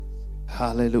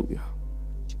Hallelujah.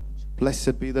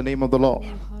 Blessed be the name of the Lord.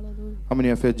 Hallelujah. How many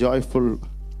of you are joyful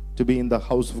to be in the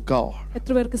house of God?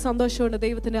 എത്ര പേർക്ക് സന്തോഷമുണ്ട്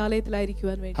ദൈവത്തിന്റെ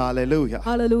ആലയത്തിലായിരിക്കുവാൻ വേണ്ടി? Hallelujah.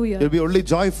 Hallelujah. You'll be only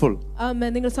joyful ആമേൻ.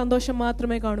 നിങ്ങൾ സന്തോഷം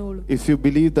മാത്രമേ കാണുകയുള്ളൂ if you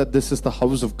believe that this is the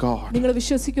house of God. നിങ്ങൾ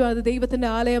വിശ്വസിക്കുക അത് ദൈവത്തിന്റെ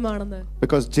ആലയമാണെന്ന്.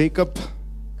 Because Jacob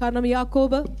കാരണം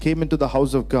യാക്കോബ് came into the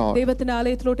house of God ദൈവത്തിന്റെ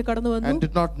ആലയത്തിലോട്ട് കടന്നു വന്നു. and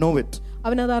did not know it.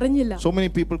 അവൻ അത് അറിഞ്ഞില്ല. So many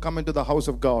people come into the house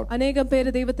of God അനേകം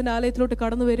പേര് ദൈവത്തിന്റെ ആലയത്തിലോട്ട്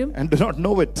കടന്നു വരും and do not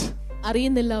know it.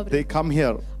 അറിയുന്നില്ല അവർ. They come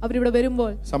here. അവരിവിടെ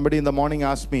വരുമ്പോൾ Somebody in the morning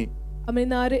asked me,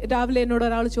 രാവിലെ എന്നോട്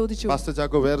ഒരാൾ ചോദിച്ചു, Pastor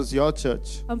Jaco, where is your church?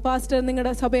 Pastor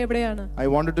നിങ്ങളുടെ സഭ എവിടെയാണ്? I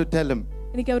wanted to tell him,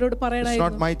 എനിക്ക് അവരോട് it's not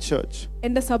പറയണമായിരുന്നു, my church.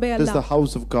 എന്റെ This സഭയല്ല, is the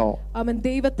house of God. ആമേൻ,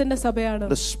 ദൈവത്തിന്റെ സഭയാണ്.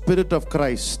 The Spirit of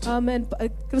Christ ആമേൻ,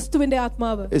 ക്രിസ്തുവിന്റെ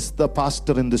ആത്മാവ് is the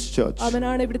pastor in this church.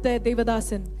 അവനാണ് ഇവിടുത്തെ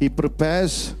ദൈവദാസൻ. He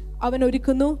prepares അവൻ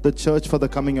ഒരുക്കുന്നു the church for the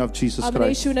coming of Jesus അവൻ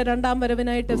Christ യേശുവിന്റെ രണ്ടാം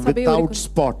വരവിനായിട്ട് സഭയെ without ഒരുക്കുന്നു.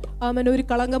 spot, ആമേൻ, ഒരു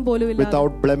കളങ്കം പോലുമില്ല,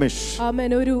 without blemish.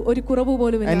 ആമേൻ, ഒരു കുറവ്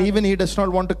പോലുമില്ല. And even he does not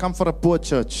want to come for a poor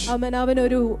church. ആമേൻ, അവൻ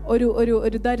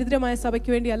ഒരു ദരിദ്രമായ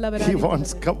സഭയ്ക്ക് വേണ്ടിയല്ല He വരാൻ.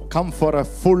 wants come for a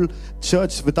full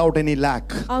church without any lack.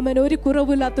 ആമേൻ, ഒരു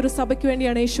കുറവില്ലാത്തൊരു സഭയ്ക്ക്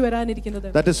വേണ്ടിയാണ് യേശു വരാനിരിക്കുന്നത്.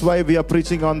 That is why we are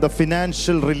preaching on the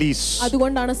financial release.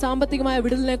 അതുകൊണ്ടാണ് സാമ്പത്തികമായ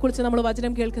വിടുതലിനെ കുറിച്ച് നമ്മൾ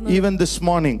വചനം കേൾക്കുന്നത്. Even this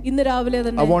morning ഇന്ന് രാവിലെ I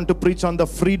തന്നെ want to preach on the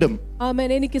freedom ആമേൻ,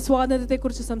 എനിക്ക് സ്വാതന്ത്ര്യത്തെ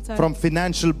കുറിച്ച് സംസാരിക്കണം. from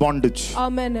financial bondage.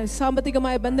 ആമേൻ,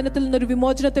 സാമ്പത്തികമായ ബന്ധനത്തിൽ നിന്നൊരു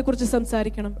വിമോചനത്തെ കുറിച്ച്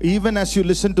സംസാരിക്കണം. Even as you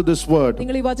listen to this word,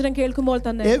 നിങ്ങൾ ഈ വചനം കേൾക്കുമ്പോൾ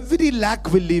തന്നെ every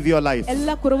lack will leave your life.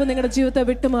 എല്ലാ കുറവും നിങ്ങളുടെ ജീവിതത്തെ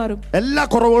വിട്ടുമാറും. എല്ലാ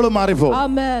കുറവുകളും മാറിപ്പോകും.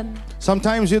 ആമേൻ.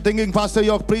 Sometimes you're thinking, Pastor,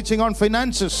 you're preaching on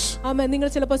finances. ആമേൻ, നിങ്ങൾ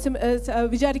ചിലപ്പോൾ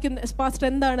വിചാരിക്കുന്ന പാസ്റ്റർ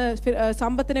എന്താണ്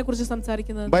സമ്പത്തിനെ കുറിച്ച്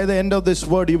സംസാരിക്കുന്നത്? By the end of this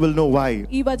word you will know why.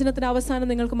 ഈ വചനത്തിന്റെ അവസാനം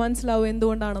നിങ്ങൾക്ക് മനസ്സിലാവും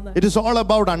എന്തുകൊണ്ടാണെന്ന്. It is all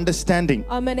about understanding.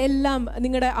 ആമേൻ, എല്ലാം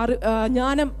നിങ്ങളുടെ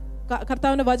ജ്ഞാനം,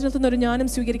 കർത്താവിന്റെ വചനത്തിൽ നിന്ന് ഒരു ജ്ഞാനം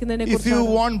സ്വീകരിക്കുന്നതിനെ If you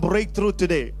കുറിച്ചാണ്. want breakthrough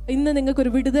today, ഇന്ന് നിങ്ങൾക്ക്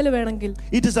ഒരു വിടുതൽ വേണമെങ്കിൽ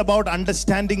it is about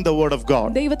understanding the word of God.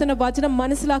 ദൈവത്തിന്റെ വചനം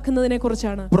മനസ്സിലാക്കുന്നതിനെ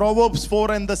കുറിച്ചാണ്. Proverbs 4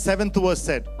 and the 7th verse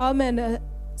said, ആമേൻ,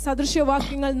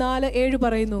 സദൃശ്യവാക്യങ്ങൾ 4:7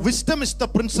 പറയുന്നു, wisdom is the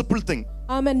principal thing.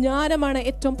 ആമേൻ, ജ്ഞാനമാണ്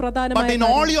ഏറ്റവും But പ്രധാനമായ in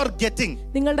all കാര്യം. you're getting,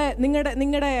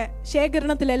 നിങ്ങളുടെ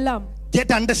ശേഖരണത്തിലെല്ലാം get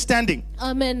understanding.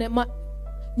 ആമേൻ,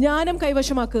 ജ്ഞാനം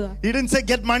കൈവശമാക്കുക. He didn't say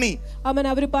get money. ആമേൻ,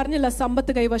 അവര് പറഞ്ഞില്ല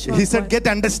സമ്പത്ത് He said കൈവശമാക്കുവാൻ. get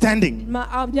understanding.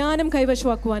 ജ്ഞാനം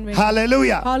കൈവശമാക്കുവാൻ വേണ്ടി.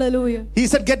 Hallelujah. Hallelujah. He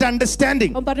said get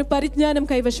understanding. അവൻ പറഞ്ഞു പരിജ്ഞാനം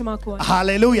കൈവശമാക്കുവാൻ.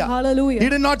 Hallelujah. Hallelujah. He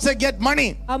did not say get money.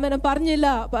 ആമേൻ, പറഞ്ഞില്ല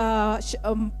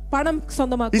പണം He said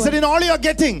സ്വന്തമാക്കുവാൻ. in all you're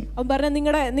getting, അവൻ പറഞ്ഞു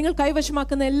നിങ്ങൾ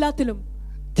കൈവശമാക്കുന്ന എല്ലാത്തിലും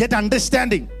get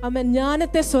understanding. ആമേൻ,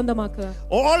 ജ്ഞാനത്തെ സ്വന്തമാക്കുക.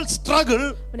 All struggle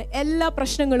എല്ലാ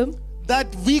പ്രശ്നങ്ങളും that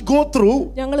we go through,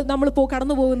 നമ്മൾ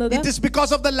കടന്നു പോകുന്നത് it is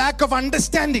because of the lack of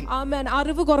understanding. ആമേൻ,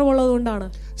 അറിവ് കുറവുള്ളതുകൊണ്ടാണ്.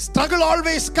 Struggle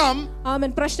always come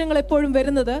ആമേൻ, പ്രശ്നങ്ങൾ എപ്പോഴും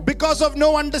വരുന്നത് because of no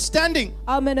understanding.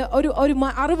 ആമേൻ, ഒരു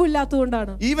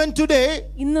അറിവില്ലാത്തതുകൊണ്ടാണ്. Even today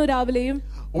ഇന്ന് രാവിലെയും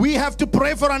we have to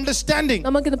pray for understanding.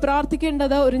 നമുക്കിന്ന്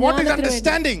പ്രാർത്ഥിക്കേണ്ടത് ഒരു What is ജ്ഞാനത്തിന്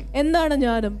understanding? വേണ്ടി. എന്താണ്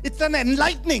ജ്ഞാനം? It's an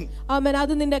enlightening. ആമേൻ,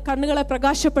 അത് നിന്റെ കണ്ണുകളെ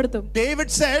പ്രകാശപ്പെടുത്തും.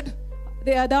 David said,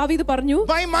 ദാവീദ് പറഞ്ഞു,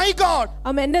 by my God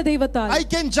ആമേൻ, എന്റെ ദൈവത്താൽ I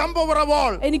can jump over a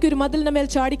wall. എനിക്കൊരു മതിലിന്റെ മേൽ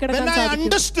ചാടിക്കിടക്കാൻ When I സാധിക്കും.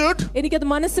 understood, എനിക്കത്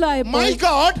മനസ്സിലായപ്പോൾ my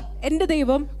God, എന്റെ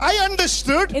ദൈവം, I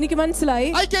understood, എനിക്ക് മനസ്സിലായി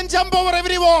I can jump over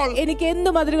every wall. എനിക്ക്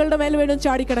എന്ത് മതിലുകളുടെ മേൽ വേണം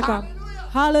ചാടിക്കിടക്കാം.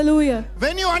 Hallelujah.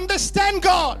 When you understand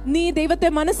God, നീ ദൈവത്തെ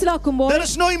മനസ്സിലാക്കുമ്പോൾ there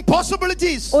is no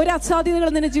impossibilities. ഒരു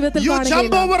അസാധ്യതകളും നിന്റെ ജീവിതത്തിൽ You jump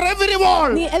കാണുകയില്ല. over every wall.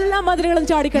 നീ എല്ലാ മതിലുകളും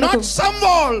Not ചാടിക്കിടക്കും. some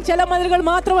wall, ചില മതിലുകൾ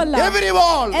മാത്രമല്ല, every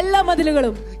wall. എല്ലാ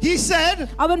മതിലുകളും. He said,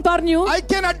 അവൻ പറഞ്ഞു, I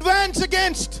can advance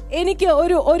against എനിക്ക്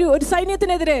ഒരു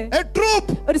സൈന്യത്തിനെതിരെ, a troop.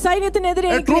 ഒരു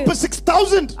സൈന്യത്തിനെതിരെ A troop is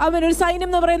 6,000. അവൻ ഒരു സൈന്യം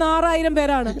എന്ന് പറയുന്ന 6,000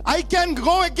 പേരാണ്. I can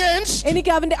go against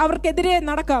എനിക്ക് അവർക്കെതിരെ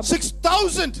നടക്കാം.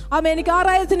 6,000. അവൻ എനിക്ക്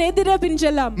 6,000-നെതിരെ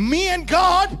പിൻചെല്ലാം. Me and God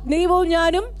ദൈവവും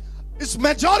ഞാനും is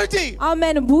majority.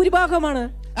 Amen, ഭൂരിഭാഗമാണ്.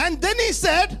 And then he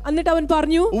said, എന്നിട്ട് അവൻ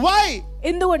പറഞ്ഞു, why?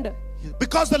 എന്തുകൊണ്ട്?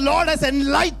 Because the Lord has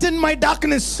enlightened my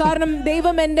darkness. കാരണം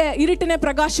ദൈവം എന്റെ ഇരുട്ടിനെ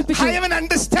പ്രകാശിപ്പിച്ചു. I have an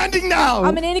understanding now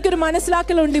അവൻ എനിക്കൊരു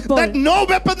മനസ്സിലാക്കലുണ്ട് ഇപ്പോൾ. that no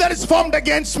weapon that is formed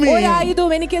against me ഒരു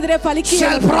ആയുധവും എനിക്കെതിരെ ഫലിക്കുകയില്ല.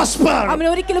 shall prosper. അവൻ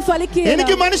ഒരിക്കലും ഫലിക്കുകയില്ല.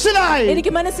 എനിക്ക് മനസ്സിലായി.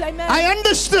 I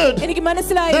understood എനിക്ക്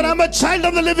മനസ്സിലായി that I'm a child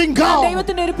of the living God.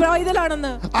 ദൈവത്തിന്റെ ഒരു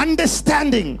പൈതലാണെന്ന്.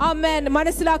 Understanding. ആമേൻ,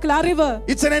 മനസ്സിലാക്കൽ, അറിവ്.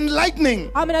 It's an enlightening.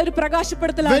 ആമേൻ, ഒരു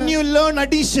പ്രകാശപ്പെടുത്തലാണ്. When you learn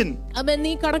addition, ആമേൻ,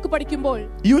 നീ കണക്ക് പഠിക്കുമ്പോൾ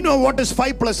you know what is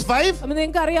 5 plus 5? ആമേൻ,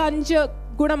 നിങ്ങൾക്കറിയാം 5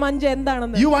 ഗുണം 5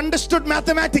 എന്താണെന്ന്. You understood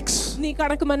mathematics. നീ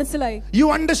കണക്ക് മനസ്സിലായി. You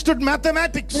understood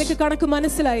mathematics. നിനക്ക് കണക്ക്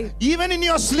മനസ്സിലായി. Even in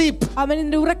your sleep. അവൻ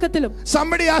നിന്റെ ഉറക്കത്തിലും.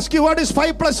 Somebody ask you what is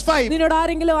 5 plus 5. നിന്നോട്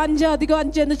ആരെങ്കിലും 5 അധികം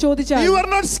 5 എന്ന് ചോദിച്ചാൽ you are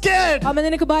not scared. അവൻ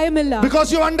നിനക്ക് ഭയമില്ല.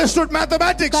 Because you understood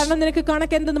mathematics. കാരണം നിനക്ക്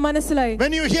കണക്ക് എന്തെന്ന് മനസ്സിലായി.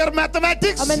 When you hear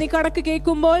mathematics, അവൻ നീ കണക്ക്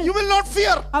കേൾക്കുമ്പോൾ you will not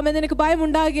fear. അവൻ നിനക്ക് ഭയം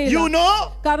ഉണ്ടാകുകയില്ല. You know,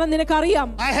 കാരണം നിനക്കറിയാം.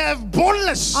 I have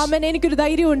boldness. അവൻ എനിക്കൊരു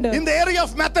ധൈര്യമുണ്ട്. In the area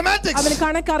of mathematics, അവൻ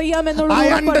കണക്ക് അറിയാം എന്നുള്ള I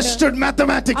ഉറപ്പുണ്ട്. understood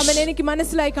mathematics. അവൻ എനിക്ക്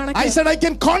മനസ്സിലായി കണക്ക്. I said I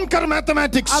can conquer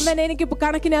mathematics. അവൻ എനിക്ക്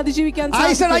കണക്കിനെ അതിജീവിക്കാൻ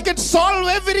I said സാധിക്കും. I can solve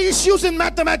every issues in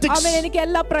mathematics. അവൻ എനിക്ക്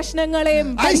എല്ലാ പ്രശ്നങ്ങളെയും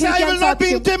I said I will not be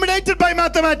പരിഹരിക്കാൻ intimidated by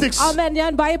mathematics. അവൻ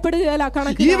ഞാൻ ഭയപ്പെടുകയില്ല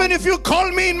കണക്കിനെ. Even if you call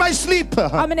me in my sleep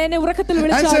അവൻ എന്നെ ഉറക്കത്തിൽ and say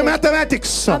വിളിച്ചാൽ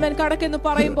mathematics, അവൻ കണക്കെന്ന്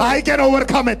പറയുമ്പോൾ I can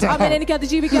overcome it. അവൻ എനിക്ക്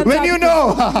അതിജീവിക്കാൻ When you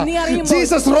സാധിക്കും. നീ know അറിയുമ്പോൾ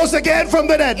Jesus rose again from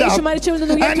the dead യേശു മരിച്ചവരിൽ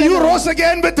നിന്ന് and you rose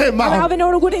again with him,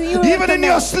 അവനോട് കൂടി നീ even in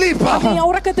your sleep,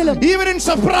 ഉറക്കത്തിലും even in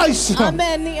surprise,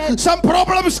 some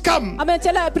problems come. അവൻ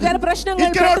ചില പ്രശ്നങ്ങൾ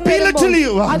It cannot belittle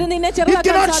you. അത് നിന്നെ It cannot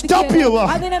ചെറുതാക്കാൻ stop you.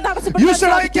 സാധിക്കില്ല. അതിനെ You തടസ്സപ്പെടുത്താൻ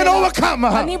said I can overcome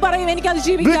നീ പറയും എനിക്ക്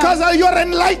അതിജീവിക്കാം. because you are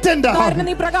enlightened കാരണം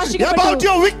നീ പ്രകാശിക്കപ്പെട്ടു. about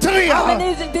your victory,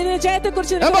 നിന്റെ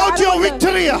ജയത്തെക്കുറിച്ച് about your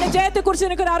victory. നിന്റെ ജയത്തെക്കുറിച്ച്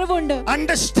നിനക്കൊരു അറിവുണ്ട്.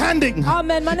 Understanding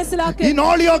ആമേൻ. മനസ്സിലാക്കി. in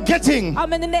all you're getting.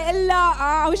 ആമേൻ. നിന്റെ എല്ലാ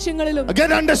ആവശ്യങ്ങളിലും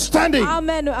Get understanding.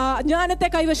 ആമേൻ. ജ്ഞാനത്തെ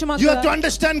കൈവശമാക്കുക. You have to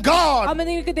understand God. ആമേൻ.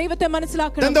 നിനക്ക് ദൈവത്തെ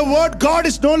മനസ്സിലാക്കണം. Then the word God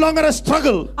is no longer a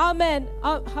struggle. ആമേൻ.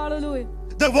 ഹല്ലേലൂയ.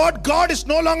 The word God is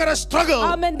no longer a struggle.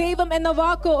 ആമേൻ. ദൈവം എന്ന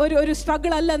വാക്ക് ഒരു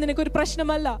സ്ട്രഗിൾ അല്ല, നിനക്കൊരു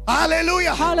പ്രശ്നമല്ല.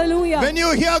 Hallelujah. Hallelujah. When you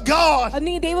hear God,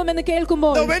 നീ ദൈവം എന്ന്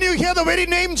കേൾക്കുമ്പോൾ, when you hear the very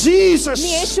name Jesus, നീ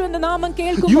യേശു എന്ന നാമം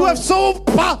കേൾക്കുമ്പോൾ, you have so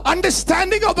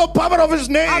understanding of the power of his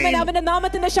name. ആമേൻ. അവന്റെ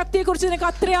നാമത്തിന്റെ ശക്തിയെക്കുറിച്ച് നിനക്ക്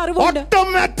അത്രേ അറിവുണ്ട്.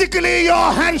 Automatically your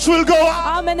hands will go up.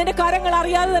 ആമേൻ. നിന്റെ കരങ്ങൾ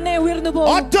അറിയാതെ തന്നെ ഉയർന്നു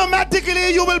പോകും. Automatically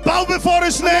you will bow before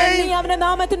his നീ name. അവന്റെ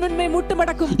നാമത്തിന് മുൻപിൽ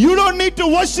മുട്ടുമടക്കും. You don't need to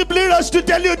worship leaders to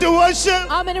tell you to worship.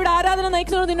 ആമേൻ. ഇവിടെ ആരാധന നയിക്കുന്നവർ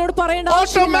നിന്നോട് പറയേണ്ട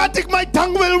Automatic my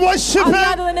tongue will worship him.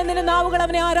 അറിയാതെ തന്നെ നിന്റെ നാവുകൾ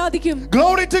അവനെ ആരാധിക്കും.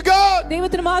 Glory to God.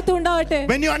 ദൈവത്തിന് മഹത്വം ഉണ്ടാവട്ടെ.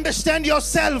 When you understand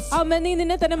yourself, ആമേൻ. നീ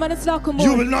നിന്നെ തന്നെ മനസ്സിലാക്കുമ്പോൾ,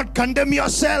 you will not condemn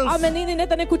yourself. ആമേൻ. നീ നിന്നെ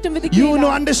തന്നെ കുറ്റം You വിധിക്കില്ല.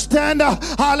 know, understand,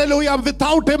 hallelujah,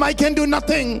 without him I can do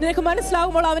nothing. നിനക്ക്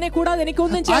മനസ്സിലാകുമ്പോൾ അവനെ കൂടാതെ എനിക്ക്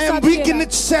ഒന്നും I ചെയ്യാൻ am weak in സാധിക്കില്ല.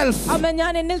 itself. ആമേൻ.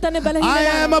 ഞാൻ എന്നിൽ തന്നെ I am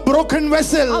ബലഹീനനാണ്. a broken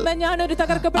vessel. ആമേൻ. ഞാനൊരു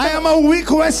തകർക്കപ്പെട്ട I am a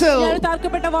weak vessel. ഞാനൊരു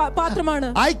തകർക്കപ്പെട്ട പാത്രമാണ്.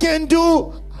 I can do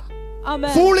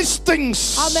amen. foolish things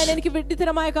ആമേൻ. എനിക്ക്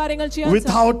വിഡ്ഢിത്തരമായ കാര്യങ്ങൾ ചെയ്യാൻ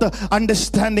without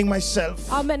understanding myself.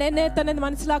 ആമേൻ. എന്നെ തന്നെ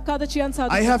മനസ്സിലാക്കാതെ ചെയ്യാൻ I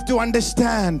സാധിക്കും. have to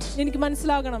understand എനിക്ക്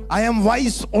മനസ്സിലാകണം. I am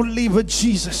wise only with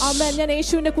Jesus. ആമേൻ. ഞാൻ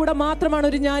യേശുവിന്റെ കൂടെ മാത്രമാണ്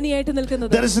ഒരു ജ്ഞാനിയായിട്ട്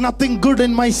നിൽക്കുന്നത്. There is nothing good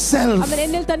in myself. ആമേൻ.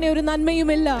 എന്നിൽ തന്നെ ഒരു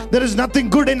നന്മയുമില്ല. There is nothing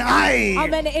good in I.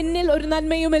 ആമേൻ. എന്നിൽ ഒരു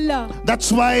നന്മയുമില്ല. That's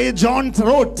why John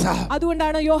wrote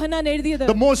അതുകൊണ്ടാണ് യോഹന്നാൻ എഴുതിയത്.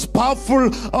 the most powerful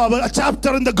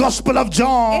chapter in the Gospel of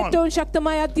John. ഏറ്റവും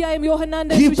ശക്തമായ അധ്യായം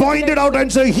യോഹന്നാന്റെ He സുവിശേഷത്തിലെ pointed out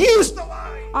and said, he is the vine.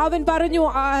 അവൻ പറഞ്ഞു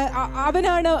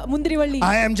അവനാണ് മുന്തിരിവള്ളി.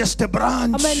 I am just a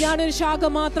branch. അവൻ ഞാനൊരു ശാഖ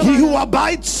He മാത്രമാണ്. who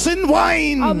abides in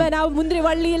vine അവൻ ആ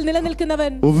മുന്തിരിവള്ളിയിൽ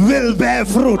നിലനിൽക്കുന്നവൻ will bear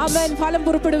fruit. അവൻ ഫലം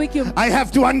പുറപ്പെടുവിക്കും. I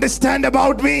have to understand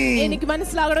about me. എനിക്ക്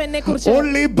മനസ്സിലാകണം എന്നെ കുറിച്ച്.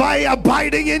 Only by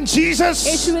abiding in Jesus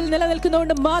യേശുവിൽ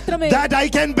നിലനിൽക്കുന്നതുകൊണ്ട് മാത്രമേ that I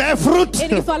can bear fruit.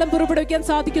 എനിക്ക് ഫലം പുറപ്പെടുവിക്കാൻ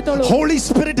സാധിക്കത്തുള്ളൂ. Holy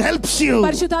Spirit helps you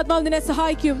പരിശുദ്ധാത്മാവ് നിന്നെ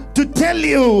സഹായിക്കും. to tell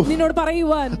you നിന്നോട്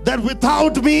പറയുവാൻ that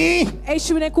without me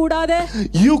യേശുവിനെ കൂടാതെ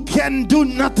you can do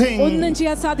nothing. ഒന്നും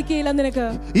ചെയ്യാൻ സാധിക്കില്ല. നിനക്ക്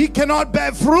He cannot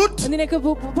bear fruit. നിനക്ക്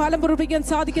ഫലം പുറപ്പെടുവിക്കാൻ You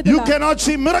സാധിക്കത്തില്ല. cannot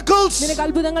see miracles നിനക്ക്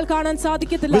അത്ഭുതങ്ങൾ കാണാൻ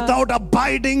സാധിക്കത്തില്ല. without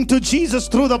abiding to Jesus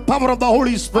through the power of the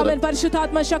Holy അവൻ Spirit.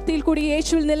 പരിശുദ്ധാത്മ ശക്തിയിൽ കൂടി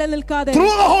യേശുവിൽ നിലനിൽക്കാതെ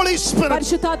Through the Holy Spirit.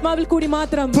 പരിശുദ്ധാത്മാവിൽ കൂടി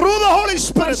മാത്രം Through the Holy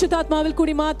Spirit. പരിശുദ്ധാത്മാവിൽ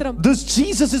കൂടി മാത്രം. This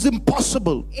Jesus is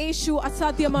impossible. യേശു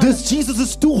അസാധ്യമാണ്. This Jesus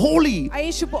is too holy.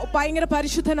 യേശു ഭയങ്കര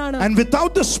പരിശുദ്ധനാണ്. And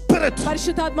without the Spirit,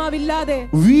 പരിശുദ്ധാത്മാവില്ലാതെ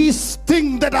we think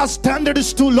that our standard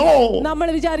is too low. നമ്മൾ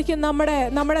വിചാരിക്കും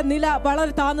നമ്മുടെ നില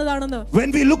വളരെ താഴ്ന്നതാണെന്ന്. When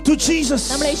we look to Jesus,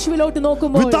 നമ്മൾ യേശുവിലോട്ട്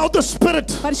നോക്കുമ്പോൾ without the Spirit,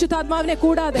 പരിശുദ്ധാത്മാവിനെ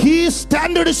കൂടാതെ His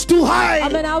standard is too high.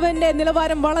 അവന്റെ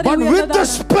നിലവാരം വളരെ But with the ഉയർന്നതാണ്.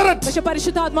 Spirit, പക്ഷെ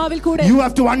പരിശുദ്ധാത്മാവിൽ കൂടെ you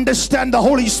have to understand the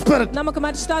Holy Spirit. നമുക്ക്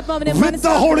പരിശുദ്ധാത്മാവിനെ With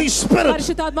the Holy Spirit,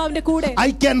 പരിശുദ്ധാത്മാവിന്റെ കൂടെ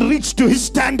I can reach to His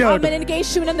standard. ആമേൻ. എനിക്ക്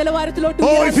യേശുവിന്റെ നിലവാരത്തിലോട്ട്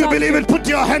Oh, ഉയരാൻ if you believe it, put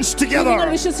your hands നിങ്ങൾ together.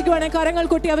 വിശ്വസിക്കുവാണെങ്കിൽ കരങ്ങൾ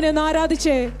കൊട്ടി അവനെ ഒന്ന്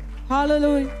ആരാധിച്ചേ.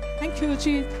 Hallelujah. Thank you,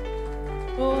 Jesus.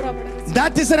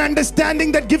 That is an understanding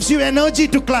that gives you energy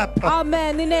to clap. Amen.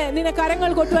 നിന്നെ കരങ്ങൾ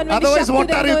കൊട്ടുവാൻ വേണ്ടി Otherwise, what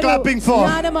are you clapping for?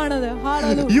 ജ്ഞാനമാണത്.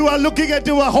 Hallelujah. You are looking at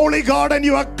a holy God and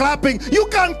you are clapping. You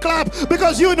can't clap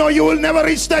because you know you will never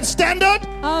reach that standard.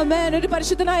 Amen. ഒരു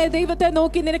പരിശുദ്ധനായ ദൈവത്തെ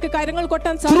നോക്കി നിനക്ക് കരങ്ങൾ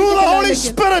കൊട്ടാൻ Through the Holy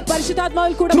സാധിക്കില്ല. Spirit,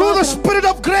 പരിശുദ്ധാത്മാവിൽ കൂടെ through the മാത്രം. Spirit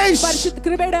of grace, പരിശുദ്ധ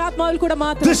കൃപയുടെ ആത്മാവിൽ കൂടെ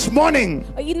മാത്രം. this morning,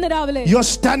 ഇന്ന് രാവിലെ your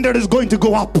standard is going to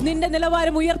go up. നിന്റെ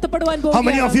നിലവാരം ഉയർത്തപ്പെടുവാൻ How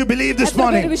many of you believe this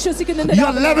morning? വിശ്വസിക്കുന്നുണ്ട്?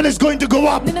 Your level is going to go go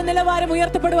up. നിന്റെ നിലവാരം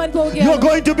ഉയർത്തപ്പെടുവാൻ You are പോകുകയാണ്.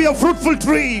 going to be a fruitful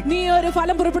tree. നീ ഒരു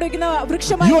ഫലം പുറപ്പെടുവിക്കുന്ന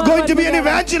വൃക്ഷമായി You are going to be an മാറുവാൻ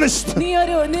evangelist. നീ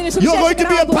ഒരു You are going to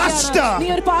be a pastor. നീ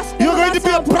ഒരു You are going to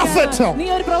be a prophet. നീ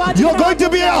ഒരു You are going to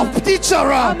be a teacher.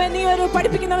 ആമേൻ. നീ ഒരു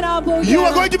പഠിപ്പിക്കുന്നവനാകാൻ പോകുകയാണ്. You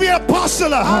are going to be an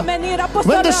apostle. ആമേൻ. നീ ഒരു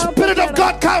When the അപ്പോസ്തലനാകാൻ Spirit of പോകുകയാണ്.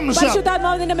 God comes,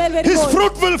 പരിശുദ്ധാത്മാവ് നിന്റെ മേൽ His വരുമ്പോൾ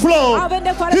fruit will flow.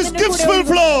 അവന്റെ ഫലം His നിന്നിൽ gifts കൂടി will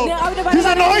ഒഴുകും. flow. അവന്റെ His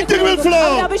വരദാനം anointing will നിന്നിൽ flow.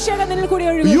 അവന്റെ അഭിഷേകം നിന്നിൽ കൂടി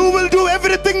ഒഴുകും. You will do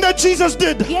everything that Jesus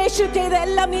did. യേശു ചെയ്ത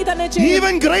എല്ലാം നീ തന്നെ ചെയ്യും.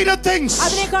 Even greater things.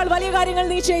 അതിനേക്കാൾ വലിയ കാര്യങ്ങൾ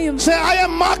നീ ചെയ്യും. Say, I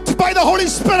am marked by the Holy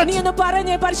Spirit നീ ഒന്ന്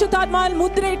പറഞ്ഞ് പരിശുദ്ധാത്മാവിൽ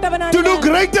മുദ്രയിട്ടവനാണ് to do ഞാൻ.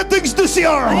 greater things this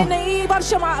year. എന്നെ ഈ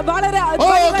വർഷം വളരെ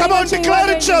come on, declare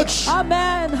it, church.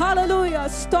 ആമേൻ. ഹല്ലേലൂയ.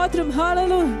 സ്തോത്രം.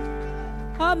 ഹല്ലേലൂയ.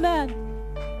 ആമേൻ.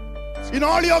 In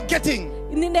all you're getting,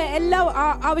 നിന്റെ എല്ലാ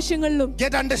ആവശ്യങ്ങളിലും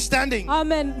get understanding.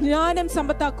 ആമേൻ ജ്ഞാനം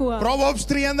സമ്പത്താക്കുക. Proverbs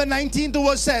 3 and the 19th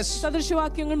verse says,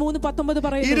 സദൃശവാക്യങ്ങൾ 3:19 it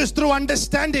പറയുന്നു. is through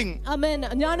understanding ആമേൻ.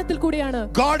 ജ്ഞാനത്തിൽ കൂടിയാണ്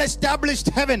God established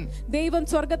heaven. ദൈവം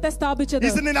സ്വർഗ്ഗത്തെ സ്ഥാപിച്ചത്.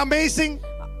 Isn't it amazing?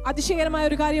 അതിശയകരമായ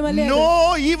ഒരു കാര്യമല്ലേ? No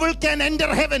evil can enter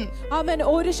heaven. ആമേൻ.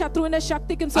 ഒരു ശത്രുവിന്റെ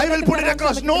ശക്തിക്കും I will put it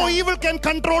across. No evil can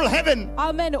control heaven.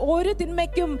 ആമേൻ. ഒരു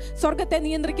തിന്മയ്ക്കും സ്വർഗ്ഗത്തെ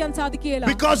നിയന്ത്രിക്കാൻ സാധിക്കുകയില്ല.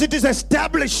 Because it is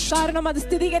established കാരണം അത്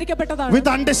സ്ഥിരീകരിക്കപ്പെട്ടതാണ്. with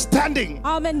understanding.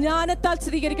 Amen. ജ്ഞാനത്താൽ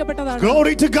സ്ഥിരീകരിക്കപ്പെട്ടതാണ്.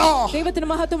 Glory to God. ദൈവത്തിന്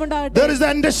മഹത്വം ഉണ്ടാകട്ടെ. There is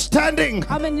the understanding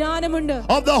amen. ജ്ഞാനമുണ്ട്.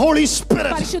 of the Holy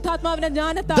Spirit പരിശുദ്ധാത്മാവിന്റെ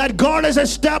ജ്ഞാനത്താൽ that God has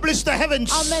established the heavens.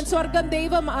 ആമേൻ. സ്വർഗ്ഗം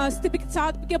ദൈവം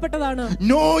സ്ഥാപിക്കപ്പെട്ടതാണ്.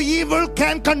 No evil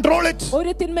can control it.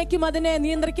 ഒരു തിന്മയ്ക്കും അതിനെ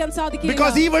നിയന്ത്രിക്കാൻ സാധിക്കില്ല.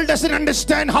 Because evil doesn't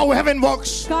understand how heaven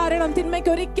works. കാരണം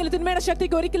തിന്മയുടെ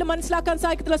ശക്തിക്ക് ഒരിക്കലും മനസ്സിലാക്കാൻ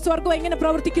സാധിക്കില്ല സ്വർഗ്ഗം എങ്ങനെ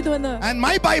പ്രവർത്തിക്കുന്നുവെന്ന്. And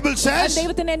my Bible says,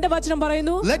 ദൈവത്തിന്റെ എന്റെ വചനം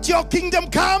പറയുന്നു, let your kingdom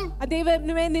come.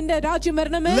 ദൈവമേ നിന്റെ രാജ്യം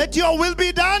വരണമേ. Let your will be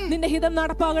done നിന്റെ ഹിതം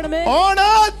നടപ്പാകണമേ. on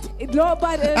earth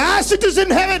as it is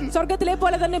in heaven. സ്വർഗ്ഗത്തിലെ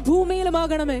പോലെ തന്നെ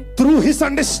ഭൂമിയിലുമാകണമേ. Through his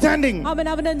understanding,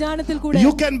 അവന്റെ ജ്ഞാനത്തിൽ കൂടെ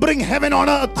you can bring heaven on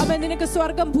earth. അവൻ നിനക്ക്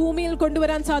സ്വർഗ്ഗം ഭൂമിയിൽ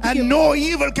കൊണ്ടുവരാൻ സാധിക്കും. And no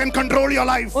evil can control your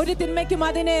life. ഒരു തിന്മയ്ക്കും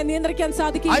അതിനെ നിയന്ത്രിക്കാൻ I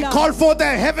സാധിക്കില്ല. call for the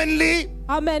heavenly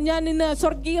ആമേൻ. ഞാൻ ഇന്ന്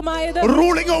സ്വർഗീയമായത്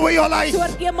ruling over your life,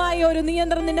 സ്വർഗീയമായ ഒരു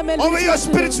നിയന്ത്രണം നിന്റെ മേൽ over your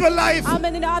spiritual life,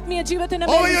 ആമേൻ. നിന്റെ ആത്മീയ ജീവിതത്തിന്റെ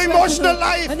over your emotional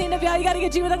life, നിന്റെ വൈകാരിക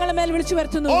ജീവിതങ്ങളുടെ മേൽ വിളിച്ചു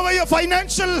വരുത്തുന്നു. over your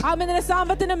financial ആമേൻ. നിന്റെ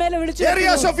സാമ്പത്തിന്റെ മേൽ വിളിച്ചു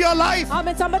areas of your life.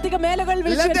 ആമേൻ. സാമ്പത്തിക മേഖലകൾ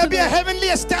വിളിച്ചു Let there be a വരുത്തുന്നു. heavenly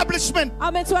establishment.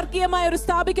 ആമേൻ. സ്വർഗീയമായ ഒരു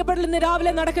സ്ഥാപിക്കപ്പെടൽ ഇന്ന്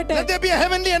രാവിലെ നടക്കട്ടെ. Let there be a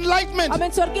heavenly enlightenment.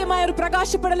 ആമേൻ. സ്വർഗീയമായ ഒരു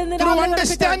പ്രകാശപ്പെടൽ ഇന്ന് Through രാവിലെ നടക്കട്ടെ.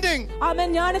 understanding, ആമേൻ.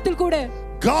 ജ്ഞാനത്തിൽ കൂടെ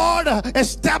God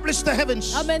established the heavens.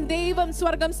 ആമേൻ. ദൈവം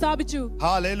സ്വർഗ്ഗം സ്ഥാപിച്ചു.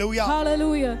 Hallelujah.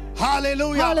 ഹല്ലേലൂയ.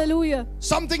 Hallelujah. ഹല്ലേലൂയ.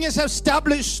 Something is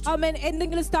established ആമേൻ.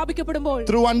 എന്തെങ്കിലും സ്ഥാപിക്കപ്പെടുമ്പോൾ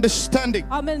through understanding.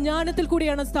 ആമേൻ ജ്ഞാനത്തിൽ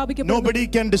കൂടിയാണ് സ്ഥാപിക്കപ്പെടുന്നത്. Nobody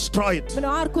can destroy it. ആമേൻ.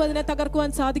 ആർക്കും അതിനെ തകർക്കുവാൻ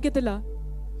സാധിക്കത്തില്ല.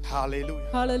 Hallelujah.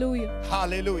 Hallelujah.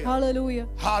 Hallelujah. Hallelujah.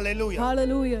 Hallelujah.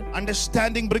 Hallelujah.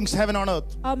 Understanding brings heaven on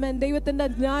earth. ആമേൻ. ദൈവത്തിന്റെ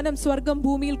ജ്ഞാനം സ്വർഗ്ഗം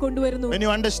ഭൂമിയിൽ കൊണ്ടുവരുന്നു. When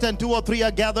you understand 2 or 3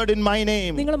 are gathered in my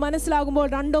name, നിങ്ങൾ മനസ്സിലാകുമ്പോൾ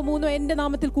 2 3 എന്റെ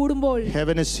നാമത്തിൽ കൂടുമ്പോൾ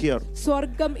heaven is here.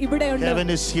 സ്വർഗ്ഗം ഇവിടെയുണ്ട്. Heaven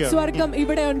is here. സ്വർഗ്ഗം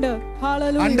ഇവിടെയുണ്ട്.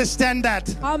 ഹല്ലേലൂയ. Understand that.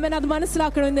 ആമേൻ. അത്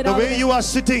മനസ്സിലാക്കണം ഇന്ന് The way രാവിലെ. you are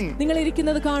sitting, നിങ്ങൾ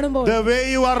ഇരിക്കുന്നത് കാണുമ്പോൾ, the way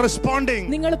you are responding,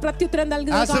 നിങ്ങൾ പ്രത്യുത്തരം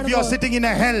നൽകുന്നത് as if you are കാണുമ്പോൾ, sitting in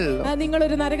a hell. നിങ്ങൾ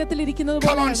ഒരു നരകത്തിൽ ഇരിക്കുന്നത്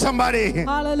Come on, പോലെ. somebody.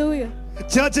 Hallelujah.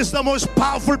 Church is the most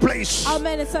powerful place.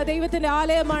 ആമേൻ. ദൈവത്തിന്റെ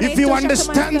ആലയമാണ്. If you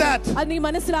understand that, അത് നീ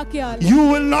മനസ്സിലാക്കിയാൽ, you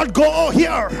will not go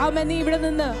here ആമേൻ, നീ ഇവിടെ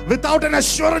നിന്ന് without an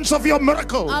assurance of your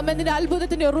miracle. ആമേൻ, നിന്റെ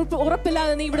അത്ഭുതത്തിന്റെ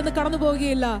ഉറപ്പില്ലാതെ നീ ഇവിടുന്ന് കടന്നു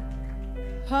പോകുകയില്ല.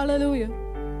 Hallelujah.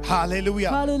 Hallelujah.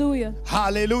 Hallelujah.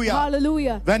 Hallelujah.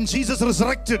 Hallelujah. When Jesus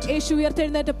resurrected, Yeshu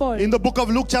ഉയർത്തെഴുന്നേറ്റപ്പോൾ, in the book of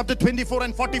Luke chapter 24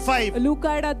 and 45,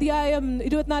 ലൂക്കായുടെ അധ്യായം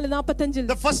 24-45,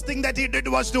 the first thing that he did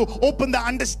was to open the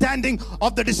understanding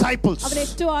of the disciples. അവൻ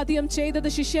ഏറ്റവും ആദ്യം ചെയ്തത്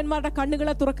ശിഷ്യന്മാരുടെ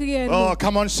കണ്ണുകളെ തുറക്കുകയായിരുന്നു. Oh,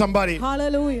 come on, somebody.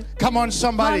 Hallelujah. Come on,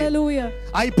 somebody. Hallelujah.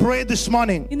 I pray this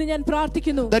morning ഇന്ന് ഞാൻ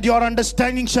പ്രാർത്ഥിക്കുന്നു, that your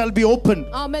understanding shall be opened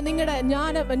ആമേൻ, നിങ്ങളുടെ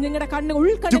to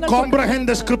ഉൾക്കണ്ണുകൾ comprehend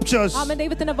the scriptures, ആമേൻ,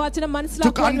 ദൈവത്തിന്റെ വചനം to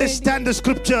മനസ്സിലാക്കുവാൻ വേണ്ടി, understand the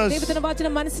scriptures, ദൈവത്തിന്റെ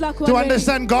വചനം to മനസ്സിലാക്കുവാൻ വേണ്ടി,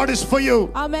 understand God is for you.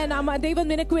 ആമേൻ, ദൈവം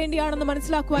നിനക്ക് വേണ്ടിയാണെന്ന്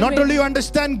മനസ്സിലാക്കുവാൻ Not only വേണ്ടി, you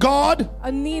understand God,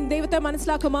 നീ ദൈവത്തെ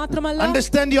മനസ്സിലാക്കുക മാത്രമല്ല,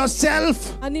 understand yourself,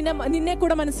 നിന്നെ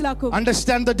കൂടെ മനസ്സിലാക്കും.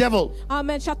 understand the devil,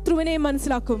 ആമേൻ, ശത്രുവിനെയും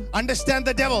മനസ്സിലാക്കും. understand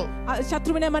the devil.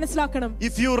 ശത്രുവിനെ മനസ്സിലാക്കണം.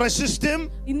 If you resist him,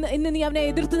 ഇന്ന് നീ അവനെ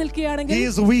എതിർത്ത് നിൽക്കുകയാണെങ്കിൽ, he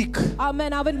is weak.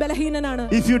 ആമേൻ, അവൻ ബലഹീനനാണ്.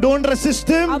 If you don't resist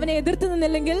him, അവനെ എതിർത്ത്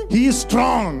നിന്നില്ലെങ്കിൽ, he is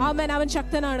strong. ആമേൻ, അവൻ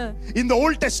ശക്തനാണ്. In the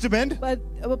Old Testament,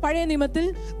 പഴയ നിയമത്തിൽ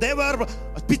there were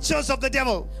pictures of the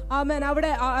devil. ആമേൻ,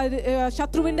 അവിടെ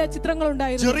ശത്രുവിന്റെ ചിത്രങ്ങൾ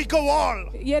ഉണ്ടായിരുന്നു. Jericho wall.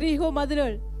 യെരിഹോ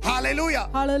മതിലുകൾ. Hallelujah.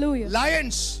 ഹല്ലേലൂയ.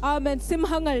 Lions. ആമേൻ,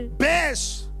 സിംഹങ്ങൾ, Bears.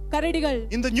 കരടികൾ.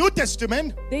 In the New Testament,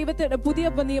 ദൈവത്തിന്റെ പുതിയ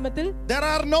നിയമത്തിൽ there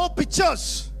are no pictures.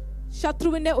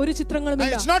 ശത്രുവിന്റെ ഒരു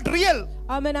ചിത്രങ്ങളുമില്ല. It's not real.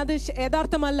 ആമേൻ. അത്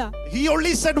യഥാർത്ഥമല്ല. He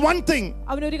only said one thing.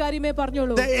 അവൻ ഒരു കാര്യമേ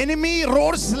പറഞ്ഞുള്ളൂ. The enemy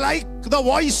roars like the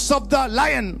voice of the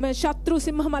lion. ശത്രു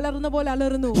സിംഹം അലറുന്ന പോലെ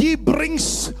അലറുന്നു. He brings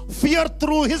fear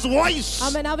through his voice.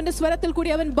 ആമേൻ. അവന്റെ സ്വരത്തിൽ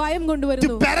കൂടി അവൻ ഭയം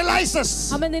കൊണ്ടുവരുന്നു. To paralyze us.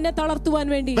 അവൻ നിന്നെ തളർത്തുവാൻ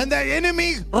വേണ്ടി. When the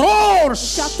enemy roars,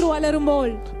 ശത്രു അലറുമ്പോൾ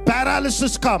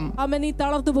paralysis come. അവൻ നീ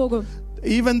തളർന്നു പോകും.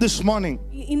 Even this morning,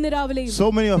 ഇന്ന് രാവിലെ so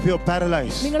many of you are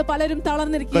paralyzed നിങ്ങൾ പലരും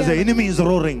തളർന്നിരിക്കുകയാണ്. because the enemy is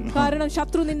roaring. കാരണം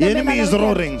ശത്രു നിന്റെ enemy is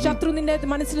roaring. ശത്രു നിന്റെ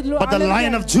മനസ്സിൽ But the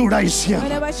lion of Judah is here.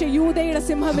 പക്ഷേ യൂദയുടെ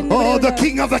സിംഹം ഇന്ന് Oh, the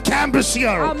king of the camp is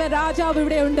here. ആമേൻ. രാജാവ്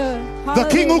ഇവിടെയുണ്ട്. The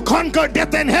king who conquered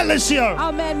death and hell is here.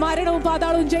 ആമേൻ. മരണവും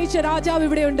പാതാളവും ജയിച്ച രാജാവ്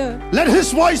ഇവിടെയുണ്ട്. Let his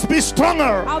voice be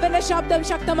stronger. അവന്റെ ശബ്ദം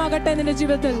ശക്തമാകട്ടെ നിന്റെ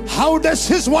ജീവിതത്തിൽ. How does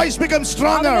his voice become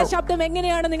stronger? അവന്റെ ശബ്ദം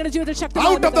എങ്ങനെയാണ് നിങ്ങളുടെ ജീവിതത്തിൽ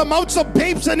ശക്തമാകുന്നത്? Out of the mouths of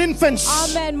babes and infants.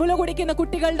 ആമേൻ. മുല കുടിക്കുന്ന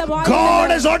കുട്ടികളുടെ വായിൽ God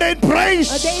has ordained praise.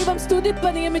 ദൈവം സ്തുതിപ്പ്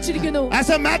നിയമിച്ചിരിക്കുന്നു. As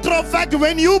a matter of fact,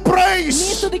 when you praise,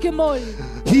 നീ സ്തുതിക്കുമ്പോൾ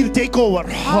he'll take over.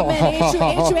 ആമേൻ.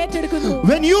 യേശു ഏറ്റെടുക്കുന്നു.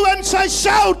 When you and I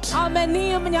shout, ആമേൻ.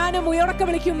 നീയും ഞാനും ഉയർക്ക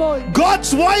വിളിക്കുമ്പോൾ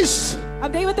God's voice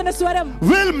ദൈവത്തിന്റെ സ്വരം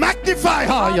will magnify.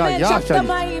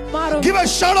 ശക്തമായി മാറും. Give a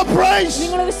shout of praise.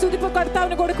 നിങ്ങളൊരു സ്തുതിപ്പ്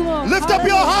കർത്താവിന് കൊടുക്കുമോ? Lift up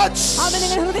your hearts. ആമേൻ.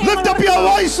 നിങ്ങളുടെ ഹൃദയങ്ങൾ Lift up your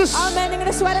voices. ആമേൻ.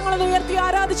 നിങ്ങളുടെ സ്വരങ്ങളൊന്ന് ഉയർത്തി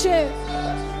ആരാധിച്ച്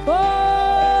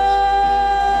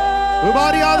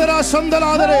Ubariyadara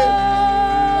sandaladare.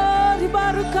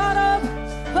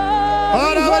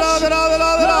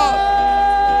 Arabaladara.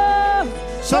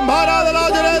 Sambharadara.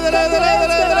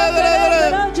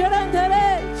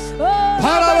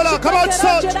 Parabala. Come on,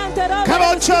 church. Come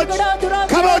on, church.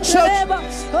 Come on, church.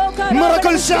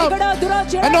 Miracle shout.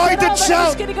 Anointed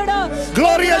shout.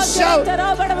 Glorious shout.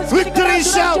 Victory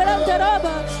shout.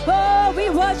 Oh, we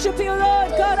worship you, Lord.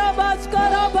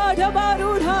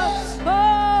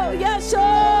 Oh, yes,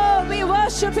 oh, we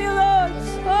worship you, Lord.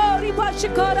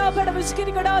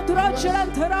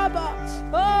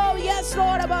 Oh, yes,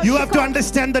 Lord. You have to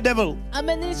understand the devil.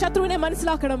 ശത്രുവിനെ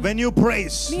മനസ്സിലാക്കണം. When you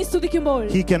praise, നീ സ്തുതിക്കുമ്പോൾ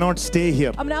he cannot stay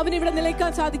here. അവന് ഇവിടെ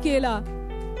നിലയ്ക്കാൻ സാധിക്കുകയില്ല.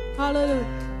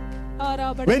 Hallelujah.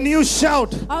 When you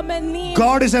shout, amen.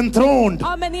 God is enthroned.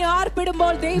 ആമേൻ. നീ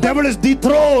ആർപ്പിടുമ്പോൾ Devil is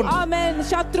dethroned. ആമേൻ.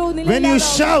 ശത്രു When you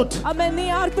shout, ആമേൻ. നീ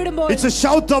ആർപ്പിടുമ്പോൾ it's a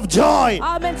shout of joy.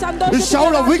 Amen. It's a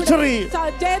shout of victory.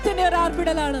 ജയത്തിന്റെ ഒരു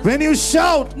ആർപ്പിടലാണ്. When you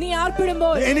shout, നീ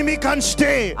ആർപ്പിടുമ്പോൾ the enemy can't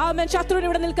stay. ആമേൻ. ശത്രുവിന്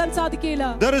ഇവിടെ നിൽക്കാൻ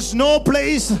സാധിക്കില്ല. There is no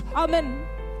place amen.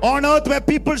 on earth where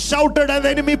people shouted and the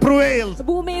enemy prevailed.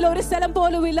 ഭൂമിയിൽ ഒരു സ്ഥലം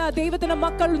പോലും ഇല്ല ദൈവത്തിന്റെ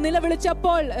മക്കൾ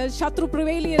നിലവിളിച്ചപ്പോൾ ശത്രു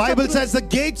prevail ചെയ്തു. Bible says the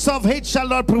gates of hate shall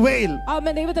not prevail.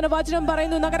 ആമേൻ. ദൈവത്തിന്റെ വചനം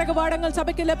പറയുന്നു നഗരകവാടങ്ങൾ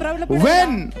സഭയ്ക്കില്ല പ്രബലപ്പെടില്ല.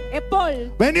 When? എപ്പോൾ?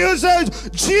 When you say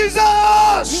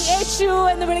Jesus. നീ യേശു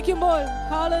എന്ന് വിളിക്കുമ്പോൾ.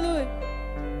 Hallelujah.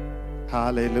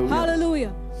 Hallelujah.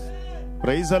 Hallelujah.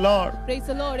 Praise the Lord. Praise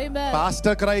the Lord. Amen.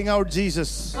 Pastor crying out Jesus.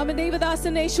 ആമേൻ.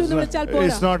 ദേവദാസൻ യേശു എന്ന് വിളിച്ചാൽ പോരാ.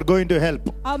 It's not going to help.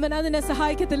 ആമേൻ. അതിനെ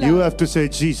സഹായിക്കത്തില്ല. You have to say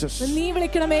Jesus. നീ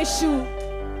വിളിക്കണം യേശു.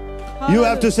 You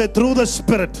have to say through the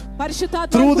Spirit,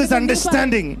 through this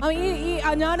understanding. ഈ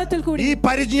ജ്ഞാനത്തിൽ കൂടി. ഈ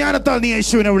പരിജ്ഞാനത്താൽ നീ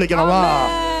യേശുവിനെ വിളിക്കണം.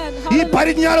 ഈ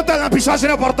പരിജ്ഞാനത്താൽ നീ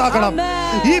പിശാചിനെ പുറത്താക്കണം.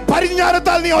 ഈ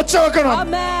പരിജ്ഞാനത്താൽ നീ ഒച്ച വെക്കണം.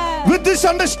 With this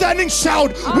understanding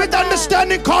shout. With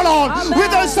understanding call on.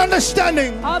 With this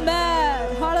understanding. Amen.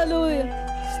 Hallelujah.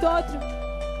 Stotram.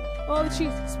 Oh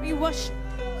Jesus, we worship.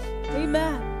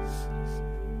 Amen.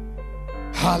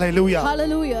 Hallelujah.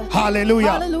 Hallelujah.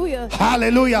 Hallelujah. Hallelujah.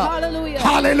 Hallelujah. Hallelujah.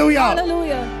 Hallelujah.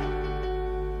 Hallelujah.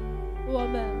 Oh,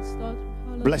 amen.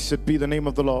 Stotram. Blessed be the name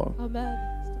of the Lord.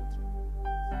 Amen.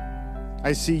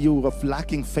 I see you of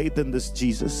lacking faith in this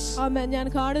Jesus. Amen. ഞാൻ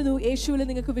കാണുന്നു യേശുവിൽ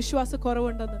നിങ്ങൾക്ക്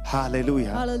വിശ്വാസക്കുറവുണ്ടെന്ന്.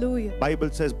 Hallelujah. Hallelujah.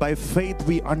 Bible says by faith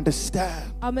we understand.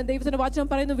 ആമേൻ. ദൈവത്തിന്റെ വചനം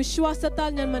പറയുന്നു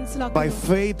വിശ്വാസത്താൽ ഞാൻ മനസ്സിലാക്കുന്നു. By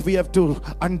faith we have to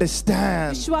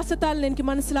understand. വിശ്വാസത്താൽ എനിക്ക്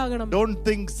മനസ്സിലാകണം.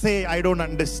 Don't say I don't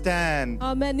understand.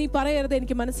 ആമേൻ. നീ പറയരുത്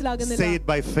എനിക്ക് മനസ്സിലാകുന്നില്ല. Say it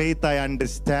by faith I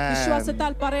understand.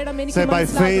 വിശ്വാസത്താൽ പറയണം എനിക്ക് മനസ്സിലാകും. Say by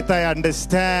മനസ്സിലാകും. faith I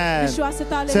understand.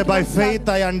 വിശ്വാസത്താൽ Say by faith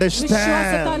I understand.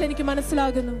 വിശ്വാസത്താൽ എനിക്ക്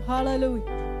മനസ്സിലാകുന്നു.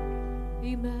 Hallelujah.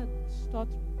 Amen.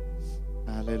 Stotram.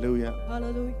 Hallelujah.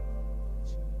 Hallelujah.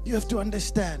 You have to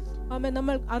understand. ആമേൻ.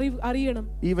 നമ്മൾ അറിയണം.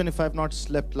 Even if I have not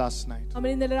slept last night,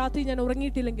 ആമേൻ. ഇന്നലെ രാത്രി ഞാൻ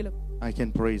ഉറങ്ങിയിട്ടില്ലെങ്കിലും I can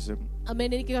praise him. ആമേൻ.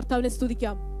 എനിക്ക് കർത്താവിനെ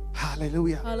സ്തുതിക്കാം.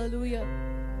 Hallelujah. Hallelujah.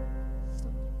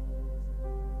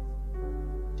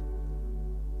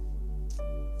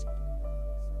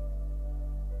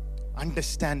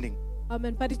 Understanding.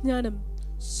 ആമേൻ. പരിജ്ഞാനം.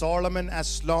 Solomon, as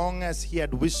long as he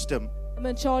had wisdom,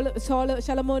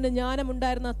 ശലോമോന് ജ്ഞാനം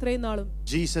ഉണ്ടായിരുന്ന അത്രയും നാളും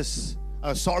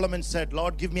Solomon said,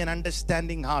 Lord, give me an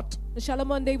understanding heart.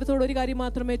 ശലോമോൻ ദൈവത്തോട് ഒരു കാര്യം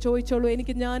മാത്രമേ ചോദിച്ചുള്ളൂ,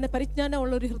 എനിക്ക്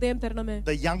പരിജ്ഞാനമുള്ള ഒരു ഹൃദയം തരണമേ.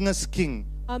 The youngest king,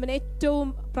 അവൻ ഏറ്റവും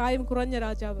പ്രായം കുറഞ്ഞ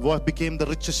രാജാവ്, became the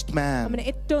richest man, അവൻ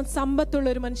ഏറ്റവും സമ്പത്തുള്ള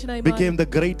ഒരു മനുഷ്യനായി became the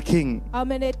great king,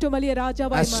 അവൻ ഏറ്റവും വലിയ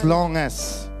രാജാവായി as long as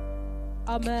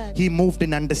he moved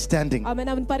in understanding.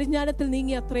 അവൻ പരിജ്ഞാനത്തിൽ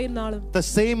നീങ്ങി അത്രയും നാളും. The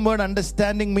same word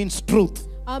understanding means truth.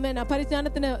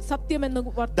 പരിജ്ഞാനത്തിന് സത്യം എന്ന്.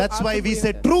 That's why we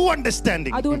say true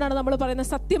understanding. അതുകൊണ്ടാണ് നമ്മൾ പറയുന്നത്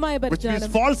സത്യമായ പരിജ്ഞാനം.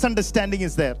 False understanding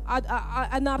is there.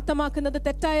 എന്ന് അർത്ഥമാക്കുന്നത്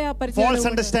തെറ്റായ പരിജ്ഞാനം. False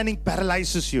understanding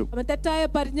paralyzes you. തെറ്റായ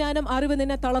പരിജ്ഞാനം അറിവ്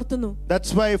നിന്നെ തളർത്തുന്നു.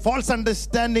 That's why false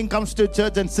understanding comes to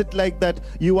church and sit like that.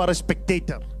 You are a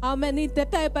spectator. നീ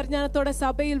തെറ്റായ പരിജ്ഞാനത്തോടെ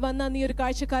സഭയിൽ വന്ന നീ ഒരു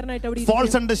കാഴ്ചക്കാരനായിട്ട് അവിടെ ഇരിക്കുന്നു.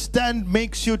 False understanding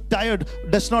makes you tired,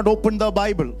 does not open the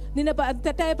Bible. നിന്നെ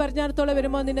തെറ്റായ പരിജ്ഞാനത്തോടെ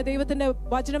വരുമ്പോൾ നിന്നെ ദൈവത്തിന്റെ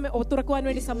വചനം തുറക്കുവാൻ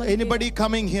വേണ്ടി സമ്മതിക്കില്ല. Anybody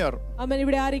coming here?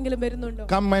 ഇവിടെ ആരെങ്കിലും വരുന്നുണ്ടോ?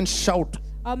 Come and shout.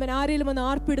 Come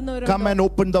and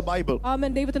open the Bible. Come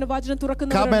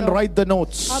and write the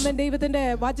notes.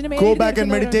 Go back and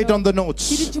meditate on the notes.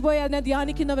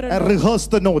 And rehearse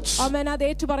the notes.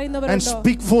 And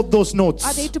speak forth those notes.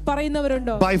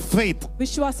 By faith,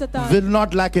 will not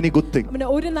lack any good thing.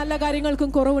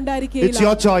 It's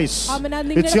your choice.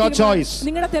 It's your choice.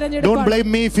 Don't blame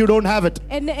me if you don't have it.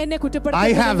 I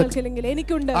have it.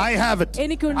 I have it.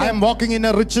 I am walking in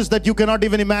a riches that you cannot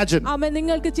even imagine.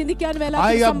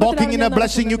 I am walking in a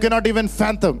blessing you cannot even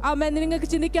fathom.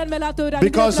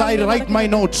 Because I write my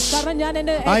notes.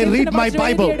 I read my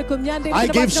Bible. I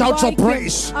give shouts of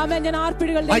praise.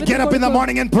 I get up in the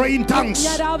morning and pray in tongues.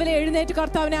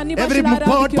 Every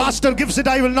word pastor gives it,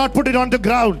 I will not put it on the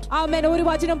ground.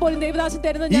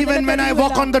 Even when I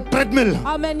walk on the treadmill,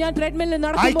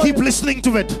 I keep listening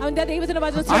to it.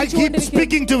 I keep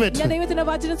speaking to it.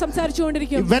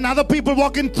 When other people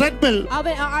walk in treadmill,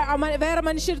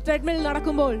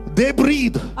 they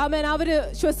breathe.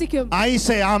 I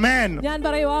say amen.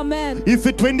 If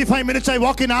for 25 minutes I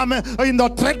walk in the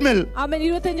treadmill,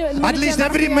 at least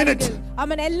every minute I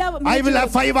will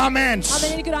have 5 amens.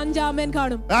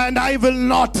 And I will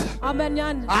not.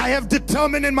 I have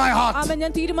determined in my heart,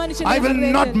 I will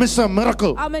not miss a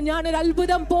miracle.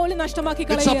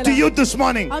 It's up to you this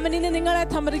morning.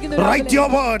 Write your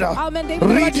word.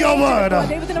 Read your word.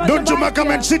 Don't you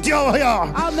come and sit here.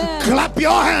 Clap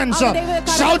your hands.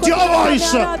 Shout your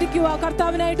voice.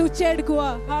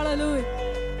 Hallelujah.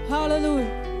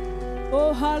 Hallelujah.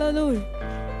 Oh, hallelujah.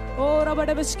 Oh,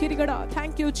 Rabadabashkirigada.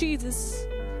 Thank you, Jesus.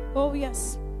 Oh,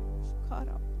 yes.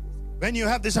 When you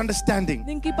have this understanding,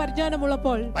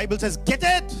 Bible says, get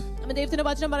it. Get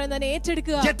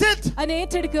it.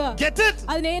 Get it.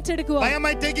 Why am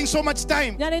I taking so much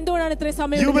time?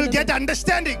 You will get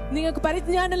understanding.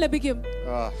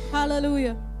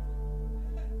 Hallelujah.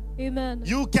 Amen.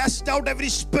 You cast out every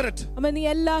spirit.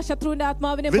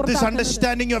 With this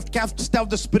understanding, you have cast out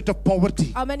the spirit of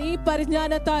poverty.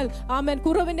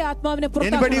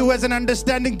 Anybody who has an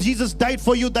understanding, Jesus died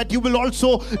for you, that you will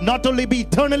also not only be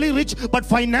eternally rich but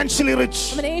financially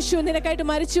rich. 2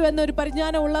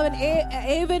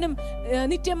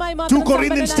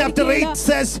 Corinthians chapter 8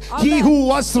 says, he who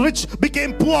was rich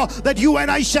became poor, that you and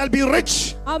I shall be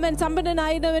rich.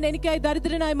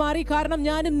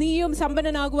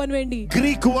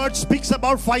 Greek word speaks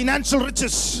about financial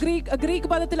riches.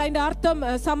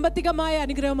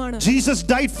 Jesus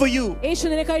died for you.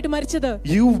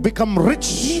 You become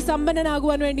rich. 2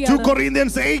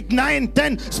 Corinthians 8, 9,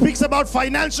 10 speaks about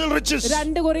financial riches.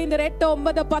 And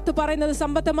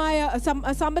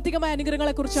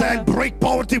break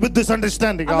poverty with this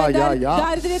understanding.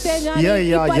 Hallelujah.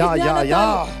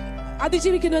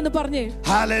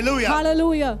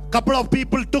 Hallelujah. Couple of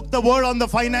people took the word on the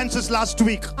finances last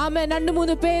week. When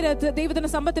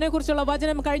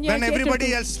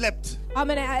everybody else slept.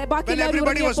 When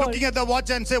everybody was looking at the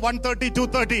watch and say 1:30,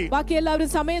 2:30.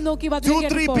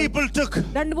 2-3 people took.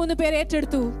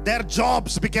 Their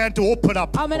jobs began to open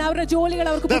up.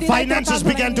 Their finances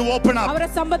began to open up.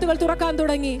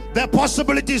 Their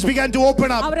possibilities began to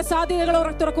open up.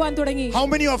 How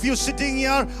many of you sitting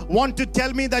here want to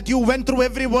tell me that you went through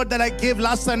every word that I gave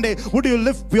last Sunday? Would you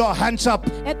lift your hands up?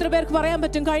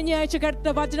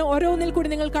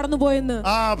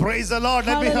 Praise the Lord.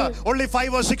 Let me hear. Only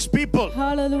 5 or 6 people.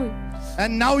 Hallelujah.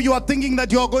 And now you are thinking that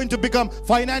you are going to become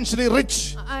financially rich.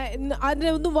 You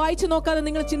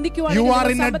are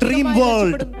in a dream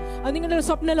world.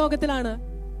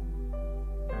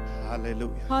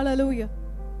 Hallelujah. Hallelujah.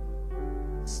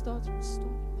 Stop.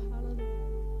 Hallelujah.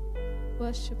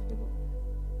 Worship you.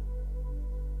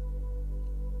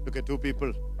 Look at 2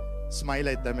 people, smile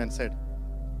at them and said,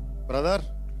 brother,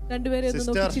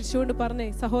 sister,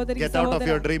 get out of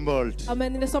your dream world.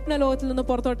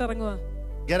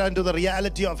 Get into the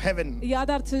reality of heaven.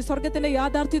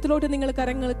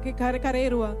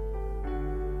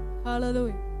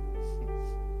 Hallelujah.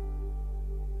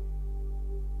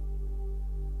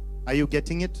 Are you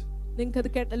getting it?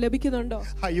 നിങ്ങൾക്ക് അത് ലഭിക്കുന്നുണ്ടോ?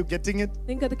 Are you getting it?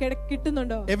 നിങ്ങൾക്ക് അത്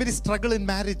കിട്ടുന്നുണ്ടോ? Every struggle in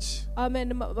marriage, ആമേൻ,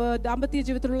 ദാമ്പത്യ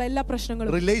ജീവിതത്തിലുള്ള എല്ലാ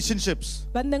പ്രശ്നങ്ങളും, relationships,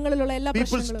 ബന്ധങ്ങളിലുള്ള എല്ലാ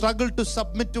people പ്രശ്നങ്ങളും, struggle to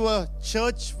submit to a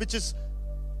church which is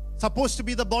supposed to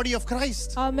be the body of Christ.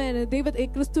 ആമേൻ,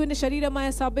 ക്രിസ്തുവിന്റെ ശരീരമായ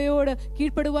സഭയോട്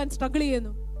കീഴ്പ്പെടുവാൻ സ്ട്രഗിൾ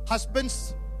ചെയ്യുന്നു. Husbands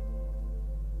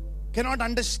cannot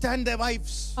understand their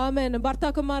wives. ആമേൻ,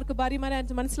 ഭർത്താക്കന്മാർക്ക് ഭാര്യമാരെ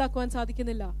മനസ്സിലാക്കുവാൻ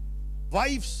സാധിക്കുന്നില്ല.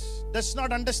 Wives does not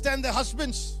understand their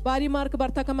husbands. ഭാര്യമാർക്ക്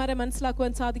ഭർത്താക്കന്മാരെ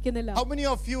മനസ്സിലാക്കുവാൻ സാധിക്കുന്നില്ല. How many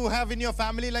of you have in your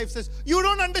family life says, you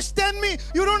don't understand me,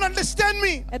 you don't understand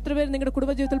me? എത്ര പേര് നിങ്ങളുടെ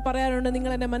കുടുംബജീവിതത്തിൽ പറയാറുണ്ട്,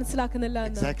 നിങ്ങൾ എന്നെ മനസ്സിലാക്കുന്നില്ല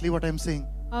എന്ന്? Exactly what I'm saying.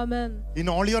 Amen. In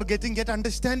all you're getting, get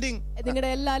understanding.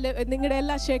 നിങ്ങളുടെ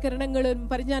എല്ലാ ശേഖരണങ്ങളും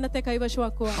പരിജ്ഞാനത്തെ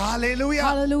കൈവശമാക്കുക. Hallelujah.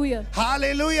 Hallelujah.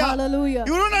 Hallelujah. Hallelujah.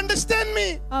 You don't understand me.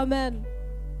 Amen.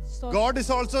 God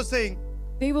is also saying,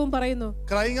 ദൈവവും പറയുന്നു,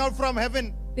 crying out from heaven.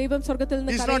 ദൈവം സ്വർഗ്ഗത്തിൽ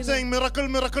നിന്ന് He's not saying miracle,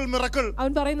 miracle, miracle.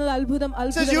 അവൻ പറയുന്നത് അത്ഭുതം,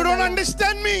 He says, you don't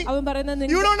understand me. അവൻ പറയുന്നത്,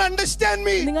 You don't understand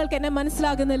me. നിങ്ങൾക്ക് എന്നെ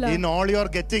മനസ്സിലാകുന്നില്ല. In all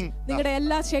you're getting, നിങ്ങളുടെ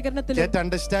എല്ലാ ശേഖരണത്തിലും get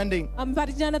understanding.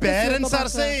 പരിജ്ഞാനത്തെ Parents are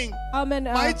saying, amen,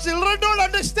 my children don't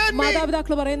understand me.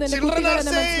 മാതാപിതാക്കൾ പറയുന്നു, എന്റെ Children കുട്ടികൾ are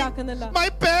എന്നെ saying, മനസ്സിലാക്കുന്നില്ല. my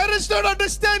parents don't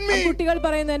understand me. കുട്ടികൾ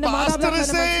പറയുന്നു, എന്റെ Pastor മാതാപിതാക്കൾ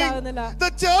is എന്നെ saying, മനസ്സിലാകുന്നില്ല.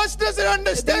 the church doesn't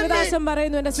understand me. Devadasan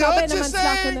പറയുന്നു, എന്റെ സഭ Church എന്നെ is saying,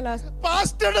 മനസ്സിലാക്കുന്നില്ല.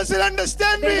 pastor doesn't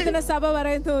understand me. ദൈവത്തിന്റെ സഭ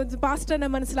പറയുന്നു, പാസ്റ്റർ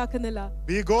എന്നെ മനസ്സിലാക്കുന്നില്ല.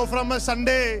 We go from a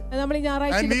Sunday നമ്മൾ ഈ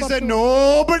and we say,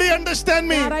 nobody understand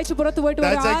me. ഞായറാഴ്ച പുറത്തു പോയിട്ട്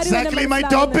That's exactly my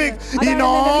topic. In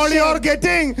all you're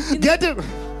getting, get it.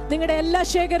 നിങ്ങളുടെ എല്ലാ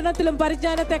ശേഖരണത്തിലും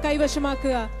പരിജ്ഞാനത്തെ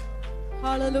കൈവശമാക്കുക.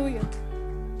 Hallelujah.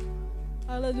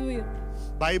 Hallelujah.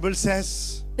 Bible says,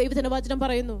 ദൈവത്തിന്റെ വചനം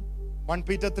പറയുന്നു, 1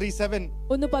 Peter 3:7,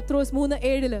 1 പത്രോസ്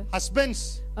 3:7, husbands,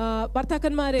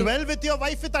 ഭർത്താക്കന്മാരെ dwell with your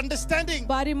wife with understanding.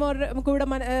 ഭാര്യമാരുടെ കൂടെ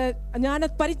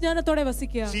പരിജ്ഞാനത്തോടെ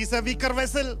വസിക്കുക. She is a weaker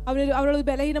vessel. അവളൊരു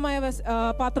ബലഹീനമായ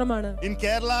പാത്രമാണ്. In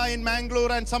Kerala, in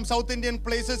Bangalore, and some South Indian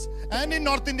places, and in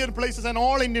North Indian places, and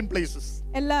all Indian places,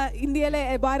 എല്ലാ ഇന്ത്യയിലെ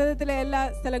ഭാരതത്തിലെ എല്ലാ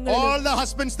സ്ഥലങ്ങളിലും all the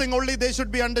husbands think only they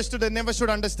should be understood, they never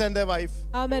should understand their wife.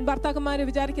 ആമേൻ. ഭർത്താക്കന്മാര്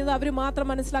വിചാരിക്കുന്നത് അവര് മാത്രം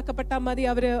മനസ്സിലാക്കപ്പെട്ടാൽ മതി,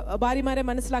 അവര് ഭാര്യമാരെ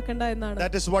മനസ്സിലാക്കണ്ട എന്നാണ്.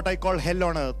 That is what I call hell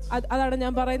on earth. അതാണ്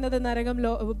ഞാൻ പറയുന്നത്, നരകം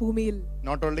ഭൂമിയിൽ.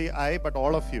 Not only I, but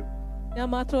all of you. ഞാൻ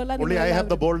മാത്രമല്ല, Only I have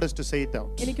the boldness to say it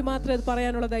out. എനിക്ക് മാത്രമേ ഇത്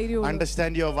പറയാനുള്ള ധൈര്യമുള്ളൂ.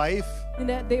 Understand your wife.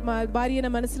 നിന്റെ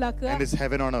ഭാര്യനെ മനസ്സിലാക്കുക. And it's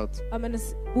heaven on earth.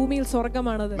 ഭൂമിയിൽ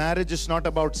സ്വർഗ്ഗമാണത്. Marriage is not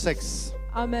about sex.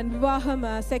 ആമേൻ. വിവാഹം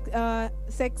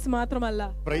സെക്സ് മാത്രമല്ല.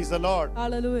 Praise the Lord.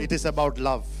 Hallelujah. It is about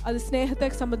love. അത് സ്നേഹത്തെ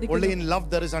സംബന്ധിക്കുന്നു. Only in love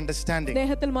there is understanding.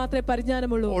 സ്നേഹത്തിൽ മാത്രമേ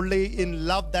പരിജ്ഞാനമുള്ളൂ. Only in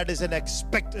love that is an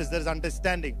expect is there is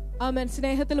understanding. ആമേൻ.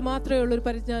 സ്നേഹത്തിൽ മാത്രമേ ഉള്ളൂ ഒരു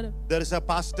പരിജ്ഞാനം. There is a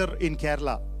pastor in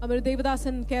Kerala. ഒരു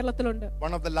ദേവദാസൻ കേരളത്തിലുണ്ട്.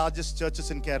 One of the largest churches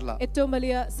in Kerala. ഏറ്റവും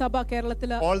വലിയ സഭ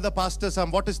കേരളത്തില്. All the pastors,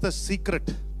 what is the secret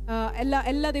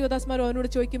എല്ലാ ദേവദാസന്മാരും അവനോട്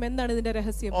ചോദിക്കും, എന്താണ് ഇതിന്റെ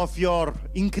രഹസ്യം? of your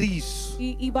increase?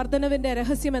 ഈ വർധനവിന്റെ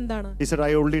രഹസ്യം എന്താണ്? He said,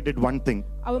 I only did one thing.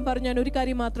 അവൻ പറഞ്ഞു, ഞാൻ ഒരു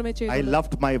കാര്യം മാത്രമേ ചെയ്തു. I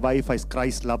loved my wife as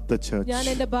Christ loved the church. ഞാൻ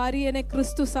എന്റെ ഭാര്യയെ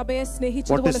ക്രിസ്തു സഭയെ What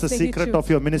സ്നേഹിച്ചതുപോലെ is the secret സ്നേഹിച്ചു. of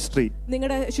your ministry?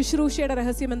 നിങ്ങളുടെ ശുശ്രൂഷയുടെ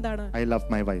രഹസ്യം എന്താണ്? I love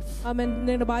my wife. അവൻ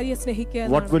നിങ്ങളുടെ ഭാര്യയെ സ്നേഹിക്കുക.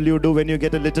 What will you do when you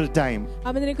get a little time?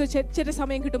 അവൻ നിനക്ക് ചെറിയ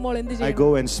സമയം കിട്ടുമ്പോൾ എന്ത് ചെയ്യും? I go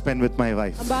and spend with my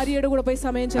wife. ഭാര്യയുടെ കൂടെ പോയി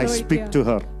സമയം I speak ചെലവഴിക്കുക. to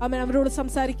her. അവൻ അവരോട്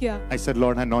സംസാരിക്കുക. I said,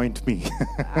 Lord, anoint me.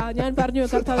 ഞാൻ പറഞ്ഞു,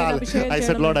 കർത്താവേ അഭിഷേകം I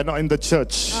said, Lord, anoint the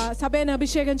church. സഭയെ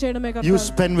അഭിഷേകം ചെയ്യണമേ You കർത്താവേ.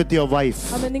 spend with your wife.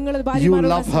 അവൻ നിങ്ങളുടെ You ഭാര്യയോട്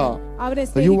love her. അവരെ You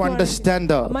സ്നേഹിക്കുകയാണെങ്കിൽ, understand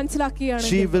her.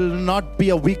 മനസ്സിലാക്കുകയാണെങ്കിൽ, She will not be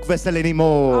a weak vessel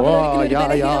anymore. അവൾ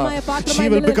She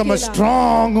will become a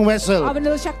strong vessel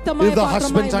അവനൊരു ശക്തമായ if the പാത്രമായി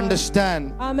husbands മാറും. understand.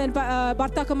 ആമേൻ.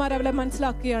 ഭർത്താക്കന്മാർ അവളെ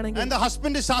മനസ്സിലാക്കുകയാണെങ്കിൽ. And the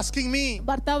husband is asking me.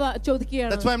 ഭർത്താവ്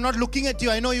ചോദിക്കുകയാണ്. That's why I'm not looking at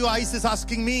you. I know your eyes is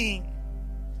asking me.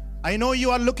 I know you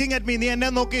are looking at me. നീ എന്നെ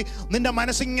നോക്കി നിന്റെ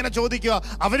മനസ്സിങ്ങനെ ചോദിക്കുക,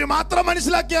 അവര് മാത്രം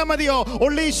മനസ്സിലാക്കിയാൽ മതിയോ?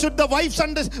 Only should the wives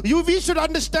we should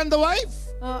understand the wife.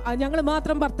 ഞങ്ങൾ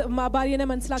മാത്രം ഭാര്യനെ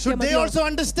മനസ്സിലാക്കിയാൽ Should they മതിയോ? also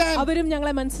understand? അവരും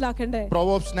ഞങ്ങളെ മനസ്സിലാക്കണ്ടേ?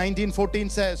 Proverbs 19:14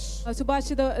 says,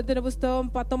 സുഭാഷിതത്തിന്റെ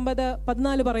പുസ്തകം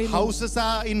 19:14 പറയുന്നു, houses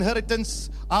are inheritance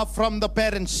are from the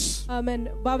parents. ആമേൻ.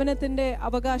 ഭവനത്തിന്റെ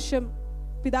അവകാശം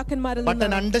പിതാക്കന്മാരിൽ But an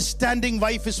നിന്നാണ്. understanding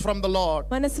wife is from the Lord.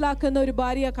 മനസ്സിലാക്കുന്ന ഒരു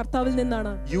ഭാര്യ കർത്താവിൽ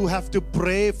നിന്നാണ്. You have to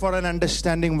pray for an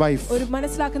understanding wife. ഒരു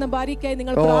മനസ്സിലാക്കുന്ന ഭാര്യയ്ക്കായി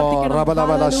നിങ്ങൾ Oh, പ്രാർത്ഥിക്കണം.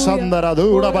 rabalabala sandara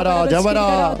dudabara javara.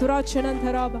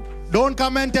 Don't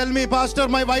come and tell me, Pastor,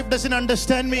 my wife doesn't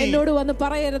understand me. എന്നോട് വന്ന്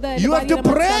പറയരുത്. You have to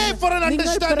pray for an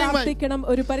understanding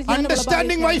wife.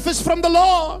 Understanding wife is from the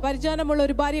Lord. പരിജ്ഞാനമുള്ള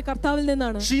ഒരു ഭാര്യ കർത്താവിൽ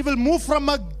നിന്നാണ്. She will move from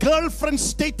a girlfriend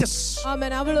status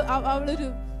ആമേൻ. അവളൊരു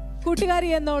കൂട്ടുകാരി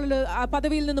എന്നുള്ള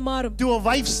പദവിയിൽ നിന്ന് മാറും to a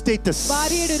wife status.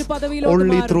 ഭാര്യയുടെ ഒരു പദവിയിലോട്ട്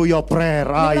Only മാറും. through your prayer.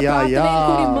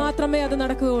 പ്രാർത്ഥനയിൽ മാത്രമേ അത്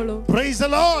നടക്കുകയുള്ളൂ. Praise the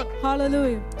Lord.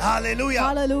 Hallelujah. Hallelujah.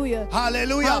 Hallelujah.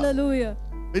 Hallelujah. Hallelujah.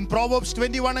 In Proverbs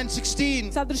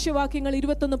 21:16, സദൃശ്യവാക്യങ്ങൾ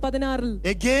 21:16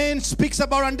 again speaks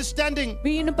about understanding.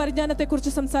 വീണ്ടും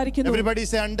പരിജ്ഞാനത്തെക്കുറിച്ച് സംസാരിക്കുന്നു. Everybody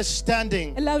say understanding.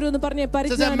 എല്ലാവരും ഒന്ന് പറഞ്ഞേ Says a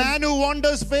പരിജ്ഞാനം. man who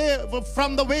wanders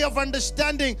from the way of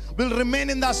understanding will remain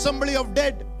in the assembly of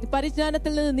dead.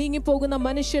 പരിജ്ഞാനത്തിൽ നിന്ന് നീങ്ങി പോകുന്ന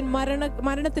മനുഷ്യൻ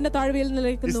മരണത്തിന്റെ താഴ്വരയിൽ Is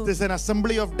നിലനിൽക്കുന്നു. this an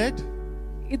assembly of dead?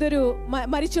 ഇതൊരു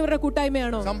മരിച്ചവരുടെ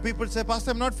കൂട്ടായ്മയാണോ? Some people say, Pastor,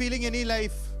 I'm not feeling any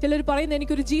life. ചിലർ പറയുന്നു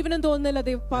എനിക്കൊരു ജീവനം തോന്നുന്നില്ല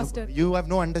pastor. You have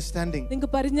no understanding.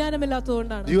 നിങ്ങൾക്ക്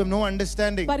പരിജ്ഞാനമില്ലാത്തതുകൊണ്ടാണ്. You have no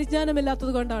understanding.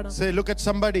 പരിജ്ഞാനമില്ലാത്തത് കൊണ്ടാണ്. Say, look at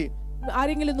somebody.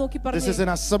 ആരെങ്കിലും നോക്കി This പറഞ്ഞു, is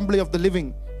an assembly of the living.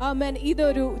 ആമേൻ,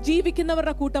 ഇതൊരു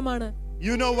ജീവിക്കുന്നവരുടെ കൂട്ടമാണ്.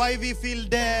 You know why we feel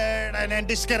dead and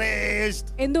discouraged?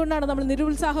 എന്തുകൊണ്ടാണ് നമ്മൾ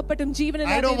നിരുത്സാഹപ്പെട്ടും I don't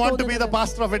ജീവനില്ലാതെ want to be the തോന്നുന്നത്?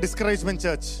 pastor of a discouragement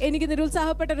church. എനിക്ക്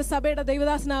നിരുത്സാഹപ്പെട്ട ഒരു സഭയുടെ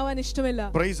ദൈവദാസനാവാൻ ഇഷ്ടമില്ല.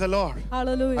 Praise the Lord.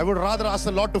 Hallelujah. I would rather ask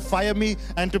the Lord to fire me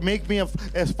and to make me a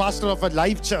pastor of a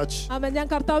live church. ആമേൻ, ഞാൻ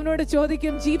കർത്താവിനോട്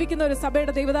ചോദിക്കും ജീവിക്കുന്ന ഒരു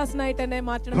സഭയുടെ ദൈവദാസനായിട്ട് എന്നെ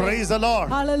മാറ്റണം. Praise the Lord.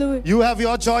 ഹല്ലേലൂയ. You have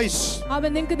your choice.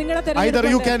 ആമേൻ, നിങ്ങൾക്ക് നിങ്ങളുടെ Either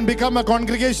you തെരഞ്ഞെടുപ്പ്. can become a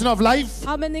congregation of life.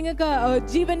 ആമേൻ, നിങ്ങൾക്ക്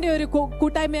ജീവന്റെ ഒരു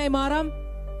കൂട്ടായ്മയായി മാറാം.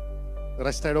 The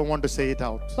rest I don't want to say it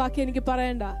out. ബാക്കി എനിക്ക്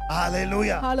പറയണ്ട.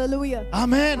 Hallelujah. Hallelujah.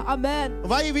 Amen. Amen.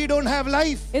 Why we don't have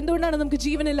life? എന്തുകൊണ്ടാണ് നമുക്ക്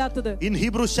ജീവനില്ലാത്തത്? In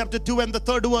Hebrews chapter 2 and the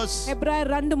 3rd verse, എബ്രായർ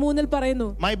 2:3 പറയുന്നു.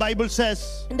 my Bible says,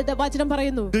 എന്റെ വചനം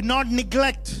പറയുന്നു. do not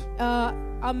neglect.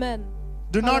 Amen.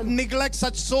 Do not neglect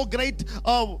such so great.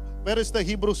 Where is the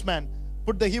Hebrews man?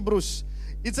 Put the Hebrews.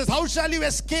 It says, how shall you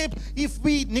escape if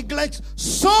we neglect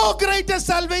so great a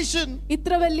salvation?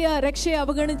 ഇത്ര വലിയ രക്ഷയെ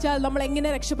അവഗണിച്ചാൽ നമ്മൾ എങ്ങനെ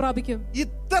രക്ഷ പ്രാപിക്കും?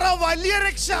 ഇത്ര വലിയ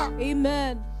രക്ഷ.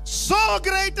 Amen. So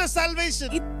great a salvation.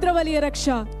 ഇത്ര വലിയ രക്ഷ.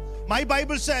 My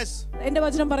Bible says, എന്റെ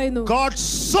വചനം പറയുന്നു. God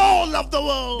so loved the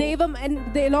world. ദൈവം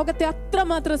ലോകത്തെ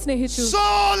അത്രമാത്രം സ്നേഹിച്ചു. So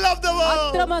loved the world.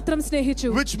 അത്രമാത്രം സ്നേഹിച്ചു.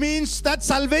 Which means that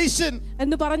salvation.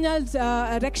 എന്ന് പറഞ്ഞാൽ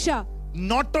രക്ഷ.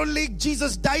 Not only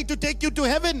Jesus died to take you to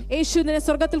heaven. യേശു നിന്നെ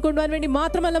സ്വർഗ്ഗത്തിൽ കൊണ്ടുപോകാൻ വേണ്ടി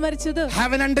മാത്രമല്ല മരിച്ചത്.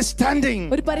 Have an understanding.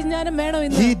 ഒരു പരിജ്ഞാനം വേണം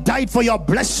ഇന്ന്. He died for your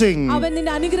blessing. അവൻ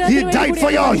നിന്റെ അനുഗ്രഹത്തിന് He വേണ്ടി died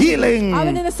for your healing.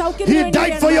 അവൻ നിന്റെ സൗഖ്യത്തിന് He വേണ്ടി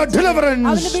died for your deliverance.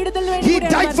 അവന്റെ വിടുതലിന് വേണ്ടി He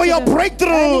died for your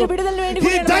breakthrough.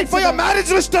 He died for your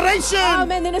marriage restoration.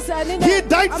 He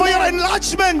died for your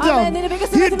enlargement.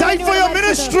 He died for your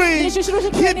ministry.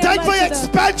 He died for your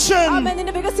expansion.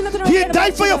 He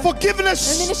died for your forgiveness.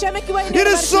 It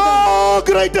is so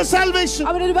great a salvation.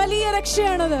 അവനൊരു വലിയ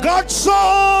രക്ഷയാണത്. God so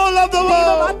loved the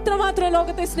world. അത്രമാത്രം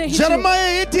ലോകത്തെ സ്നേഹിച്ചു. Jeremiah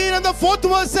 18 and the 4th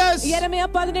verse says, യെരമ്യാ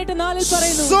 18:4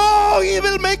 പറയുന്നു. so he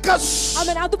will make us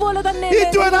അവൻ അതുപോലെ തന്നെ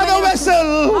into another vessel.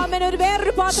 അവൻ ഒരു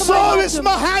വേറൊരു പാത്രമായി So മാറ്റും. is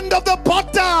my hand of the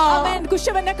potter. അവൻ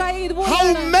കുശവന്റെ കൈ ഇതുപോലെയാണ്. How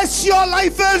messy your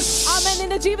life is. അവൻ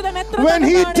നിന്റെ ജീവിതം എത്ര When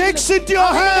he takes into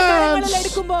your hands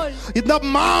എടുക്കുമ്പോൾ in the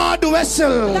marred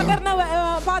vessel, തകർന്ന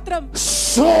പാത്രം,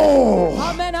 so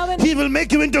അവൻ he will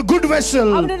make you into a good vessel.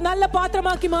 അവനൊരു നല്ല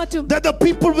പാത്രമാക്കി മാറ്റും. That the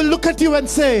people will look at you and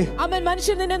say, അവൻ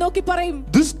മനുഷ്യൻ നിന്നെ നോക്കി പറയും,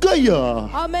 this guy,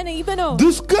 അവൻ ഇവനോ,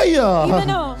 this guy,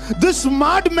 ഇവനോ, this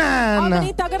madman അവൻ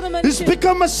ഈ തകർന്ന has മനുഷ്യൻ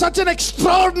become such an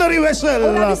extraordinary vessel.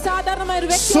 ഒരു അസാധാരണമായ ഒരു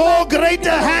വ്യക്തി. So great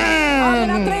a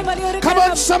hand. Come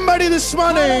on somebody this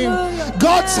morning.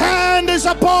 God's hand is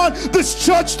upon this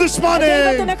church this morning.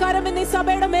 ദൈവത്തിന്റെ കരം ഇന്ന് ഈ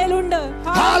സഭയുടെ മേലുണ്ട്.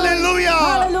 Hallelujah.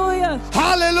 Hallelujah.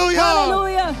 Hallelujah.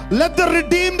 Hallelujah. Let the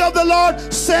redeemed of the Lord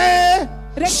say,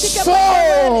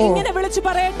 രക്ഷിക്കപ്പെട്ടവർ ഇങ്ങനെ വിളിച്ചു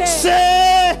പറയട്ടെ.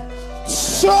 say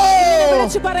so.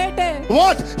 വിളിച്ചു പറയട്ടെ.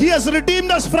 What? He has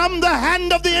redeemed us from the hand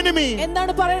of the enemy.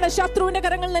 എന്താണ് പറയണത്? ശത്രുവിന്റെ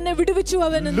കരങ്ങളിൽ നിന്ന് വിടുവിച്ചു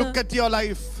അവൻ. Look at your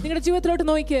life. നിങ്ങളുടെ ജീവിതത്തിലോട്ട്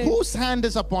നോക്കിയേ. Whose hand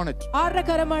is upon it? ആരുടെ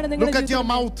കരമാണ് Look നിങ്ങളുടെ at your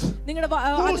mouth.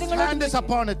 Whose hand is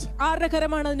upon it? ആരുടെ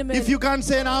കരമാണ് അതിന്റെ മേൽ? If you can't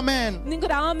say an amen,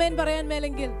 നിങ്ങൾക്ക് ആമേൻ പറയാൻ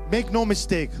മേലെങ്കിൽ make no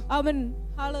mistake. അവൻ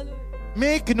ഹല്ലേലൂയ.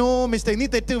 Make no mistake. നീ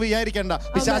തെറ്റ് വിചാരിക്കണ്ട.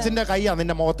 പിശാചിന്റെ കൈയാ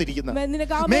നിന്റെ മുഖത്തിരിക്കുന്നത്.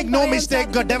 Make no mistake.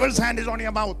 The devil's hand is on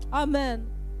your mouth. Amen.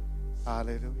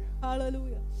 Hallelujah.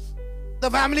 Hallelujah.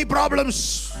 The family problems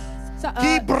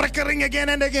keep recurring again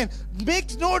and again. Make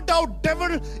no doubt,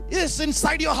 devil is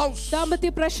inside your house. ദാമ്പത്യ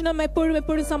പ്രശ്നം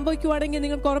എപ്പോഴും സംഭവിക്കുവാണെങ്കിൽ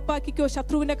നിങ്ങൾക്ക് ഉറപ്പാക്കിക്കോ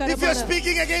ശത്രുവിന്റെ കരമാണ്. If you are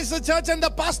speaking against the church and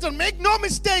the pastor, make no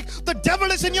mistake, the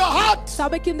devil is in your heart.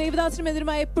 സഭയ്ക്കും ദൈവദാസനും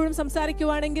എതിരുമായി എപ്പോഴും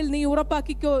സംസാരിക്കുവാണെങ്കിൽ നീ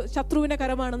ഉറപ്പാക്കിക്കോ ശത്രുവിന്റെ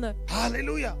കരമാണെന്ന്.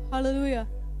 Hallelujah. Hallelujah.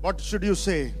 What should you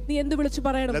say? നീ എന്ത് വിളിച്ചു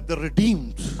പറയണം? Let the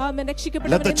redeemed,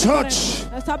 രക്ഷിക്കപ്പെട്ടവർ let the church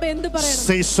സഭ എന്ത് പറയണം?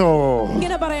 say so.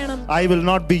 ഇങ്ങനെ പറയണം. I will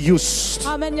not be used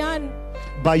ആമേൻ. ഞാൻ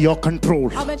by your control.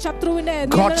 അവൻ ശത്രുവിന്റെ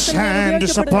God's hand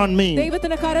is upon me.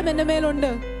 ദൈവത്തിന്റെ കരം എന്റെ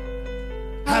മേലുണ്ട്.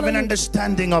 Have an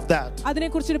understanding of that.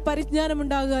 അതിനെക്കുറിച്ച് ഒരു പരിജ്ഞാനം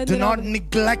ഉണ്ടാകുക. Do not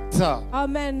neglect her.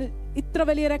 ആമേൻ. ഇത്ര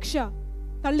വലിയ രക്ഷ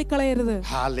തള്ളിക്കളയരുത്.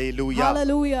 Hallelujah.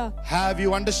 Hallelujah. Have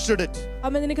you understood it?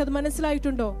 ആമേൻ. നിനക്കത്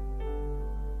മനസ്സിലായിട്ടുണ്ടോ?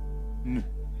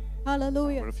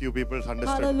 Hallelujah. A few people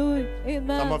understood. Hallelujah.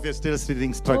 Amen. Some of you are still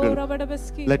sitting struggle.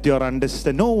 Rabadabaski. Let your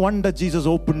understand. No wonder Jesus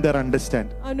opened their understand.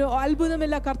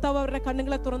 അത്ഭുതമില്ല കർത്താവ് അവരുടെ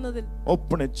കണ്ണുകളെ തുറന്നതിൽ.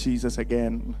 Open it, Jesus,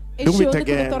 again. Do it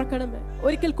again. തുറക്കണമേ.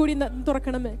 ഒരിക്കൽ കൂടി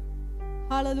തുറക്കണമേ.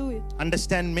 Hallelujah.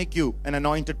 Understand make you an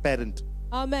anointed parent.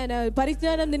 Amen.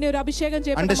 പരിജ്ഞാനം നിന്നെ ഒരു അഭിഷേകം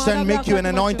ചെയ്യപ്പെട്ട Understand make you an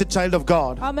anointed child of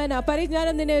God. Amen.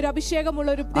 പരിജ്ഞാനം നിന്നെ ഒരു അഭിഷേകമുള്ള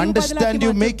ഒരു Understand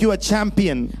you make you a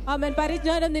champion. Amen.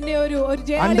 പരിജ്ഞാനം നിന്നെ ഒരു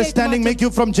ജയാളിയാക്കി Understanding make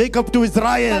you from Jacob to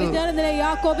Israel. പരിജ്ഞാനം നിന്നെ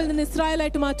യാക്കോബിൽ നിന്ന്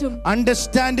ഇസ്രായേലായിട്ട് മാറ്റും.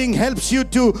 Understanding helps you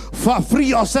to free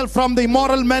yourself from the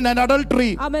immoral men and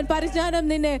adultery. Amen. പരിജ്ഞാനം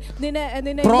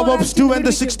നിന്നെ Proverbs 2 and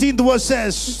the 16th verse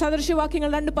says.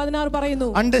 സദൃശവാക്യങ്ങൾ 2:16 പറയുന്നു.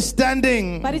 Understanding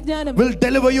പരിജ്ഞാനം will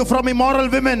deliver you from immoral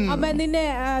women. Amen. നിന്നെ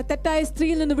തെറ്റായ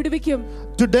സ്ത്രീയിൽ നിന്ന് വിടുവിക്കും.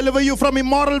 To deliver you from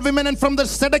immoral women and from the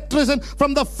seductress and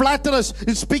from the flatterers.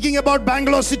 It's speaking about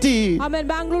Bangalore city. Amen.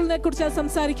 ബാംഗ്ലൂരിനെ കുറിച്ച്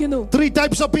സംസാരിക്കുന്നു. 3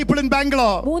 types of people in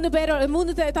Bangalore. മൂന്ന്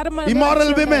തരം immoral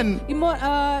women.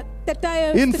 തെറ്റായ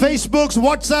in Facebook's,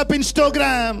 WhatsApp,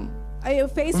 Instagram.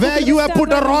 Where you have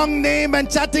put a wrong name and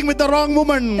chatting with the wrong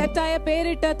woman. തെറ്റായ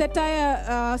പേരിട്ട് തെറ്റായ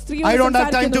സ്ത്രീയോട് I don't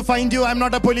have time to find you. I'm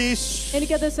not a police.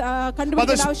 എനിക്കത് But കണ്ടുപിടിക്കാൻ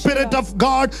the ആവശ്യമില്ല. Spirit of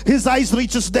God, His eyes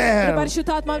reaches there.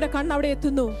 പരിശുദ്ധാത്മാവിന്റെ കണ്ണ് അവിടെ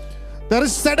എത്തുന്നു. There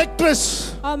is seductress.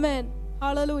 Amen.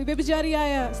 Hallelujah.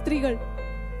 വ്യഭിചാരിയായ സ്ത്രീകൾ.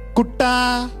 Kutta.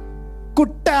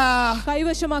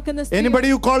 കൈവശമാക്കുന്ന സ്ത്രീകൾ. Anybody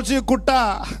who calls you kutta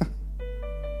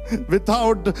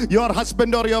without your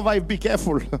husband or your wife, be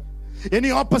careful. Any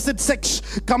opposite sex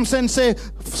comes and say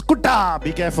kutta,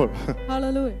 be careful.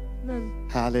 Hallelujah.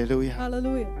 Hallelujah.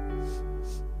 Hallelujah.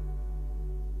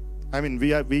 I mean,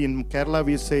 we in Kerala,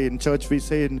 we say in church, we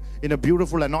say in a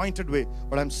beautiful anointed way,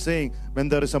 but I'm saying when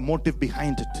there is a motive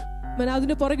behind it.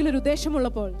 അതിന് പുറകിൽ ഒരു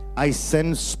ഉദ്ദേശമുള്ളപ്പോൾ I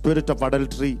sense spirit of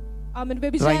adultery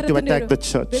trying to attack the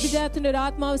church. വ്യഭിചാരത്തിന്റെ ഒരു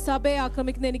ആത്മാവ് സഭയെ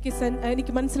ആക്രമിക്കുന്ന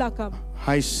എനിക്ക് മനസ്സിലാക്കാം.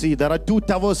 I see there are 2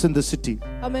 towers in the city.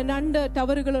 ആമേൻ. 2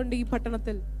 ടവറുകളുണ്ട് ഈ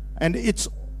പട്ടണത്തിൽ. And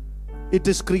it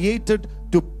is created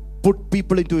to put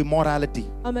people into immorality.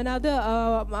 ആമേൻ. അത്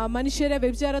മനുഷ്യരെ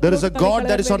വ്യഭിചാരത്തിൽ. There is a God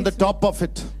that is on the top of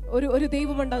it. ഒരു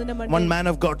ദൈവമുണ്ട് അതിന്റെ മണ്ടയിൽ. One man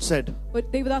of God said. ഒരു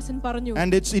ദൈവദാസൻ പറഞ്ഞു.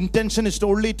 And its intention is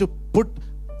only to put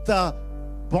the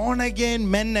born again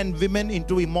men and women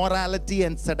into immorality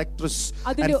and seductress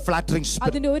and flattering spirit.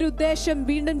 അതിന്റെ ഒരു ഉദ്ദേശം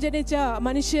വീണ്ടും ജനിച്ച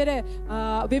മനുഷ്യരെ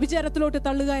വ്യഭിചാരത്തിലോട്ട്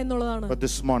തള്ളുക എന്നുള്ളതാണ്. But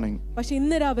this morning, പക്ഷേ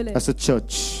ഇന്ന് രാവിലെ as a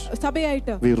church,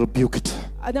 സഭയായിട്ട് we rebuke it.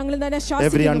 ഞങ്ങൾ തന്നെ ശാസിക്കുന്നു.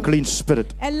 Every unclean spirit,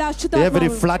 എല്ലാ അശുദ്ധാത്മാവും, every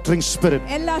flattering spirit,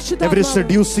 എല്ലാ അശുദ്ധാത്മാവും, every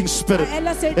seducing spirit,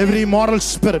 every immoral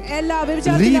spirit,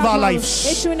 leave our lives,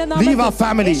 leave our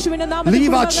family,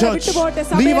 leave our church,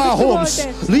 leave our homes,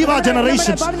 leave our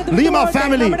generations, leave our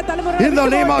family. In the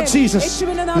name of Jesus,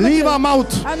 leave our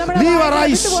mouth, leave our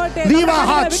eyes, leave our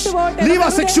hearts, leave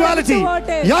our sexuality.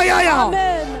 Yeah.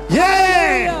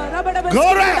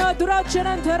 Glory.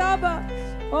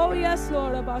 Oh yes,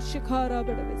 Lord.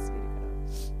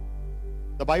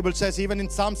 The Bible says even in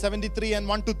Psalm 73 and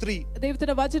 1 to 3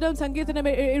 ദൈവത്തിന്റെ വചനം സങ്കീർത്തനം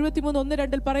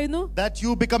 73:1-2 പറയുന്നു that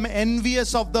you become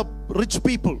envious of the rich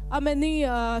people, ആമേൻ. നീ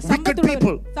wicked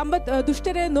people,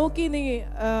 ദുഷ്ടരെ നോക്കി നീ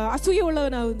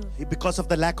അസൂയയുള്ളവനാകുന്നു because of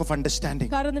the lack of understanding.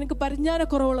 കാരണം നിനക്ക്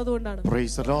പരിജ്ഞാനക്കുറവുള്ളതുകൊണ്ടാണ്.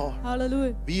 Praise the Lord.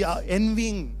 Hallelujah. We are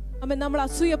envying ആമേൻ. നമ്മൾ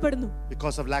അസൂയപ്പെടുന്നു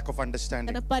because of lack of understanding.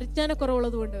 കാരണം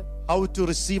പരിജ്ഞാനക്കുറവുള്ളതുകൊണ്ട്. How to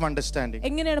receive understanding?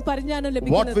 എങ്ങനെയാണ് പരിജ്ഞാനം What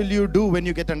ലഭിക്കുന്നത്? will you do when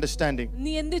you get understanding?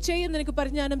 നീ എന്ത് ചെയ്യും നിനക്ക്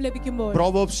പരിജ്ഞാനം ലഭിക്കുമ്പോൾ?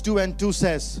 Proverbs 2 and 2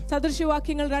 says,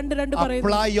 സദൃശവാക്യങ്ങൾ 2:2 പറയുന്നു.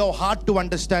 apply your heart to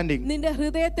understanding. നിന്റെ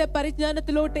ഹൃദയത്തെ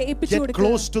പരിജ്ഞാനത്തിലോട്ട് ഏൽപ്പിച്ചു Get കൊടുക്കുക.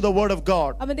 close to the word of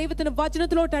God അവൻ ദൈവത്തിന്റെ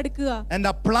വചനത്തിലോട്ട് അടുക്കുക. and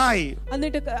apply.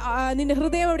 എന്നിട്ട് നിന്റെ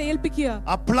ഹൃദയം അവിടെ ഏൽപ്പിക്കുക.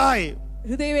 Apply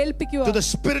ഹൃദയം ഏൽപ്പിക്കുക. to the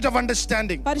spirit of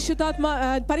understanding.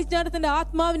 പരിജ്ഞാനത്തിന്റെ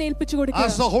ആത്മാവിനെ ഏൽപ്പിച്ചു കൊടുക്കുക.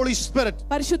 Ask the Holy Spirit.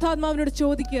 പരിശുദ്ധാത്മാവിനോട്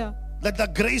ചോദിക്കുക. Let the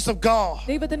grace of God,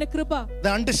 ദൈവത്തിന്റെ കൃപ,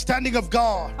 the understanding of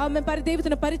God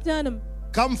ദൈവത്തിന്റെ പരിജ്ഞാനം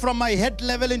come from my head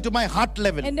level into my heart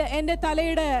level. എന്റെ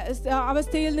തലയുടെ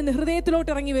അവസ്ഥയിൽ നിന്ന് ഹൃദയത്തിലോട്ട്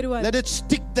ഇറങ്ങി വരുവാൻ. Let it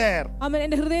stick there.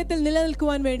 എന്റെ ഹൃദയത്തിൽ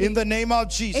നിലനിൽക്കുവാൻ വേണ്ടി. In the name of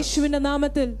Jesus. യേശുവിന്റെ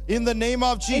നാമത്തിൽ. In the name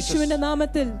of Jesus. യേശുവിന്റെ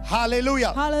നാമത്തിൽ.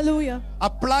 Hallelujah. Hallelujah.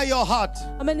 Apply your heart.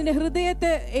 നിന്റെ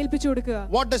ഹൃദയത്തെ ഏൽപ്പിച്ചു കൊടുക്കുക.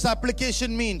 What does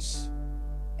application means?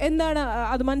 എന്താണ്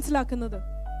അത് മനസ്സിലാക്കുന്നത്?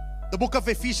 The book of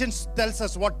Ephesians tells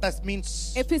us what that means.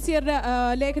 എഫെസ്യരുടെ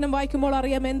ലേഖനം വായിക്കുമ്പോൾ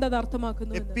അറിയാം എന്താണ്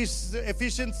അർത്ഥമാക്കുന്നത്.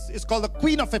 Ephesians is called the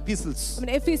queen of epistles.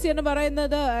 എഫെസ്യർ എന്ന്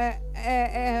പറയുന്നത്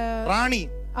റാണി.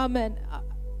 ആമേൻ.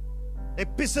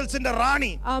 Epistles in the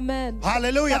Rani. Amen.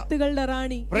 Hallelujah. കത്തുകളുടെ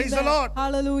Rani. Praise the Lord.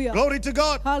 Hallelujah. Glory to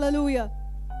God. Hallelujah.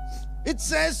 It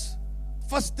says,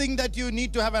 first thing that you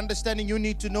need to have understanding, you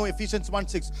need to know Ephesians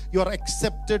 1:6. You are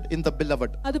accepted in the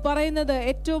beloved. അത് പറയുന്നത്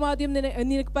ഏറ്റവും ആദ്യം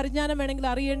നിനക്ക് പരിജ്ഞാനം വേണമെങ്കിൽ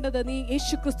അറിയേണ്ടത് നീ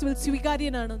യേശുക്രിസ്തുവിൽ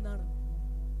സ്വീകാര്യനാണെന്നാണ്.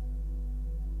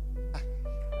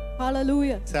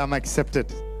 Hallelujah. Say, I'm accepted.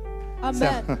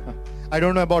 Amen. I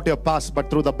don't know about your past, but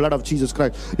through the blood of Jesus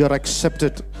Christ, you're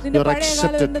accepted. You're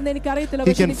accepted.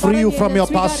 He can free you from your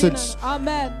past sins.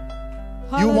 Amen.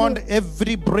 You want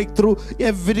every breakthrough,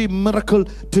 every miracle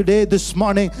today, this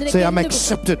morning. Say, I'm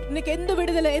accepted.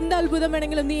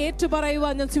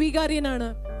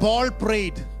 Paul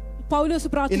prayed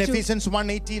in Ephesians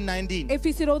 1:18-19.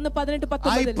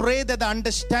 I pray that the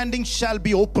understanding shall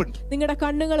be opened.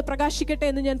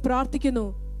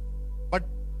 But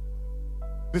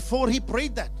before he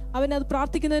prayed that,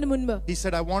 he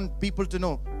said, I want people to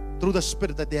know through the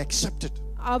Spirit that they accepted.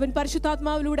 അവൻ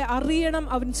പരിശുദ്ധാത്മാവിലൂടെ അറിയണം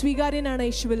അവൻ സ്വീകാര്യനാണ്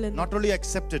യേശുവിൽ നിന്ന്. Not only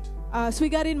accepted,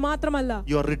 സ്വീകാര്യൻ മാത്രമല്ല,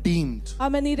 you are redeemed.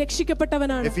 അവൻ നീ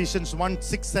രക്ഷിക്കപ്പെട്ടവനാണ്. Ephesians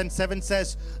 1:6-7 says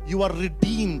you are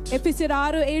redeemed. എഫെസ്യർ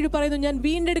 6:7 പറയുന്നു ഞാൻ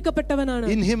വീണ്ടെടുക്കപ്പെട്ടവനാണ്.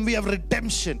 In him we have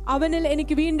redemption. അവനിൽ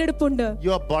എനിക്ക് വീണ്ടെടുപ്പുണ്ട്.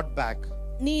 You are bought back.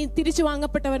 നീ തിരിച്ചു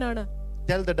വാങ്ങപ്പെട്ടവനാണ്.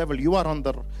 Tell the devil, you are on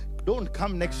the, don't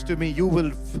come next to me, you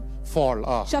will fall.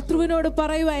 ശത്രുവിനോട്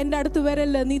പറയുക എൻ്റെ അടുത്ത്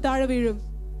വരല്ല, നീ താഴെ വീഴും.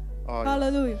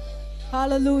 Hallelujah.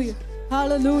 Hallelujah.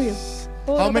 Hallelujah.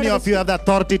 How many of you have the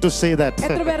authority to say that?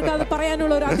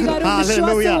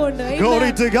 Hallelujah.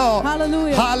 Glory to God.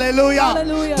 Hallelujah.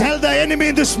 Hallelujah. Tell the enemy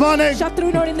this morning,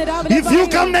 if you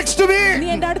come next to me,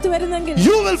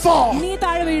 you will fall.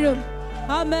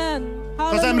 Amen.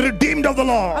 Because I'm redeemed of the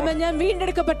Lord.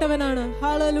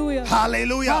 Hallelujah.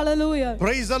 Hallelujah. Hallelujah.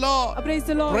 Praise the Lord. Praise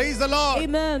the Lord. Praise the Lord.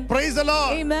 Amen. Praise the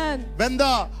Lord. Amen. When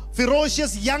the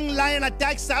ferocious young lion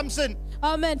attacked Samson,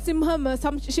 Amen. സിംഹം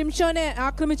ശിംശോനെ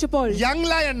ആക്രമിച്ചപ്പോൾ, young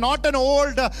lion, not an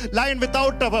old lion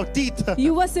without teeth,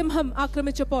 യുവ സിംഹം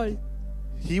ആക്രമിച്ചപ്പോൾ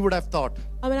he would have thought,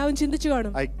 അവൻ ചിന്തിച്ചു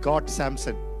കാണും, I got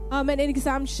Samson. ആമേൻ, എനിക്ക്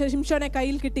ശിംശോനെ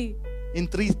കയ്യിൽ കിട്ടി. In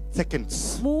 3 seconds,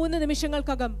 3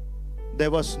 നിമിഷങ്ങൾക്കകം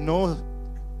there was no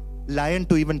lion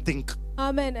to even think.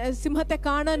 ആമേൻ, സിംഹത്തെ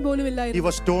കാണാൻ പോലും ഇല്ലായിരുന്നു. He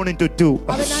was torn into 2.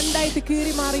 അവൻ രണ്ടായിട്ട്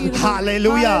കീറി മാറിയിരുന്നു.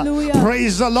 Hallelujah.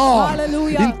 Praise the Lord.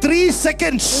 Hallelujah. In 3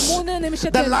 seconds,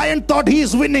 the lion thought he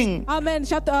is winning. ആമേൻ,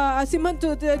 സിംഹം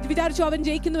വിചാരിച്ചു അവൻ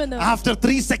ജയിക്കുന്നുവെന്ന്. After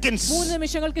 3 seconds, 3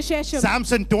 നിമിഷങ്ങൾക്ക് ശേഷം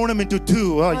Samson torn him into 2.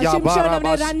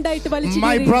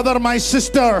 My വലിച്ചു brother, my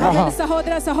sister,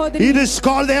 സഹോദര സഹോദരി, it is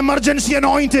called the emergency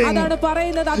anointing. അതാണ്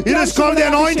പറയുന്നത്. It is called the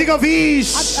anointing of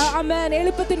ease. ആമേൻ,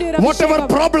 എളുപ്പത്തിന്റെ ഒരു Whatever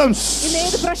problems, ഇന്ന്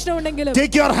ഏത് പ്രശ്നം ഉണ്ടെങ്കിലും,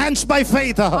 take your hands by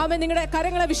faith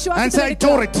and say, I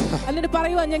tore it.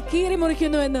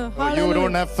 You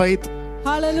don't have faith.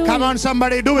 Hallelujah. Come on,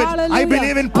 somebody, do it. Hallelujah. I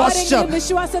believe in posture.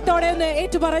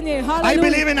 I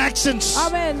believe in actions.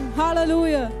 Amen.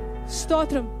 Hallelujah.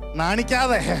 Stotram.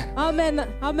 Amen.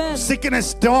 Amen. Sickness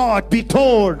be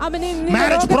told.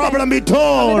 Marriage problem be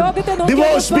told.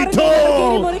 Divorce be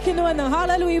told.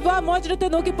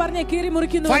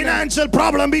 Financial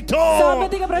problem be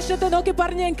told.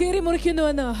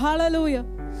 Hallelujah.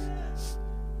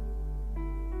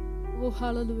 Oh,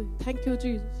 hallelujah. Thank you,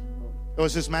 Jesus. There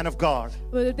was this man of God.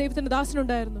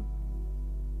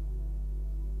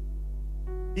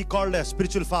 He called a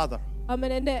spiritual father.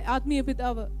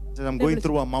 I'm going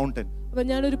through a mountain.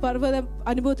 ഞാനൊരു പർവ്വത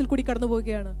അനുഭവത്തിൽ കൂടി കടന്നു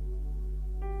പോവുകയാണ്.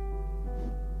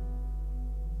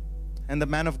 And the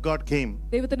man of God came.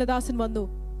 ദൈവത്തിന്റെ ദാസൻ വന്നു.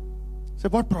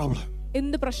 Said, what problem?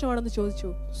 എന്ത് പ്രശ്നമാണെന്ന് ചോദിച്ചു.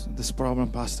 This problem,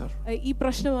 pastor. ഈ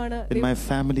പ്രശ്നമാണ്. My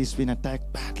family has been attacked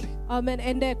badly. ആമേൻ,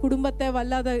 എൻ്റെ കുടുംബത്തെ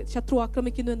വല്ലാതെ ശത്രു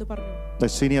ആക്രമിക്കുന്നു എന്ന് പറഞ്ഞു. The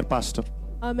senior pastor.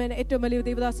 ആമേൻ, ഏറ്റവും വലിയ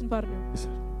ദൈവദാസൻ പറഞ്ഞു,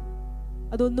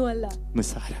 അതൊന്നുമല്ല,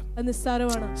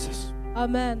 നിസ്സാരമാണ്.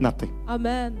 ആമേൻ. Nothing.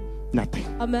 Amen. Nothing.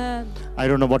 Amen. I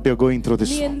don't know what you're going through this.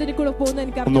 നീ എന്തിനു കൂടെ പോകുന്നു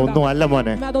എനിക്ക് അറിയില്ല. ഒന്നുമല്ല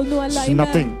മോനെ. അതൊന്നുമല്ല.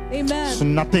 Nothing. Amen.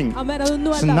 Nothing. Amen.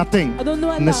 അതൊന്നുമല്ല. Nothing.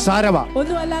 അതൊന്നുമല്ല. നിസ്സാരമാ.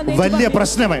 ഒന്നുമല്ല. വലിയ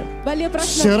പ്രശ്നമാണ്. വലിയ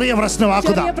പ്രശ്നം. ചെറിയ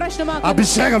പ്രശ്നമാക്കുക.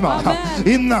 അഭിഷേകമാണ്.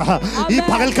 ഇന്ന് ഈ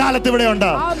പകൽക്കാലത്ത് ഇവിടെ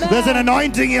ഉണ്ട്. There's an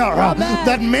anointing here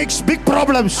that makes big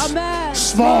problems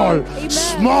small,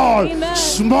 small,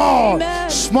 small,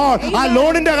 small. ആ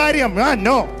ലോണിന്റെ കാര്യം,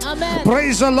 no.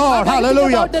 Praise the Lord.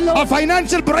 Hallelujah. A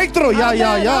financial breakthrough.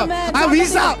 Yeah. A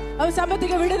visa.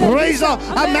 Praise God.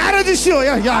 A marriage issue.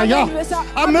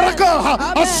 Yeah. A miracle.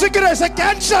 A sickness. A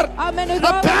cancer.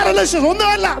 A paralysis.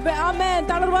 ഒന്നുമല്ല.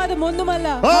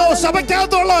 ഓ,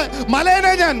 സഭയ്ക്കകത്തുള്ള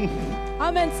മലയനെ ഞാൻ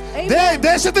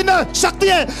ദേശത്തിന്റെ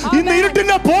ശക്തിയെ ഇന്ന്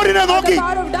ഇരുട്ടിന്റെ പോരിനെ നോക്കി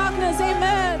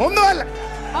ഒന്നുമല്ല.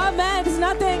 Amen. It's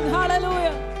nothing.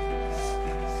 Hallelujah.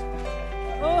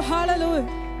 Oh, hallelujah.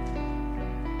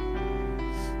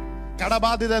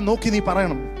 കടബാധ്യത നോക്കി നീ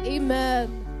പറയണം. Amen.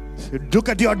 Look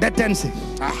at your debt and say,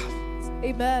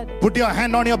 Amen. Put your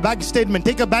hand on your bank statement.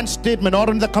 Take a bank statement or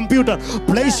on the computer.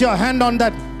 Place your hand on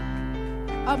that.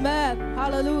 Amen.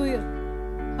 Hallelujah.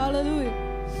 Hallelujah.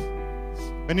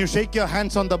 When you shake your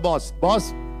hands on the boss,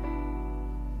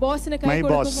 ബോസിനെ കൈ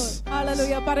കൊടുക്കുമ്പോൾ,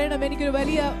 hallelujah, പറയണം എനിക്കൊരു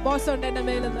വലിയ boss ഉണ്ട് എന്റെ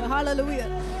മേലെന്ന്. ഹല്ലേലൂയ.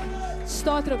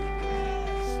 സ്തോത്രം.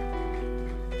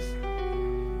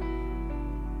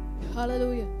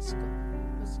 Hallelujah.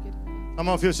 Some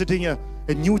of you are sitting here,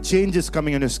 a new change is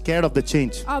coming and you're scared of the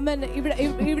change. Amen.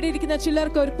 ഇവിടെ ഇരിക്കുന്ന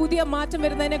ചിലർക്ക് ഒരു പുതിയ മാറ്റം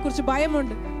വരുന്നതിനെ കുറിച്ച്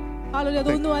ഭയമുണ്ട്. Hallelujah.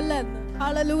 അതൊന്നും അല്ല എന്ന്.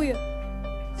 Hallelujah.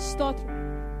 സ്തോത്രം.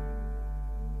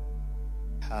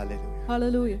 Hallelujah.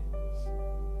 Hallelujah.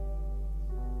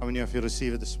 How many of you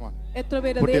receive it this morning? എത്ര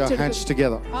പേര് Put your hands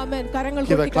together. Amen. കരങ്ങൾ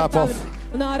Give a കൊട്ടി clap off.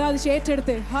 ഒന്ന് ആരാധിച്ച്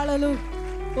ഏറ്റെടുത്ത്. Hallelujah.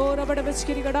 ഓ Rabada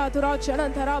ബസ്കിരി ഗഡ തുറാച്ചന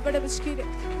തറാബഡ ബസ്കിരി.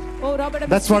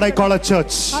 That's what I call a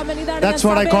church. That's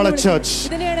what I call a church.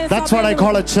 That's what I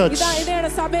call a church. ഇതാണ്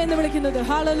സഭ എന്ന് വിളിക്കുന്നത്.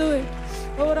 Hallelujah.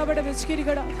 ഓ Rabada ബസ്കിരി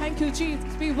ഗഡ. Thank you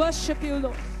Jesus. We worship you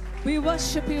Lord. We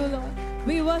worship you Lord.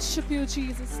 We worship you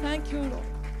Jesus. Thank you Lord.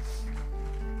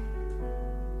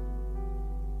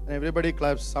 And everybody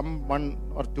claps. Some one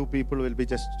or two people will be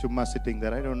just chumma sitting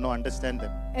there. I don't know, understand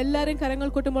them. എല്ലാരും കരങ്ങൾ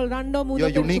കൊട്ടുമ്പോൾ രണ്ടോ മൂന്നോ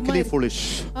You're uniquely foolish.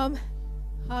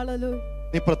 Hallelujah.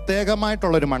 നീ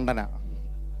പ്രത്യേകമായിട്ടുള്ള ഒരു മണ്ടനാ.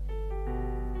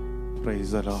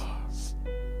 Praise the Lord.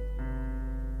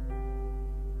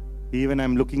 Even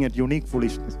I'm looking at unique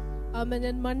foolishness. Amen.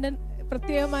 ഞാൻ മണ്ടൻ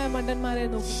പ്രത്യേകമായ മണ്ടന്മാരെ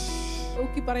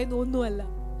നോക്കി പറയുന്നു ഒന്നുമല്ല.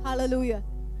 Hallelujah.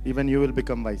 Even you will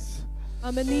become wise.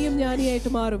 Amen. നീയും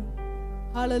ജ്ഞാനിയായിട്ട് മാറും.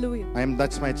 Hallelujah.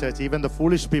 That's my church. Even the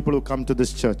foolish people who come to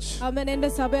this church. Amen. എൻ്റെ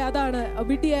സഭ അതാണ്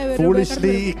വിഡ്ഢിയായവർ.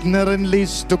 Foolishly, ignorantly,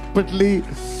 stupidly,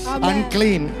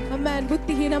 unclean. Amen.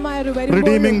 ബുദ്ധിഹീനമായവർ വരുമ്പോൾ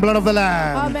redeeming blood of the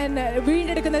Lamb. Amen.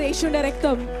 വീണ്ടെടുക്കുന്ന യേശുവിന്റെ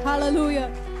രക്തം. Hallelujah.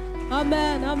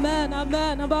 Amen. Amen.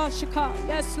 Amen. Abashika.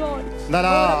 Yes Lord.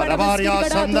 Dara rabaria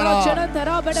sandala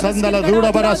sandala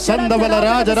dudabara sandala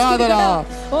rajaradara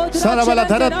sarabala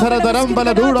tharathara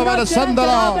darambala dudabara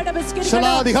sandala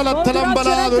shaladi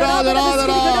halathalambala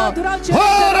durajaradara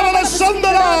harabala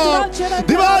sandala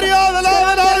divaria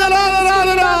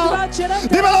dalaradara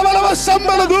divalabala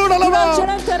sambala dudalava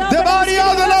divaria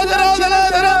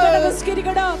dalaradara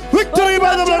victory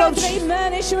by the blood of Jesus.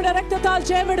 Amen. യേശുവിന്റെ രക്തത്താൽ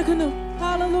ജയമെടുക്കുന്നു.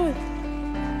 Hallelujah.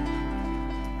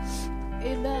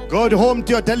 Amen. Go home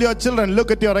to tell your children, look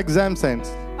at your exam signs.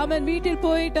 Amen. വീട്ടിൽ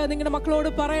പോയിട്ട് നിങ്ങളുടെ മക്കളോട്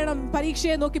പറയണം,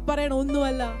 പരീക്ഷയെ നോക്കി പറയണം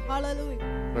ഒന്നുമല്ല. Hallelujah.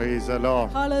 Praise the Lord.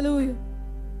 Hallelujah.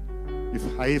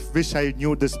 I wish I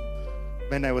knew this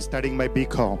when I was studying my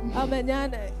BCom. Amen.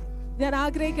 ഞാൻ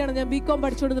ആഗ്രഹിക്കുകയാണ് ഞാൻ BCom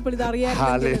പഠിച്ചുകൊണ്ടിരുന്നപ്പോൾ ഇത്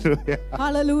അറിയാമായിരുന്നു. Hallelujah.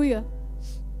 Hallelujah.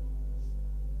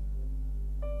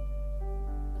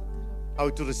 How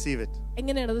to receive it?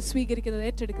 എങ്ങനെയാണ് അത് സ്വീകരിക്കുന്നത്,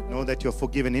 ഏറ്റെടുക്കുന്നത്? Know that you are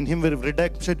forgiven in him with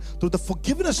redemption through the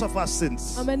forgiveness of our sins.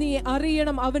 Amen. നീ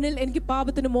അറിയണം അവനിൽ എനിക്ക്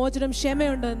പാപത്തിന് മോചനം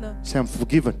ക്ഷമയുണ്ടെന്ന്. Say I'm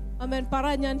forgiven. Amen. പറ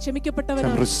ഞാൻ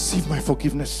ക്ഷമിക്കപ്പെട്ടവനാണ്. Receive my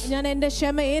forgiveness. ഞാൻ എൻ്റെ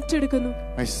ക്ഷമ ഏറ്റെടുക്കുന്നു.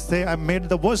 I say I made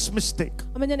the worst mistake.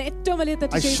 Amen. ഞാൻ ഏറ്റവും വലിയ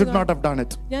തെറ്റ് ചെയ്തു. I should not have done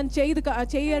it. ഞാൻ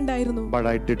ചെയ്യേണ്ടായിരുന്നു. But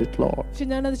I did it, Lord. പക്ഷെ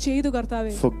ഞാൻ അത് ചെയ്തു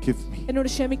കർത്താവേ. Forgive me. എന്നോട്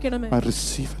ക്ഷമിക്കണമേ. I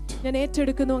receive it. ഞാൻ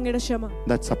ഏറ്റെടുക്കുന്നു അങ്ങയുടെ ക്ഷമ.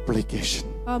 That's application.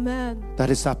 Amen. That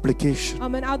is application.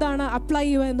 Amen. അതാണ് അപ്ലൈ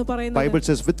ചെയ്യുക എന്ന് പറയുന്നത്. Bible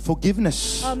says with forgiveness.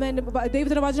 Amen.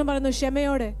 ദൈവത്തിന്റെ വചനം പറയുന്നു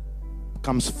ക്ഷമയോടെ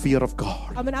comes fear of God.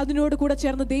 Amen. അതിനോട് കൂടെ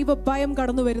ചേർന്ന് ദൈവഭയം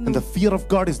കടന്നു വരുന്നു. And the fear of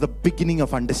God is the beginning of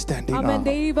understanding. Amen.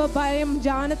 ദൈവഭയം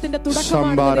ജ്ഞാനത്തിന്റെ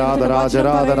തുടക്കമാണ്.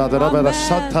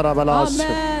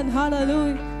 Amen.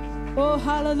 Hallelujah. Oh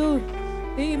hallelujah.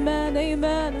 Amen.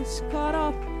 Amen.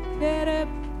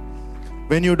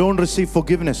 When you don't receive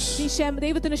forgiveness,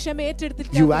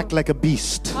 you act like a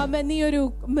beast. Amen. നീ ഒരു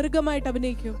മൃഗമായിട്ട്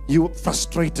അഭിനയിക്കും. You are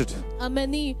frustrated. Amen.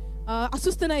 നീ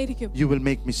അസ്വസ്ഥനായിരിക്കും. You will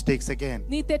make mistakes again.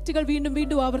 നീ തെറ്റുകൾ വീണ്ടും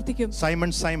വീണ്ടും ആവർത്തിക്കും.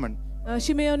 Simon,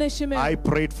 ശിമയോനെ I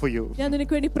prayed for you ഞാൻ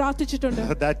നിനക്ക് വേണ്ടി പ്രാർത്ഥിച്ചിട്ടുണ്ട്.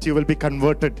 that you will be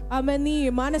converted. Amen. നീ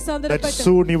മാനസാന്തരപ്പെട്ടു. That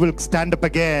soon you will stand up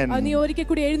again. നീ ഒരിക്കൽ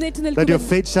കൂടി എഴുന്നേറ്റ് നിൽക്കും. That your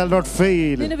faith shall not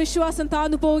fail. നിന്റെ വിശ്വാസം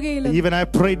താഴ്ന്നു പോവുകയില്ല. Even I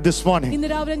prayed this morning. ഇന്ന്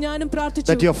രാവിലെ ഞാനും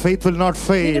പ്രാർത്ഥിച്ചു. That your faith will not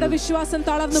fail. നിന്റെ വിശ്വാസം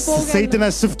തളർന്നു പോവുകയില്ല. Satan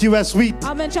has sifted you as wheat.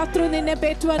 Amen. ശത്രു നിന്നെ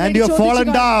പേറ്റുവാൻ and you have fallen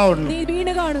down. നീ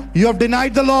വീണു കാണും. You have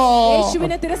denied the Lord.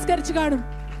 യേശുവിനെ തിരസ്കരിച്ചു കാണും.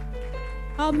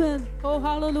 Amen. Oh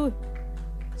hallelujah.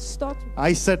 Stop.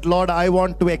 I said, Lord, I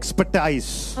want to expertise.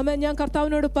 Amen. ഞാൻ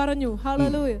കർത്താവിനോട് പറഞ്ഞു.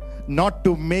 Hallelujah. Not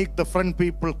to make the front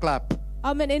people clap.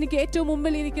 Amen. എനിക്ക് ഏറ്റവും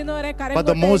മുമ്പിൽ ഇരിക്കുന്നവരെ കരങ്ങൾ but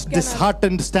the most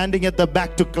disheartened standing at the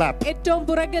back to clap. ഏറ്റവും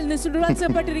പുറകിൽ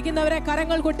നിസ്സഹായപ്പെട്ടിരിക്കുന്നവരെ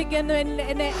കരങ്ങൾ കൊട്ടിക്കാൻ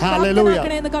എന്നെ Hallelujah.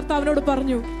 എന്ന് കർത്താവിനോട്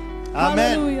പറഞ്ഞു.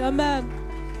 Hallelujah. Amen.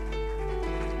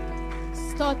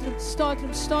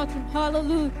 Stotram.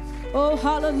 Hallelujah. Oh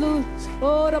hallelujah.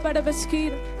 Oh rabada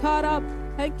beskir karab.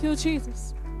 Thank you Jesus.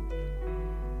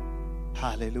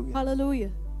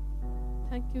 Hallelujah.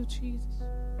 Thank you Jesus.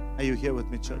 Are you here with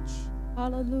me, church?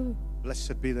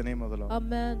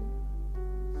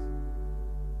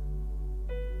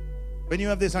 When you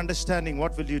have this understanding,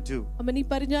 what will you do? അവൻ ഈ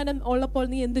പരിജ്ഞാനം ഉള്ളപ്പോൾ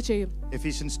നീ എന്ത് ചെയ്യും?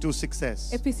 Ephesians 2:6 says,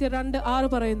 എഫെസ്യർ 2:6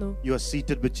 പറയുന്നു, you are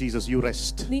seated with Jesus, you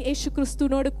rest. നീ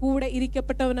യേശുക്രിസ്തുവിനോട് കൂടെ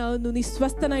ഇരിക്കപ്പെട്ടവനാകുന്നു, നീ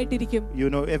സ്വസ്ഥനായിട്ടിരിക്കും. You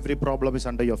know every problem is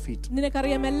under your feet.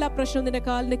 നിനക്കറിയാം എല്ലാ പ്രശ്നവും നിന്റെ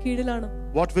കാലിന്റെ കീഴിലാണ്.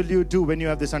 What will you do when you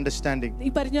have this understanding?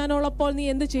 ഈ പരിജ്ഞാനം ഉള്ളപ്പോൾ നീ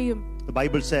എന്ത് ചെയ്യും? The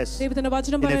Bible says ദൈവത്തിന്റെ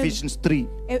വചനം in പറയുന്നു, Ephesians 3,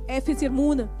 എഫെസ്യർ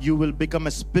 3, you will become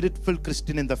a spirit-filled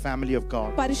Christian in the family of God.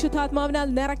 പരിശുദ്ധാത്മാവിനാൽ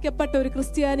നിറയ്ക്കപ്പെട്ട ഒരു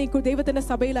ക്രിസ്ത്യാനി ദൈവത്തിന്റെ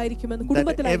സഭയിലായിരിക്കുമെന്ന്, That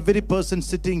കുടുംബത്തിലായിരിക്കും. every person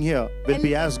sitting here will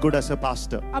be as good as a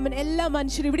pastor. അവൻ എല്ലാ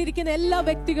മനുഷ്യരും, ഇവിടെ ഇരിക്കുന്ന എല്ലാ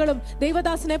വ്യക്തികളും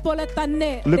ദൈവദാസനെ പോലെ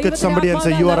തന്നെ Look at somebody and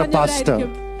say, you are a pastor.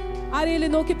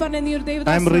 ആരെയും നോക്കി പറഞ്ഞ നീ ഒരു I am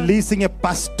ദൈവദാസനാണ്. releasing a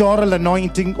pastoral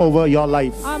anointing over your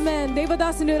life. ആമേൻ.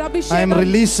 ദൈവദാസന്റെ ഒരു അഭിഷേകം. I am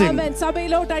releasing. ആമേൻ.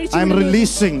 സഭയിലോട്ട് അഴിച്ചു I am വിടുന്നു.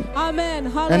 releasing amen.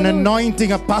 an hallelujah.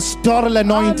 anointing, a pastoral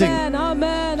anointing, amen.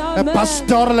 Amen. a amen.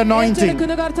 pastoral anointing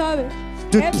ഏറ്റെടുക്കുന്ന കർത്താവേ.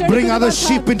 to ഏറ്റെടുക്കുന്ന bring other കർത്താവേ.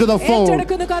 sheep into the fold.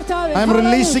 ഏറ്റെടുക്കുന്ന കർത്താവേ. I am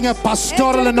releasing a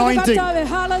pastoral ഏറ്റെടുക്കുന്ന anointing. കർത്താവേ.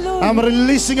 Hallelujah. I am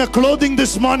releasing a clothing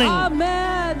this morning. ആമേൻ.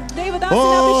 ദൈവദാസന്റെ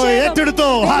ഓ അഭിഷേകം. ഏറ്റെടുത്തോ.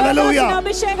 Hallelujah. ദൈവദാസന്റെ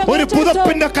അഭിഷേകം ഒരു ഏറ്റെടുത്തോ.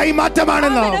 പുതപ്പിന്റെ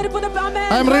കൈമാറ്റമാണെന്ന്. ആമേൻ. ഒരു പുതപ്പ്. ആമേൻ.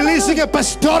 I am releasing a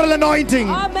pastoral anointing.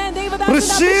 ആമേൻ. ദൈവദാസന്റെ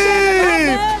Receive.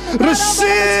 അഭിഷേകം.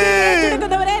 Receive.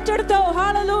 ഏറ്റെടുക്കുന്നവർ ഏറ്റെടുത്തോ.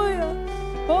 ഹല്ലേലൂയ.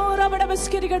 ഓ റബ്ബട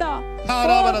ബസ്കിരിഗടാ.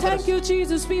 Oh, thank you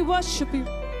Jesus, we worship you.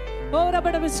 Oh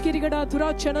റബ്ബട ബസ്കിരിഗടാ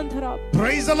തുരാച്ചനന്തരാ.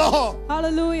 Praise the Lord.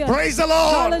 Hallelujah. Praise the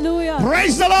Lord. Hallelujah.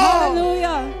 Praise the Lord.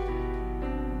 Hallelujah.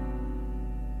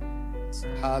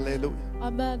 Hallelujah.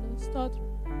 Amen. സ്തോത്രം.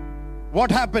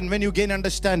 What happened when you gain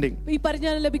understanding? ഈ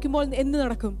പരിജ്ഞാനം ലഭിക്കുമ്പോൾ എന്ത്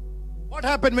നടക്കും? What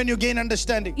happened when you gain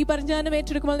understanding? ഈ പരിജ്ഞാനം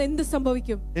ഏറ്റെടുക്കുമ്പോൾ എന്ത്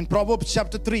സംഭവിക്കും? In Proverbs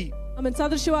chapter 3 ആമേൻ.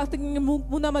 സദൃശവാക്യങ്ങൾ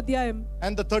 3-ാം അധ്യായം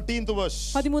and the 13th verse.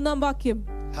 13-ാം വാക്യം.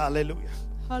 Hallelujah.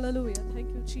 Hallelujah. Thank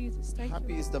you Jesus. Thank you.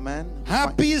 Happy is the man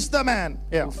Happy is the man.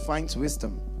 Yeah. who finds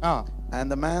wisdom, Ah. and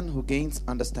the man who gains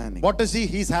understanding. What is he?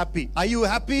 He's happy. Are you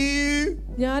happy?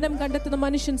 ജ്ഞാനം കണ്ടെത്തുന്ന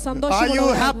മനുഷ്യൻ Are you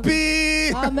സന്തോഷമുള്ളവനാകുന്നു. happy?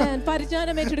 ആമേൻ.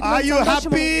 പരിജ്ഞാനം ഏറ്റെടുക്കുമ്പോൾ Are you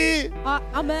happy?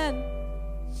 Amen.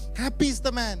 Happy is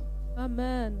the man.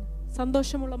 ആമേൻ.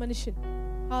 സന്തോഷമുള്ള മനുഷ്യൻ.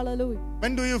 Hallelujah.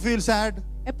 When do you feel sad?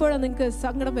 എപ്പോഴാണ് നിങ്ങൾക്ക്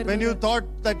സങ്കടം When വരുന്നത്? you thought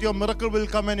that your miracle will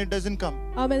come and it doesn't come.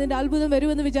 ആമേൻ. നിന്റെ അത്ഭുതം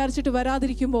വരുമെന്ന് വിചാരിച്ചിട്ട്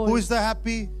വരാതിരിക്കുമ്പോൾ Who is the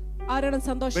happy? ആരാണ് When you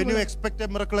സന്തോഷം? expect a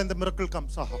miracle and the miracle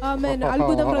comes. ആമേൻ.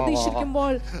 അത്ഭുതം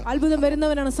പ്രതീക്ഷിക്കുമ്പോൾ അത്ഭുതം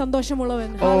വരുന്നവനാണ്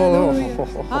സന്തോഷമുള്ളവൻ. Hallelujah.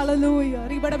 Hallelujah.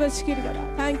 റിബട ബസ്കിരിഗട.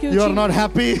 Thank you You are Jesus. not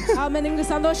happy? ആമേൻ. നിങ്ങൾക്ക്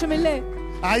സന്തോഷമില്ലേ?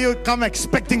 Are you come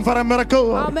expecting for a miracle?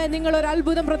 ആമേൻ. നിങ്ങൾ ഒരു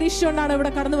അത്ഭുതം പ്രതീക്ഷിച്ചുകൊണ്ടാണ്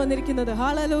ഇവിടെ കടന്നു വന്നിരിക്കുന്നത്.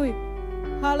 Hallelujah.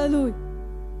 Hallelujah.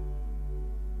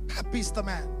 Happy is the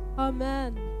man.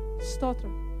 ആമേൻ.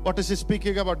 സ്തോത്രം. What is he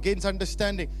speaking about? Gains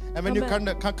understanding. And when you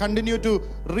continue to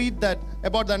read that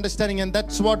about the understanding, and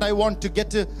that's what I want to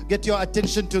get your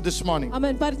attention to this morning.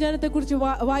 ആമേൻ. പരിജ്ഞാനത്തെക്കുറിച്ച്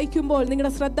വായിക്കുമ്പോൾ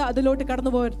നിങ്ങളുടെ ശ്രദ്ധ അതിലോട്ട്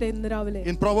കടന്നു പോകട്ടെ ഇന്ന് രാവിലെ.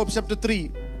 In Proverbs chapter 3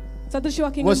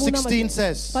 സദൃശവാക്യങ്ങൾ verse 16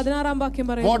 says, 16-ാം വാക്യം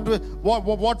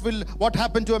പറയുന്നു. what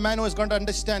happened to a man who has got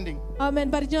understanding? ആമേൻ.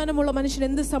 പരിജ്ഞാനമുള്ള മനുഷ്യൻ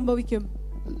എന്ത് സംഭവിക്കും?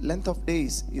 Length of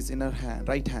days is in her hand,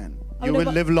 right hand. You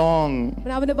will live long.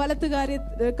 അവന്റെ വലത്ത്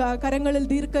കരങ്ങളിൽ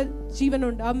ദീർഘ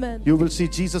ജീവനുണ്ട്. ആമേൻ. You will see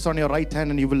Jesus on your right hand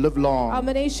and you will live long.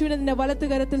 ആമേൻ. യേശുവിനെ നിന്റെ വലത്ത്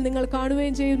കരത്തിൽ നിങ്ങൾ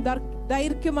കാണുകയും ചെയ്യും.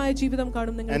 ദൈർഘ്യമായ ജീവിതം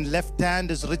കാണും നിങ്ങൾ. And left hand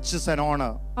is riches and honor.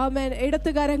 ആമേൻ.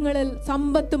 ഇടത്ത് കരങ്ങളിൽ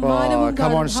സമ്പത്തും മാനവും Come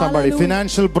കാണും. on somebody.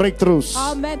 Financial breakthroughs.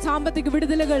 ആമേൻ. സാമ്പത്തിക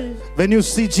വിടുതലുകൾ. When you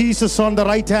see Jesus on the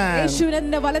right hand, യേശുവിനെ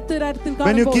നിന്റെ വലത്ത് കരത്തിൽ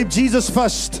when you കാണുമ്പോൾ, keep Jesus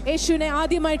first, യേശുവിനെ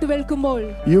ആദ്യമായിട്ട് വെൽക്കുമ്പോൾ,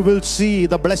 you will see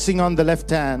the blessing on the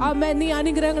left hand. ആമേൻ. നീ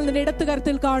അനുഗ്രഹങ്ങൾ നിന്റെ ഇടത്ത്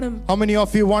കരത്തിൽ കാണും. How many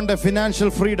of you want a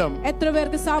financial freedom? എത്ര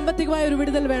പേർക്ക് സാമ്പത്തികമായ ഒരു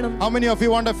വിടുതൽ വേണം? How many of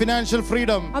you want a financial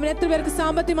freedom? അവൻ എത്ര പേർക്ക്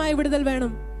സാമ്പത്തികമായ വിടുതൽ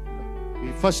വേണം?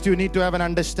 First you need to have an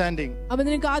understanding. അവൻ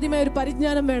നിനക്ക് ആദ്യമായി ഒരു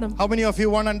പരിജ്ഞാനം വേണം. How many of you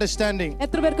want understanding?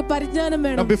 എത്ര പേർക്ക് പരിജ്ഞാനം Now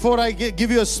വേണം? before I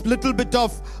give you a little bit of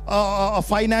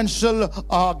financial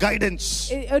guidance,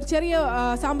 ഒരു ചെറിയ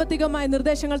സാമ്പത്തികമായ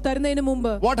നിർദ്ദേശങ്ങൾ തരുന്നതിന്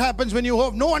മുമ്പ്, what happens when you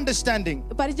have no understanding?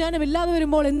 പരിജ്ഞാനം ഇല്ലാതെ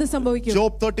വരുമ്പോൾ എന്ത് സംഭവിക്കും?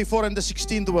 Job 34 and the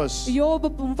 16th verse. യോബ്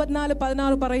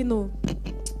 34:16 പറയുന്നു.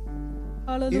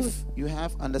 Hallelujah. If you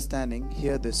have understanding,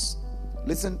 hear this.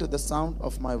 Listen to the sound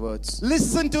of my words.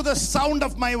 Listen to the sound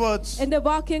of my words. എന്റെ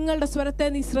വാക്യങ്ങളുടെ സ്വരത്തെ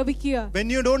നീ ശ്രവിക്കുക. When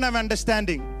you don't have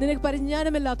understanding, നിനക്ക്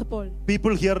പരിജ്ഞാനമില്ലാത്തപ്പോൾ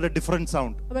people hear a different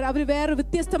sound. അവർ വേറെ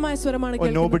വ്യത്യസ്തമായ സ്വരമാണ് Oh,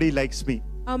 കേൾക്കുന്നത്. nobody likes me.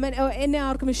 ആമേൻ. എന്നെ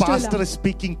ആർക്കും ഇഷ്ടമല്ല. Pastor is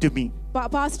speaking to me.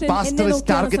 Pastor Pastor is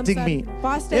targeting me.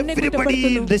 Everybody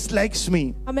dislikes me.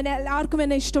 ആമേൻ. ആർക്കും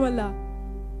എന്നെ ഇഷ്ടമല്ല.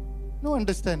 No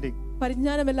understanding.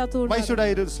 പരിജ്ഞാനമില്ലാത്തതുകൊണ്ട്. Why should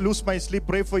I lose my sleep,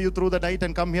 pray for you through the night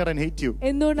and come here and hate you?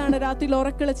 എന്തുകൊണ്ടാണ് രാത്രിയിൽ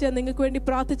ഉറക്കളിച്ച് നിങ്ങൾക്ക് വേണ്ടി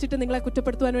പ്രാർത്ഥിച്ചിട്ട് നിങ്ങളെ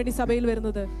കുറ്റപ്പെടുത്തുവാൻ വേണ്ടി സഭയിൽ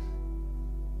വരുന്നത്?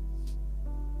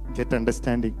 Get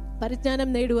understanding. പരിജ്ഞാനം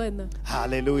നേടുക എന്ന്.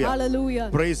 Hallelujah. Hallelujah.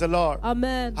 Praise the Lord.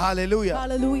 Amen. Hallelujah.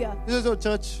 Hallelujah. This is our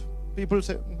church. People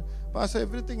say, Pastor,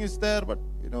 everything is there, but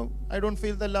I don't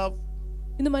feel the love.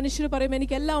 ഇന്ന് മനുഷ്യർ പറയും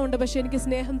എനിക്ക് എല്ലാം ഉണ്ട്, പക്ഷെ എനിക്ക്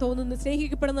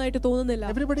സ്നേഹിക്കപ്പെടുന്നതായിട്ട് തോന്നുന്നില്ല.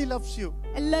 Everybody loves you.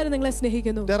 എല്ലാവരും നിങ്ങളെ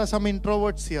സ്നേഹിക്കുന്നു. There are some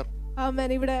introverts here ആമേൻ.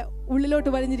 ഇവിടെ ഉള്ളിലോട്ട്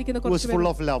വലിഞ്ഞിരിക്കുന്ന who is കുറച്ച് full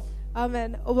പേര്. of love.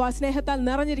 ആമേൻ. സ്നേഹത്താൽ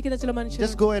നിറഞ്ഞിരിക്കുന്ന ചില മനുഷ്യർ.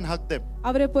 Just go and hug them.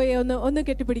 അവരെ പോയി ഒന്ന്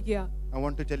കെട്ടിപ്പിടിക്കുക. I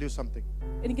want to tell you something.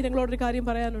 എനിക്ക് നിങ്ങളോടൊരു കാര്യം I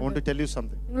want പറയാനുണ്ട്. to tell you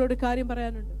something. നിങ്ങളോട് കാര്യം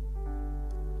പറയാനുണ്ട്.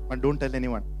 But don't tell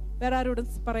anyone. വേറെ ആരോടും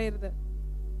പറയരുത്.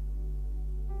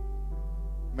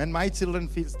 When my children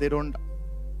feels they don't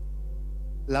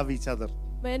love each other,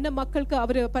 എന്റെ മക്കൾക്ക്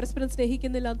അവര് പരസ്പരം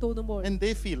സ്നേഹിക്കുന്നില്ല എന്ന് തോന്നുമ്പോൾ, and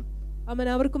they feel, ആമേൻ,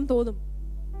 അവർക്കും തോന്നും.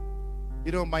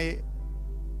 you know, my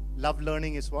love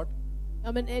learning is what?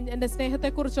 ആമേൻ. എന്റെ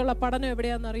സ്നേഹത്തെക്കുറിച്ചുള്ള പഠനം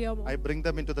എവിടെയാണെന്ന് അറിയാമോ? I bring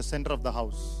them into the center of the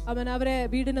house. ആമേൻ. അവരെ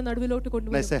വീടിന്റെ നടുവിലോട്ട് And I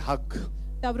കൊണ്ടുവരും. say, hug.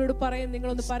 അവരോട് പറയും,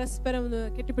 നിങ്ങളൊന്ന് പരസ്പരം ഒന്ന്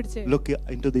കെട്ടിപ്പിടിച്ചേ. Look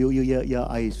into your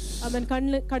eyes. ആമേൻ.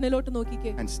 കണ്ണിലോട്ട്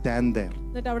നോക്കിക്കേ. And stand there.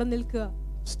 എന്നിട്ട് അവിടെ നിൽക്കുക.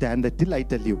 Stand there till I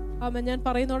tell you. ആമേൻ. ഞാൻ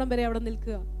പറയുന്നോടം വരെ അവിടെ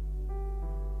നിൽക്കുക.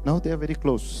 Now they are very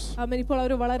close. ആമേൻ. ഇപ്പോൾ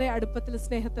അവർ വളരെ അടുപ്പത്തിൽ I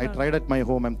സ്നേഹത്തിലാണ്. tried at my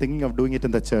home. I'm thinking of doing it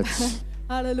in the church.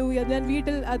 ഹല്ലേലൂയ. ഞാൻ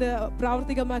വീട്ടിൽ അത്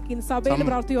പ്രാവർത്തികമാക്കി സഭയിൽ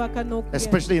പ്രാവർത്തികമാക്കാൻ നോക്കുക.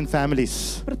 Especially in families.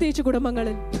 പ്രത്യേകിച്ച്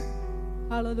കുടുംബങ്ങളിൽ.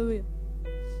 ഹല്ലേലൂയ.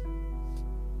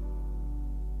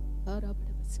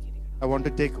 I want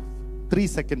to take 3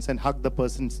 seconds and hug the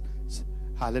person's.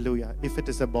 Hallelujah. If it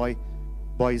is a boy,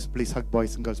 boys, please hug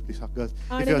boys, and girls, please hug girls.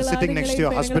 If you are sitting next to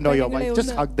your husband or your wife,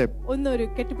 just hug them. ഒന്നൊരു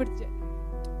കെട്ടിപ്പിടിച്ച്.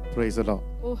 Praise the Lord.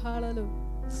 ഓ ഹല്ലേലൂയ.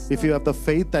 If you have the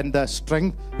faith and the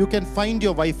strength, you can find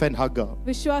your wife and hug her.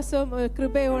 വിശ്വാസവും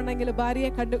കൃപയും ഉണ്ടെങ്കിൽ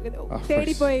ഭാര്യയെ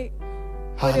തേടി പോയി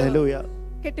Hallelujah.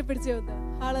 കെട്ടിപ്പിടിച്ച് വന്ന്.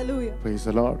 ഹല്ലേലൂയ. Praise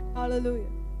the Lord. ഹല്ലേലൂയ.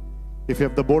 If you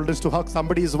have the boldness to hug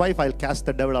somebody's wife, I'll cast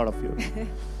the devil out of you.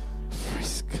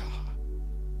 Praise God.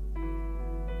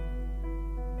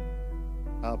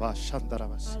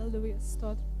 ഹല്ലേലൂയ.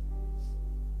 സ്തോത്രം.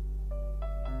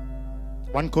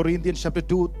 1 Corinthians chapter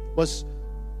 2 verse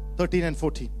 13 and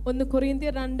 14. 1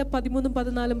 കൊരിന്ത്യർ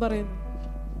 2:13-14 പറയുന്നു.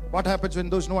 What happens when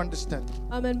those no understand?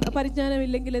 ആമേൻ.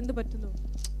 പരിജ്ഞാനമില്ലെങ്കിൽ എന്ത് പറ്റുന്നു?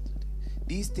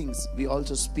 These things we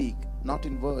also speak, not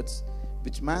in words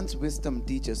which man's wisdom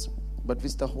teaches, but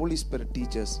which the Holy Spirit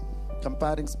teaches,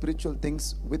 comparing spiritual things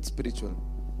with spiritual.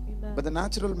 Amen. But the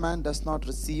natural man does not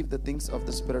receive the things of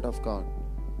the Spirit of God,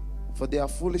 for they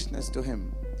are foolishness to him,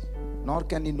 nor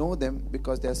can he know them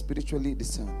because they are spiritually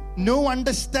discerned. No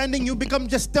understanding, you become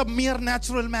just a mere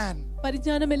natural man.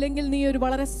 പരിജ്ഞാനമില്ലെങ്കിൽ നീ ഒരു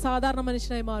വളരെ സാധാരണ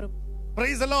മനുഷ്യനായി മാറും.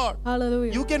 Praise the Lord.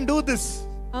 ഹല്ലേലൂയ. You can do this.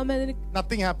 ആമേൻ.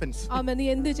 Nothing happens. ആമേൻ. നീ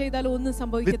എന്ത് ചെയ്താലും ഒന്നും With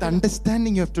സംഭവിക്കത്തില്ല.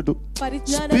 understanding you have to do.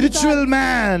 പരിജ്ഞാനത്താൽ, Spiritual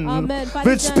man. Amen.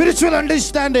 With spiritual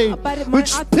understanding. With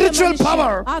spiritual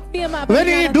power. When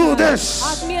he do this,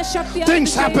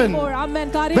 things happen.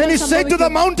 When he say to the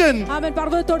mountain, ആമേൻ,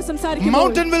 പർവ്വതത്തോട് സംസാരിക്കുമ്പോൾ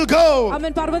mountain will go.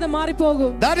 ആമേൻ, പർവ്വതം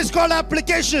മാറിപ്പോകും. That is called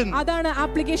application. അതാണ്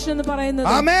application എന്ന് പറയുന്നത്.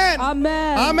 Amen.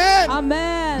 Amen. Amen.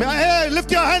 Amen. Hey,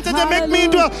 lift your hands and say, make me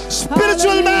into a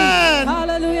spiritual man.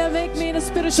 Hallelujah. Make me a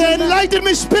spiritual Say, man. enlighten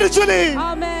me spiritually.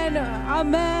 Amen.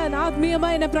 Amen.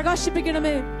 ആത്മീയമായി എന്നെ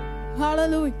പ്രകാശിപ്പിക്കണമേ.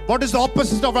 Hallelujah. What is the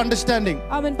opposite of understanding?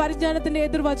 Amen. പരിജ്ഞാനത്തിന്റെ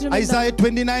എതിർവചനം Isaiah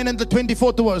 29 and the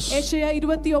 24th verse. യെശയ്യാ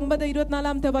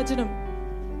 29-24 വചനം.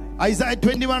 Isaiah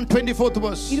 21, 24th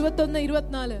verse.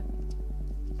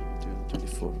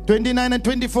 21-24. 29 and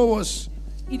 24 verse.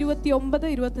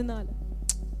 29-24.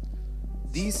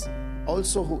 These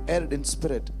also who erred in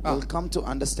spirit will come to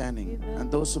understanding, Amen. and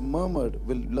those who murmured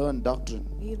will learn doctrine.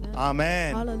 Amen.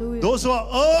 Hallelujah. Those who are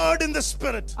erred in the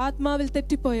spirit. ആത്മാവിൽ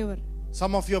തെറ്റിപ്പോയവർ.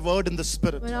 Some of you have erred in the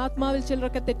spirit ആത്മാവിൽ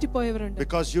ചിലരൊക്കെ തെറ്റിപ്പോയവരുണ്ട്.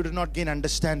 because you did not gain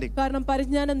understanding. കാരണം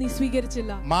പരിജ്ഞാനം നീ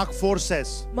സ്വീകരിച്ചില്ല. Mark 4 says.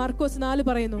 Markose 4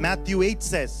 പറയുന്നു. Matthew 8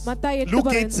 says. Mathai 8 Luke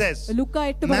 8 പറയുന്നു. says. ലൂക്ക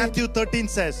 8 പറയുന്നു. Matthew 13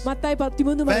 says. മത്തായി 13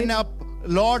 When പറയുന്നു. a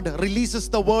Lord releases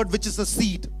the word which is a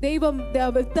seed, ദൈവം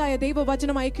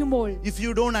ദൈവവചനം അയക്കുമ്പോൾ if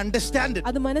you don't understand it,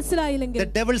 അത് മനസ്സിലായില്ലെങ്കിൽ the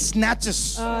devil snatches,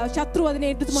 ശത്രു അതിനെ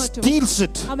എടുത്തു മാറ്റും. steals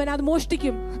it, അവൻ അത്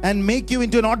മോഷ്ടിക്കും. and make you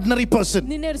into an ordinary person.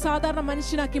 നിന്നെ ഒരു സാധാരണ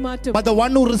മനുഷ്യനാക്കി മാറ്റും. But the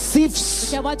one who receives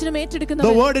വചനം the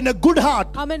ഏറ്റെടുക്കുന്നവൻ, word in a good heart,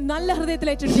 അവൻ നല്ല ഹൃദയത്തിൽ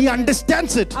he ഏറ്റെടുക്കുന്നു.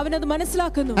 understands it അവൻ അത്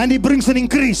മനസ്സിലാക്കുന്നു. and he brings an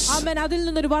increase. അവൻ അതിൽ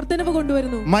നിന്നൊരു വർധനവ്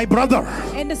കൊണ്ടുവരുന്നു. My brother,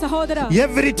 എന്റെ സഹോദര,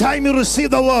 every time you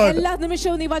receive the word, എല്ലാ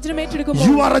നിമിഷവും നീ വചനം ഏറ്റെടുക്കുമ്പോൾ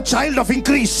you are a child of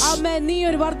increase. നീ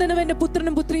ഒരു വർധനവന്റെ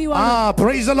പുത്രനും പുത്രിയുമാണ്.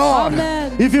 Praise the Lord. Amen.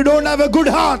 If you don't have a good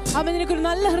heart, അവൻ നിനക്കൊരു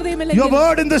നല്ല your ഹൃദയമില്ലെങ്കിൽ,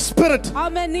 word in the spirit,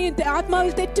 ആമേൻ, നീ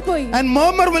ആത്മാവിൽ തെറ്റിപ്പോയി. and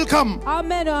murmur will come,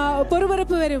 ആമേൻ,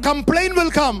 പെറുപെറുപ്പ് വരും. complaint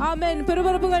will come. ആമേൻ,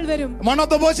 പെറുപെറുപ്പുകൾ വരും. One of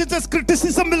the verses says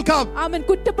criticism will come. ആമേൻ,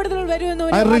 കുറ്റപ്പെടുത്തലുകൾ വരുമെന്ന്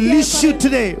I release you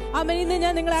today ആമേൻ, ഇന്ന്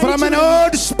ഞാൻ നിങ്ങളെ from an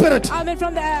erred spirit amen,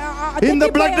 from the in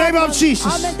the blood name of Jesus.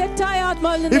 ആമേൻ, തെറ്റായ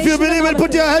ആത്മാവിൽ നിന്ന് If you believe it,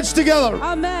 put your heads together.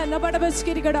 Amen.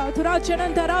 നബടബസ്കിരികട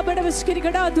തുരാചനൻ തരാബടബസ്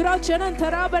beskirigada durachanan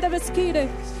tarabada beskire.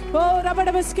 Oh,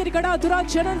 rabada beskirigada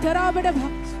durachanan tarabada.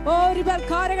 Oh, ribal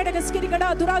karagada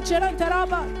beskirigada durachanan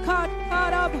taraba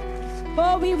karaba.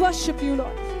 Oh, we worship you,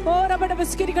 Lord. Oh, rabada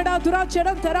beskirigada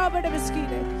durachanan tarabada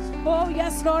beskire. Oh,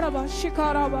 yes, Lord, Abba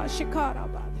shikaraba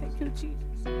shikaraba. Thank you,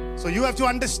 Jesus. So you have to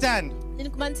understand,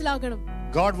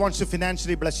 God wants to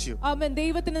financially bless you. Amen.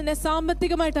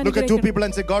 Look at two people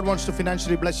and say, God wants to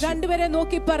financially bless you.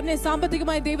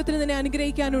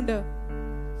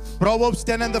 Proverbs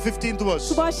 10 and the 15th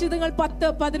verse.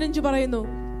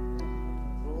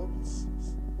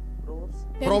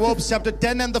 Proverbs chapter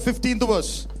 10 and the 15th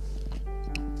verse.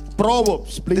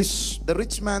 Proverbs, please. The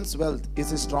rich man's wealth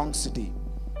is a strong city.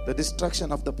 The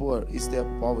destruction of the poor is their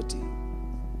poverty.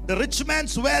 The rich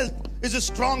man's wealth is a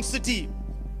strong city.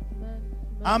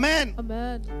 Amen.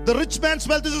 Amen. The rich man's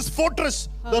wealth is his fortress.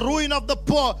 The ruin of the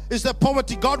poor is their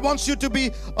poverty. God wants you to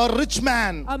be a rich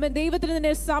man. Amen.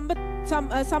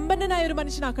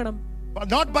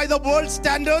 Not by the world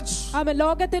standards, but by the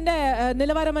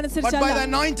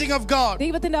anointing of God.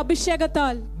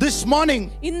 This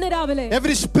morning,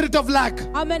 every spirit of lack,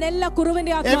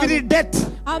 every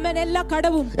death,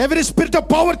 every spirit of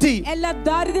poverty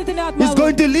is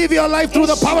going to leave your life through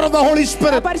the power of the Holy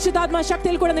Spirit.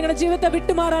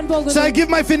 So I give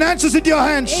my finances into your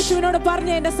hands. I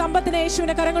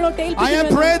am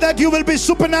praying that you will be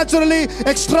supernaturally,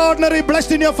 extraordinarily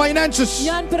blessed in your finances.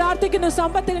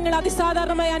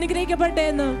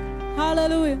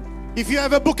 Hallelujah. If you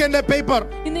have a book and a paper,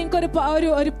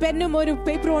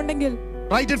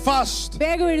 write it fast.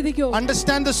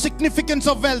 Understand the significance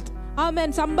of wealth.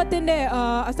 Amen.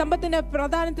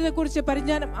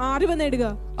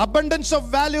 Abundance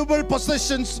of valuable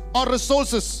possessions or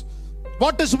resources.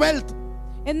 What is wealth?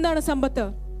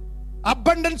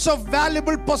 Abundance of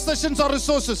valuable possessions or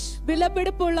resources.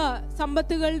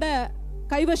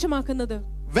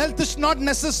 Wealth is not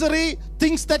necessary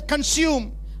things that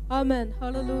consume. Amen.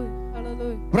 Hallelujah.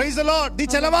 Hallelujah. Praise the Lord.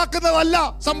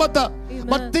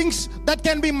 But things that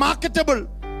can be marketable.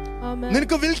 Amen.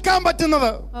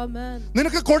 Amen.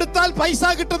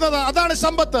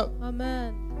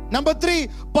 Amen. Number 3,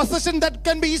 possession that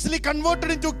can be easily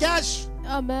converted into cash.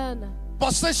 Amen.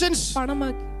 Possessions.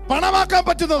 Amen.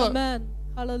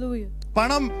 Hallelujah.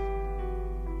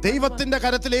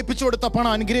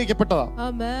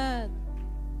 Amen.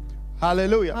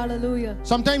 Hallelujah. Hallelujah.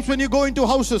 Sometimes when you go into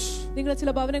houses,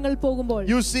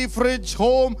 you see fridge,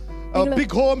 home, a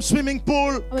big home, swimming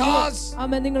pool, cars.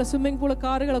 That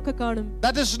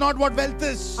is not what wealth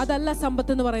is.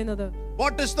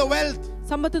 What is the wealth?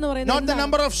 Not the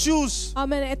number of shoes.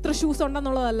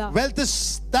 Wealth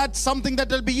is that something that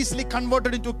will be easily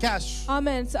converted into cash.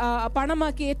 Amen.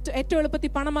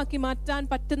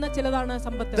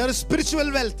 There is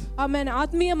spiritual wealth. Amen.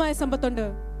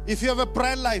 If you have a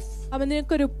prayer life, Bible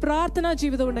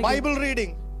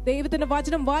reading,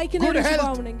 good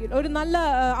health,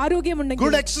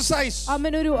 good exercise,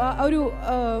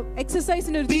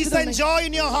 peace and joy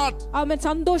in your heart, good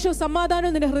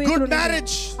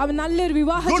marriage,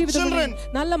 good children,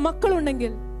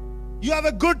 you have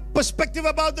a good perspective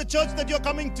about the church that you're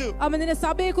coming to.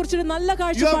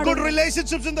 You have good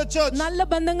relationships in the church.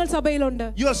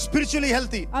 You are spiritually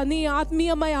healthy. But in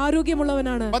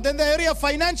the area of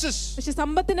finances,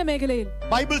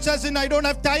 Bible says in, I don't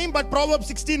have time, but Proverbs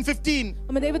 16:15,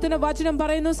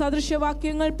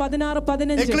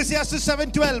 Ecclesiastes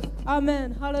 7:12.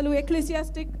 Amen. Hallelujah.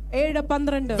 Ecclesiastic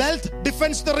 7:12. Wealth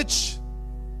defends the rich.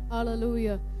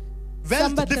 Hallelujah.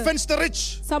 Wealth defends the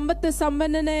rich.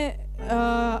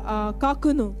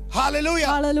 Hallelujah.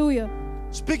 Hallelujah.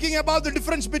 Speaking about the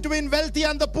difference between wealthy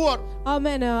and the poor.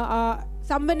 Amen.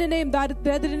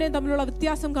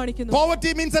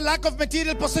 Poverty means a lack of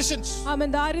material possessions.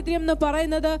 Amen.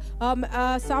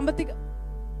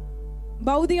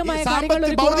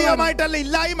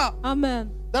 Amen.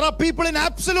 There are people in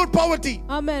absolute poverty.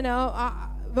 Amen.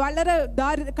 That's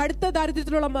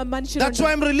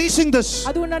why I'm releasing this.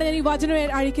 I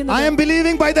am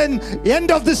believing by the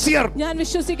end of this year, nobody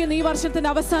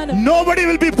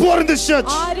will be poor in this church.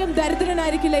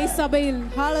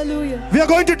 Hallelujah. We are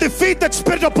going to defeat that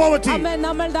spirit of poverty.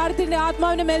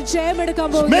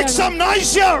 Make some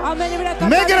noise here.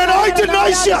 Make an anointed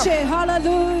noise here.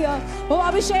 Hallelujah.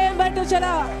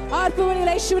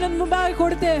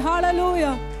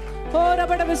 Hallelujah. Oh,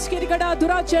 rabada beskirigada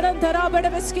duracharan tarabada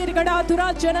beskirigada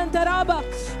duracharan taraba.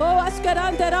 Oh,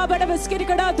 askaran tarabada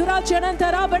beskirigada duracharan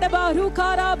tarabada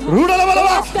barukarab.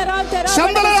 Rudalabalaba.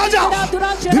 Sandala Raja.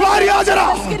 Divari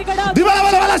Ajara.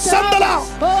 Divala Sandala.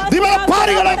 Divala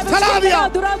Parigala Taladia.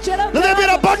 Let there be an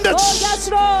abundance abundance. Oh, yes,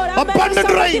 Lord. Amen. Abundant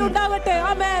സമൃദ്ധി rain. ഉണ്ടാകട്ടെ.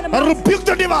 Amen. I rebuke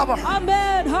the devourer.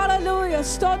 Amen. Hallelujah.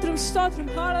 സ്തോത്രം, സ്തോത്രം.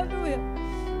 Hallelujah.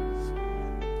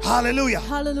 Hallelujah.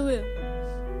 Hallelujah.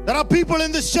 There are people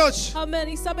in this church Amen.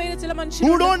 ഈ സഭയിലെ ചില who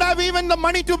മനുഷ്യരുണ്ട്. don't have even the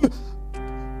money to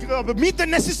meet the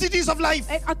necessities of life.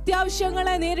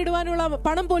 അത്യാവശ്യങ്ങളെ നേരിടുവാനുള്ള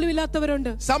പണം പോലും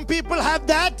ഇല്ലാത്തവരുണ്ട്. Some people have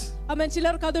that. Amen.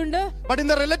 ചിലർക്ക് അതുണ്ട്. But in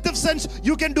the relative sense,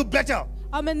 you can do better.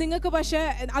 Amen. നിങ്ങൾക്ക് പക്ഷേ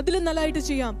അതിലും നല്ലതായിട്ട്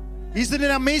ചെയ്യാം. Isn't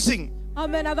it amazing?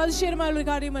 Amen. അത് അതിശയമായുള്ള ഒരു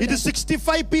കാര്യമല്ല. It is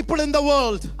 65 people in the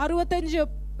world 65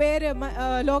 പേര്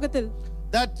ലോകത്തിൽ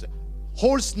that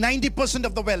holds 90%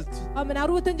 of the wealth. Amen.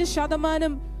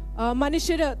 65%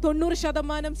 മനുഷ്യര്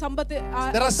 90% സമ്പത്ത്.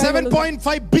 There are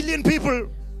 7.5 billion people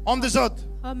on this earth.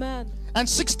 Amen. And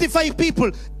 65 people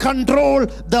control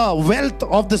the wealth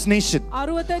of this nation,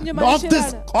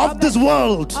 of this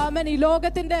world. Amen. ഈ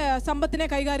ലോകത്തിന്റെ സമ്പത്തിനെ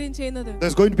കൈകാര്യം ചെയ്യുന്നത്.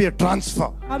 There's going to be a transfer.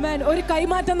 Amen. ഒരു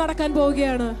കൈമാറ്റം നടക്കാൻ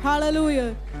പോവുകയാണ്. Hallelujah.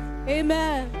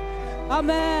 Amen.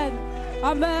 Amen.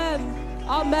 Amen.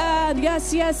 Amen. Yes,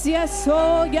 yes, yes.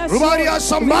 Oh, yes.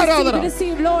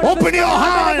 Receive, Lord. Open your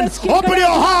hands, open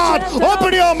your heart,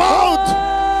 open your mouth.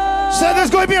 Say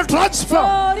there's going to be a transfer.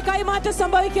 ഒരു കൈമാറ്റം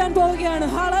സംഭവിക്കാൻ പോവുകയാണ്.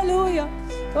 Hallelujah.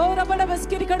 Oh, rabada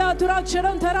baskirikada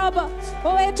duraksharam tharaba.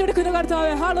 Oh, ഏറ്റെടുക്കുന്ന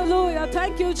കർത്താവേ. Hallelujah.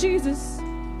 Thank you, Jesus.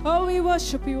 Oh, we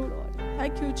worship you, Lord.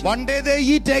 Thank you, Jesus. One day they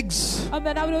eat eggs.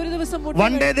 Amen. അവർ ഒരു ദിവസം മുട്ട.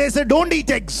 One day they say don't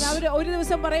eat eggs. അവർ ഒരു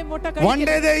ദിവസം പറയും മുട്ട കഴിക്കരുത്. One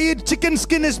day they eat chicken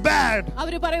skin is bad.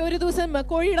 അവർ പറയും ഒരു ദിവസം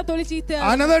കോഴിയുടെ തൊലി ചീത്തയാണ്.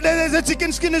 Another day they say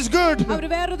chicken skin is good. അവർ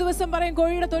വേറൊരു ദിവസം പറയും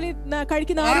കോഴിയുടെ തൊലി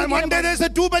കഴിക്കുന്ന ആരോഗ്യമാണ്. One day they say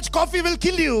too much coffee will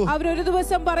kill you. അവർ ഒരു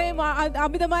ദിവസം പറയും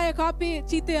അമിതമായ കാപ്പി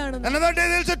ചീത്തയാണ്. Another day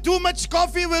they say too much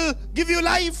coffee will give you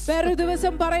life. വേറൊരു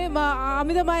ദിവസം പറയും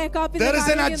അമിതമായ കാപ്പി. There is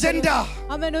an agenda.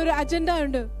 Amen. ഒരു അജണ്ട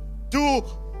ഉണ്ട്. To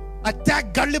attack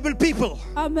gullible people.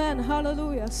 Amen.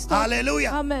 Hallelujah.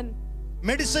 Hallelujah. Amen.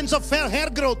 Medicines of hair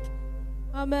growth.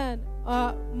 Amen.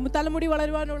 തലമുടി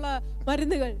വളരുവാനുള്ള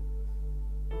മരുന്നുകൾ.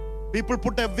 People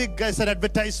put a wig as an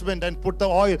advertisement and put the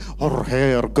oil or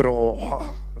hair grow.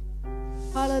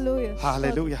 Hallelujah.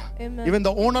 Hallelujah. Amen. Even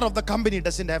the owner of the company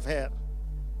doesn't have hair.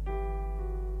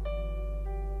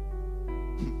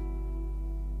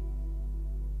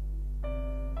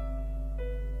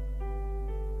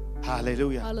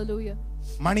 Hallelujah. Hallelujah.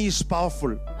 Money is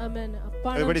powerful. Amen.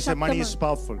 Everybody say money is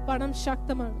powerful. പണം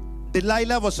ശക്തമാണ്.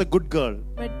 Delilah was a good girl.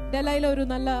 ഡെലൈല ഒരു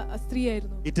നല്ല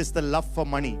സ്ത്രീയായിരുന്നു. It is the love for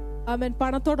money. Amen.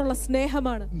 പണത്തോടുള്ള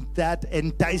സ്നേഹമാണ്. That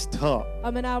enticed her.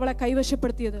 Amen. അവളെ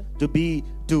കൈവശപ്പെടുത്തിയത്.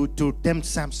 To tempt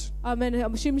Samson. Amen.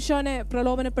 ശിംശോനെ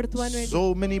പ്രലോഭനപ്പെടുത്തുവാൻ വേണ്ടി. So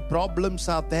many problems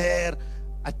are there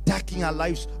attacking our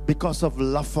lives because of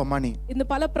love for money. ഇന്ന്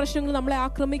പല പ്രശ്നങ്ങളും നമ്മളെ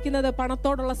ആക്രമിക്കുന്നത്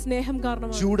പണത്തോടുള്ള സ്നേഹം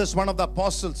കാരണമാണ്. Judas, one of the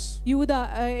apostles, യൂദ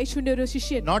യേശുവിന്റെ ഒരു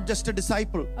ശിഷ്യൻ, not just a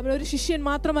disciple, അവൻ ഒരു ശിഷ്യൻ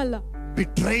മാത്രമല്ല,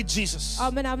 betrayed Jesus.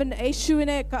 അവൻ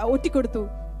യേശുവിനെ ഒറ്റിക്കൊടുത്തു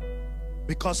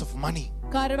because of money.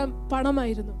 കാരണം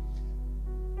പണമായിരുന്നു.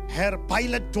 Here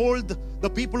Pilate told the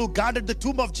people who guarded the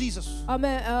tomb of Jesus.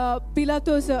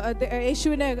 Pilathos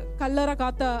യേശുവിനെ കല്ലറ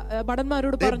കാത്ത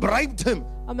ഭടന്മാരോട് പറഞ്ഞു. They bribed him.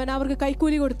 അവർക്ക്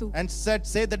കൈക്കൂലി കൊടുത്തു. And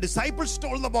say the disciples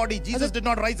stole the body. Jesus did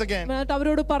not rise again.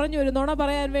 അവരോട് പറഞ്ഞു ഒരു നുണ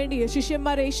പറയാൻ വേണ്ടി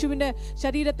ശിഷ്യന്മാർ യേശുവിന്റെ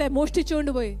ശരീരത്തെ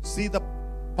മോഷ്ടിച്ചുകൊണ്ട് പോയി. See the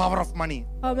power of money.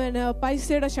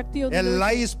 പൈസയുടെ ശക്തി. A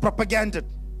lie is propagated.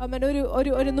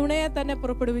 ഒരു നുണയെ തന്നെ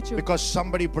പുറപ്പെടുവിച്ചു. Because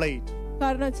somebody played.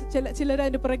 കാരണം ചിലർ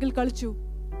അതിന്റെ പുറകിൽ കളിച്ചു.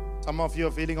 Some of you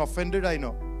are feeling offended, I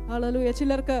know. Hallelujah.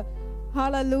 ചിലർക്ക്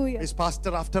hallelujah. Is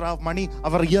pastor after our money,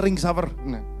 our earrings, our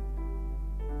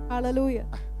hallelujah.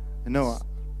 No,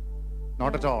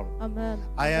 not at all. Amen.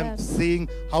 I am seeing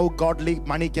how godly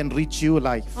money can reach you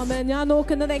life. Amen. ഞാൻ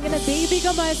നോക്കുന്നത് എങ്ങനെ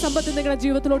ദൈവികമായ സമ്പത്ത് നിങ്ങളുടെ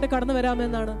ജീവിതത്തിലോട്ട് കടന്നു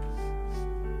വരാമെന്നാണ്.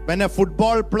 When a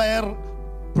football player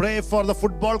pray for the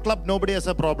football club, nobody has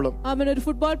a problem. Amen. ഒരു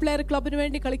football player ക്ലബിന്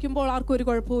വേണ്ടി കളിക്കുമ്പോൾ ആർക്കും ഒരു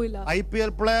കുഴപ്പവുമില്ല.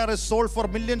 IPL player is sold for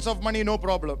millions of money, no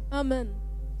problem. Amen.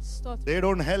 They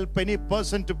don't help any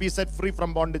person to be set free from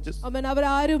bondages. Amen.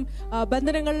 അവരാരും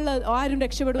ബന്ധനങ്ങളിൽ ആരും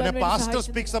രക്ഷപ്പെടുവാൻ വേണ്ടി സഹായിക്കില്ല. When a pastor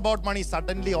speaks about money,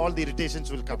 suddenly all the irritations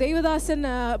will come. Devadasan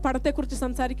പണത്തെക്കുറിച്ച്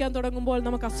സംസാരിക്കാൻ തുടങ്ങുമ്പോൾ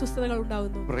നമുക്ക് അസ്വസ്ഥതകൾ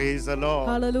ഉണ്ടാവുന്നു. Praise the Lord.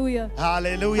 Hallelujah.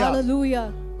 Hallelujah. Hallelujah.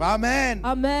 Amen.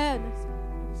 Amen.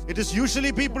 It is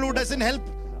usually people who doesn't help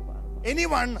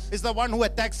anyone is the one who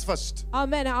attacks first.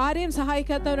 Amen. ആരെയും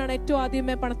സഹായിക്കാത്തവനാണ് ഏറ്റവും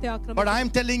ആദ്യമേ പണത്തെ ആക്രമിക്കുന്നത്. But I am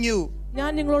telling you,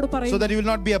 ഞാൻ നിങ്ങളോട് പറയുന്നു, so that you will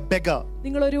not be a beggar.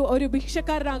 നിങ്ങൾ ഒരു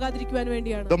ഭിക്ഷക്കാരനാകാതിരിക്കുവാൻ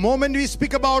വേണ്ടിയാണ്. The moment we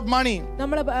speak about money,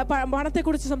 നമ്മൾ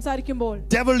പണത്തെക്കുറിച്ച് സംസാരിക്കുമ്പോൾ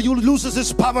devil loses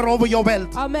his power over your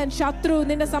wealth. Amen. ശത്രു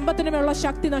നിന്റെ സമ്പത്തിനുമേലുള്ള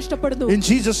ശക്തി നഷ്ടപ്പെടുന്നു. In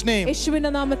Jesus name.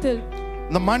 യേശുവിന്റെ നാമത്തിൽ.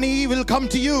 The money will come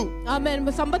to you.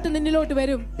 Amen. സമ്പത്ത് നിന്നിലോട്ട്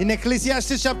വരും. In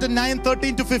Ecclesiastes chapter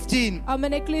 9:13 to 15.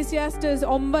 Amen. Ecclesiastes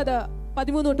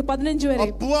 9:13 to 15 വരെ.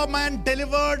 A poor man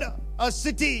delivered a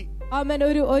city അവൻ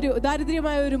ഒരു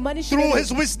ദാരിദ്ര്യമായ ഒരു മനുഷ്യൻ through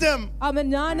his wisdom. അവൻ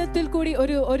ജ്ഞാനത്തിൽ കൂടി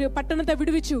ഒരു പട്ടണത്തെ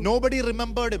വിടുവിച്ചു. Nobody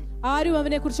remembered him ആരും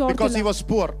അവനെക്കുറിച്ച് because he ഓർത്തില്ല, was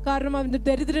poor. കാരണം അവൻ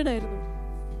ദരിദ്രനായിരുന്നു.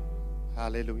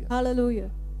 Hallelujah. Hallelujah.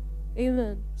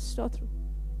 Amen. Stotram.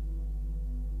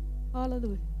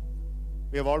 Hallelujah.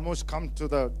 We have almost come to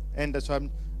the end, so I'm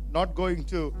not going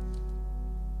to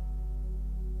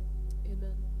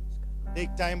Amen.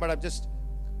 take time, but I'm just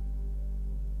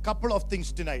couple of things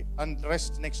tonight and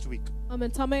rest next week. ആമേൻ.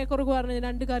 സമയക്കുറവ് കാരണം ഞാൻ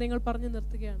രണ്ട് കാര്യങ്ങൾ പറഞ്ഞു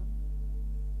നിർത്തുകയാണ്.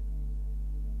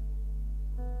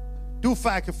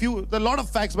 A lot of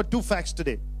facts, but 2 facts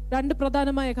today. രണ്ട്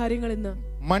പ്രധാനമായ കാര്യങ്ങൾ ഇന്ന്.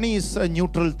 Money is a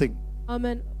neutral thing.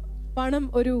 ആമേൻ. പണം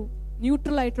ഒരു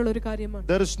ന്യൂട്രൽ ആയിട്ടുള്ള ഒരു കാര്യമാണ്.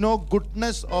 There is no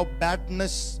goodness or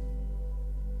badness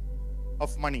of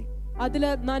money. അതില്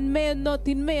നന്മയെന്നോ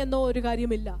തിന്മയെന്നോ ഒരു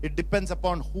കാര്യമില്ല. It depends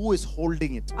upon who is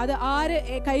holding it. അത് ആര്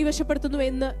കൈവശപ്പെടുത്തുന്നു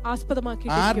എന്ന് ആസ്പദമാക്കി.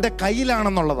 ആരുടെ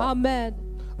കയ്യിലാണെന്നുള്ളത്. ആമേൻ.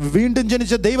 വീണ്ടും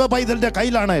ജനിച്ച ദൈവ പൈതലിന്റെ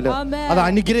കയ്യിലാണല്ലോ അത്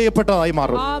അനുഗ്രഹിക്കപ്പെട്ടതായി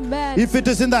മാറും. If it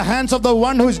is in the hands of the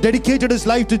one who has dedicated his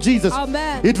life to Jesus,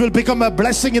 it will become a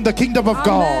blessing in the kingdom of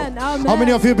God. How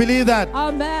many of you believe that?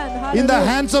 In the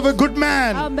hands of a good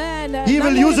man, he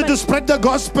will use it to spread the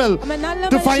gospel,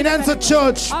 to finance a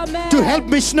church, to help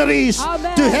missionaries,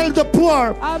 to help the poor,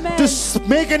 to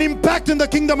make an impact in the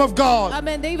kingdom of God.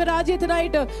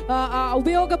 ദൈവരാജ്യത്തിനായിട്ട്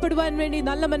ഉപയോഗപ്പെടുവാൻ വേണ്ടി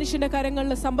നല്ല മനുഷ്യന്റെ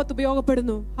കരങ്ങളിൽ സമ്പത്ത്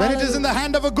ഉപയോഗപ്പെടുന്നു. When it is in the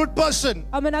hand of a good person,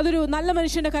 അതൊരു നല്ല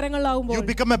മനുഷ്യന്റെ കരങ്ങളിലാവുമ്പോൾ you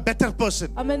become a better person.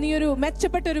 നീ ഒരു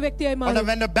മെച്ചപ്പെട്ട ഒരു വ്യക്തിയായി മാറും. But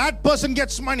when a bad person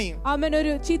gets money,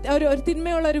 ഒരു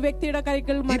തിന്മയുള്ള ഒരു വ്യക്തിയുടെ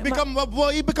കൈകളിൽ he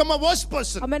become a worse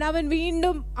person. അവൻ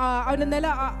വീണ്ടും അവന്റെ നില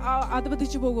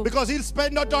അധപതിച്ചു പോകും. Because he'll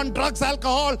spend it on drugs,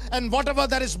 alcohol and whatever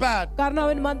that is bad. കാരണം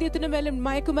അവൻ മദ്യത്തിന് മേലും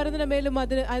മയക്കുമരുന്നിന് മേലും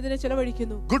അതിനെ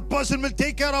ചെലവഴിക്കുന്നു. Good person will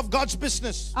take care of God's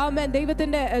business. ആമേൻ.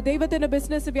 ദൈവത്തിന്റെ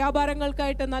ബിസിനസ്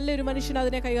വ്യാപാരങ്ങൾക്കായിട്ട് നല്ലൊരു മനുഷ്യൻ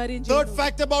അതിനെ കൈകാര്യം ചെയ്യും. Third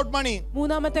fact about money.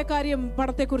 മൂന്നാമത്തെ കാര്യം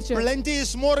പണത്തെക്കുറിച്ച്. Plenty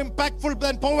is more impactful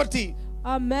than poverty.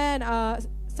 ആമേൻ.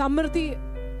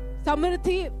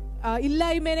 സമൃദ്ധി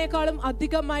ഇല്ലായ്മേനേക്കാളും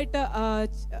അധികമായിട്ട്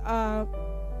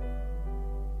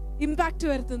ഇമ്പാക്ട്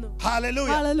വരുത്തുന്നു.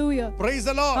 Hallelujah. Hallelujah. Praise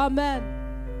the Lord. Amen.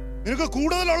 നിനക്ക്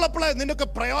കൂടുതലുള്ളപ്പോൾ നിനക്ക്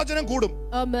പ്രയോജനം കൂടും.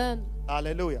 Amen.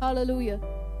 Hallelujah. Hallelujah.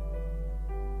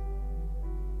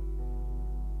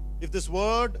 If this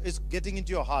word is getting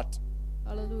into your heart,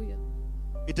 Hallelujah.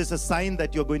 it is a sign that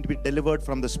you are going to be delivered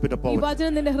from the spirit of ഈ poverty.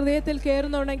 വചനം നിന്റെ ഹൃദയത്തിൽ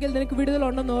കേറുന്നുണ്ടെങ്കിൽ നിനക്ക് വിടുതൽ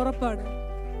ഉണ്ടെന്ന് ഉറപ്പാണ്.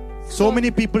 So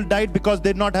many people died because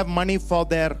they did not have money for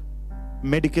their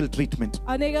medical treatment.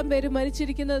 അനേകം പേര്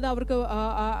മരിച്ചിരിക്കുന്നത് അവർക്ക്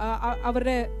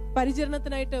അവരുടെ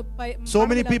പരിചരണത്തിനായിട്ട്. So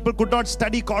many people could not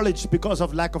study college because of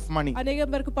lack of money. അനേകം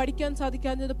പേർക്ക് പഠിക്കാൻ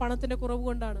സാധിക്കാഞ്ഞത് പണത്തിന്റെ കുറവ്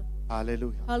കൊണ്ടാണ്.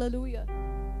 Hallelujah. Hallelujah.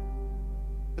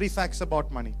 3 facts about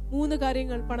money. 3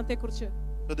 കാര്യങ്ങൾ പണത്തെക്കുറിച്ച്.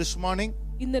 So this morning,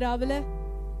 ഇന്ന് രാവിലെ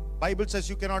Bible says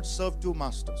you cannot serve 2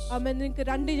 masters. ആമേൻ. നിനക്ക്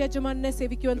രണ്ട് യജമാനനെ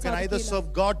സേവിക്കുവാൻ You can either സാധിക്കില്ല. serve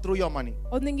God through your money,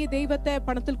 ഒന്നെങ്കിൽ ദൈവത്തെ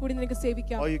പണത്തിൽ കൂടി നിനക്ക്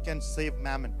സേവിക്കാം, or you can save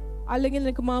mammon. അല്ലെങ്കിൽ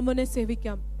നിനക്ക് മാമോനെ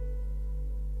സേവിക്കാം.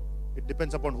 It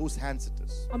depends upon whose hands it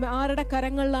is. ആമേൻ. ആരുടെ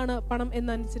കരങ്ങളിലാണ് പണം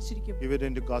എന്നനുസരിച്ചിരിക്കും. Give it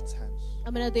into God's hands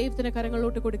ആമേൻ. ദൈവത്തിന്റെ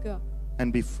കരങ്ങളിലോട്ട് കൊടുക്കുക, and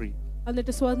be free.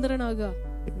 എന്നിട്ട് സ്വതന്ത്രനാകുക.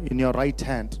 In your right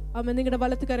hand, ആമേൻ. നിങ്ങളുടെ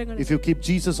വലത്ത് കരങ്ങളിൽ if you keep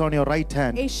Jesus on your right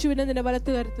hand, യേശുവിനെ നിന്റെ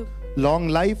വലത്ത് കരത്തും. long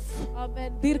life, amen.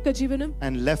 ദീർഘജീവനും.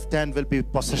 and left hand will be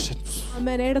possessions.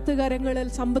 ആമേൻ. ഇടത്ത് കരങ്ങളിൽ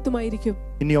സമ്പത്തുമായിരിക്കും.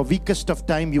 In your weakest of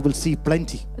time, you will see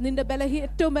plenty. നിന്റെ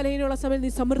ഏറ്റവും ബലഹീനമുള്ള സമയത്ത്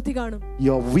നീ സമൃദ്ധി കാണും.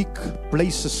 Your weak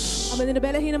places, ആമേൻ. നിന്റെ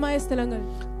ബലഹീനമായ സ്ഥലങ്ങൾ,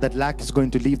 that lack is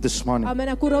going to leave this morning. ആമേൻ.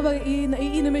 ആ കുറവ്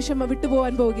ഈ നിമിഷം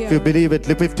വിട്ടുപോകാൻ If പോകുകയാണ്. you believe it,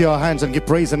 lift your hands and give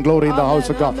praise and glory in the house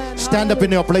of God. Stand up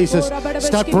in your places.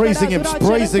 Start praising Him.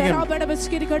 Praising Him.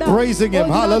 Praising Him.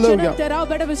 Hallelujah.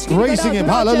 Praising Him.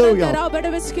 Hallelujah.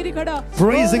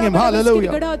 Praising Him.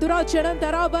 Hallelujah.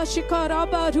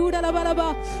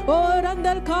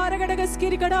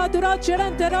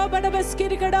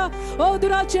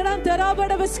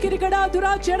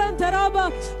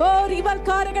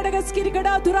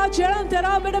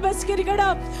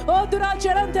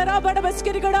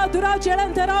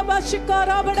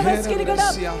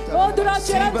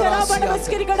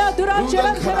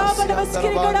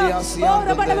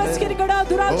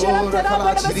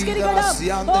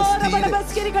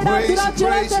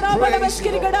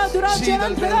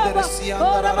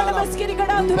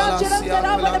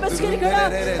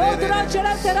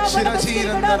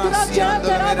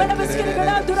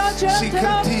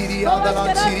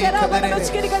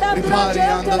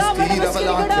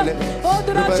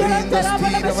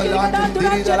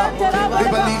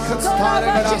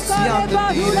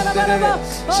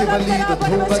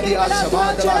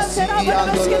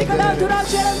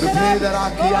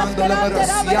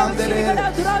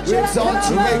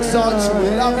 We exalt you, we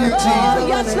love you,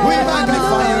 Jesus. We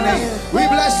magnify your name. We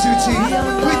bless you, Jesus. We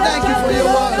thank you for your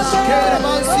word. You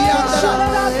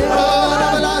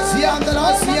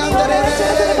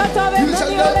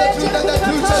shall know the truth and the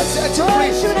truth shall set you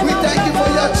free. We thank you for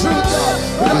your truth, Lord.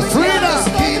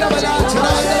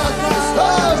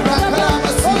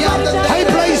 High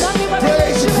place.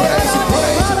 Praise you, praise you,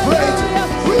 praise you, praise you.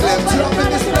 We lift you up in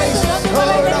this place.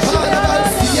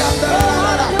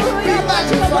 Be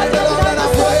magnified, the Lord, and I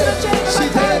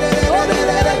pray.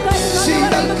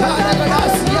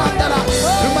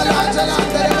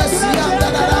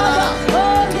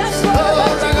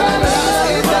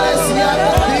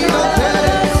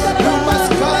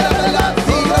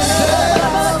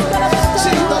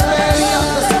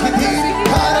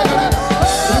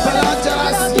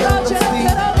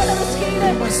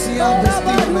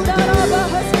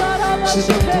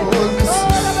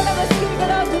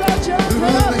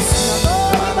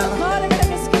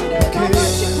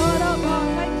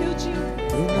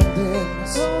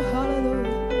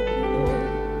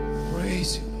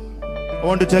 I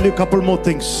want to tell you a couple more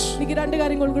things. എനിക്ക് രണ്ട്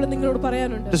കാര്യങ്ങൾ കൂടി നിങ്ങളോട്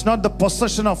പറയാനുണ്ട്. It's not the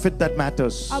possession of it that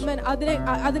matters, ആമേൻ.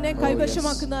 അതിനെ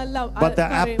കൈവശമാക്കുന്നതല്ല, but the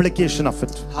application of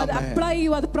it. അത് apply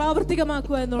ചെയ്യുക, അത്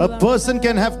പ്രാവർത്തികമാക്കുക A എന്നുള്ളതാണ്. person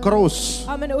can have crores,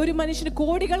 ആമേൻ. ഒരു മനുഷ്യന്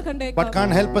കോടികൾ കണ്ടേക്കാം, but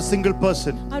can't help a single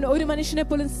person. അവൻ ഒരു മനുഷ്യനെ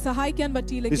പോലും സഹായിക്കാൻ He's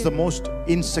പറ്റിയില്ലെങ്കിൽ the most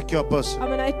insecure person.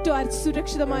 അവൻ ഏറ്റവും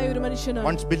അസുരക്ഷിതമായ ഒരു മനുഷ്യനാണ്.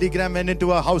 Once Billy Graham went into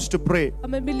a house to pray.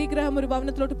 Amen. Billy Graham ഒരു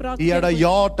ഭവനത്തിലോട്ട് He had a പ്രാർത്ഥിക്കാൻ,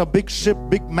 yacht, a big ship,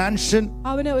 big mansion,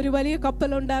 അവന് ഒരു വലിയ കപ്പൽ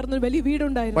ഉണ്ടായിരുന്നു, ഒരു വലിയ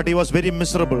വീടുണ്ടായിരുന്നു. but he was very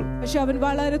miserable. പക്ഷെ അവൻ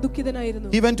വളരെ ദുഃഖിതനായിരുന്നു.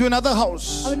 He went to another house,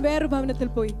 അവൻ വേറൊരു ഭവനത്തിൽ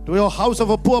പോയി. to a house of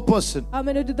a poor person.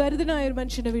 അവൻ ഒരു ദരിദ്രനായ ഒരു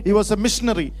മനുഷ്യന്റെ He വീട്ടിൽ. was a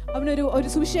missionary. അവനൊരു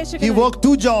He സുവിശേഷകനായി. worked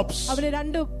 2 jobs അവന്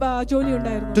 2 ജോലി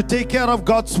ഉണ്ടായിരുന്നു. to take care of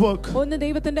God's work. ഒന്ന്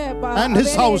ദൈവത്തിന്റെ And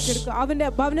his house. അവന്റെ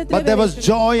ഭവനത്തിൽ. But there was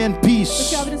joy and peace.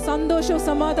 പക്ഷെ അവന് സന്തോഷവും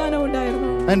സമാധാനവും ഉണ്ടായിരുന്നു.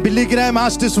 And Billy Graham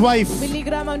asked his wife, Billy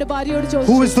gram അവന്റെ ഭാര്യയോട് who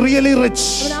ചോദിച്ചു, is really rich?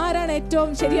 അവൻ ആരാണ് ഏറ്റവും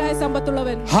ശരിയായ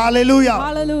സമ്പത്തുള്ളവൻ? Hallelujah.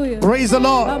 Hallelujah. Praise the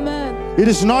Lord. Amen. It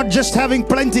is not just having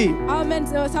plenty. ആമേൻ.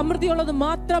 സമൃദ്ധിയുള്ളത്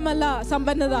മാത്രമല്ല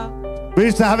സമ്പന്നത. We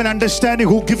need to have an understanding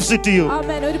who gives it to you.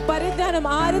 ആമേൻ. ഒരു പരിജ്ഞാനം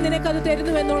ആര് നിനക്കത്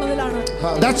തരുന്നു എന്നുള്ളതിലാണ്.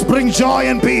 That's bring joy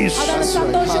and peace. അതാണ്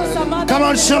സന്തോഷവും സമാധാനവും. Come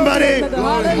on, somebody.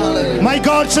 Hallelujah. My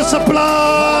God shall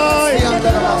supply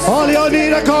all your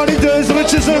need according to his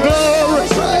riches and glory.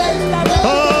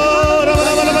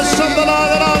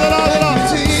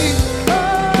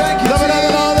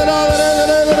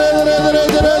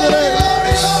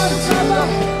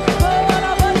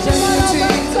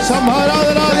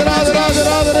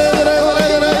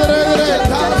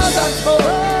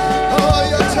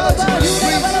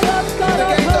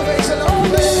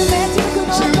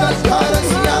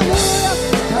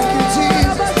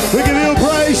 We give you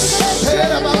praise.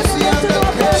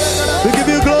 We give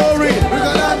you glory.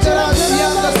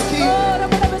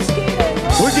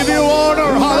 We give you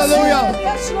honor. Hallelujah.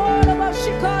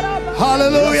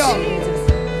 Hallelujah.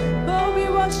 Oh, we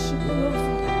worship you.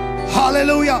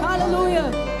 Hallelujah. Hallelujah.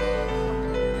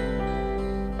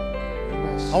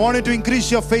 I want you to increase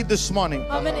your faith this morning.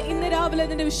 അവൻ ഇന്ന് രാവിലെ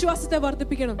നിന്റെ വിശ്വാസത്തെ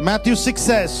വർദ്ധിപ്പിക്കണം. Matthew 6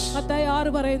 says, Mathai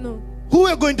 6 പറയുന്നു, who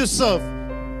are you going to serve?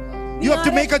 You have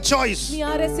to make a choice. നീ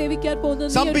ആരെ സേവിക്കാൻ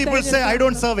പോകുന്നു? Some people say, I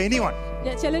don't serve anyone.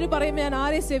 ചിലര് പറയും ഞാൻ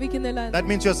ആരെ സേവിക്കുന്നില്ല. That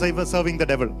means you're serving the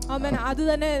devil. ആമേൻ. അത്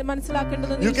തന്നെ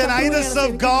മനസ്സിലാക്കേണ്ടത്. You can either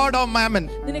serve God or mammon.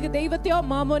 നിനക്ക് ദൈവത്തെയോ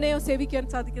മാമോനെയോ സേവിക്കാൻ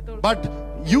സാധിക്കത്തുള്ളൂ. But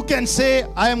you can say,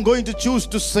 I am going to choose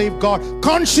to save God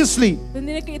consciously.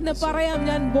 നിനക്ക് ഇന്ന് പറയാം,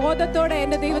 ഞാൻ ബോധത്തോടെ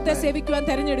എന്റെ ദൈവത്തെ സേവിക്കുവാൻ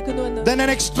തിരഞ്ഞെടുക്കുന്നുവെന്ന്. Then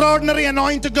an extraordinary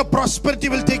anointing of prosperity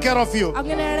will take care of you.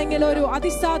 അങ്ങനെയാണെങ്കിൽ ഒരു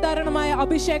അതിസാധാരണമായ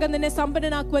അഭിഷേകം നിന്നെ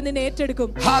സമ്പന്നനാക്കുവാൻ നിന്നെ ഏറ്റെടുക്കും.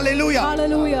 Hallelujah.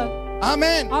 Hallelujah.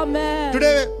 Amen. Amen.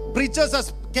 Today preachers are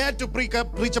scared to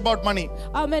preach about money.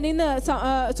 ആമേൻ. ഇന്ന്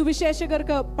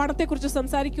സുവിശേഷകർക്ക് പണത്തെക്കുറിച്ച്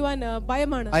സംസാരിക്കുവാൻ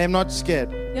ഭയമാണ്. I am not scared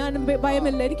ഞാൻ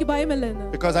ഭയമില്ല, എനിക്ക് ഭയമില്ല എന്ന്.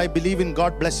 because I believe in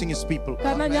God blessing his people.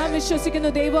 കാരണം ഞാൻ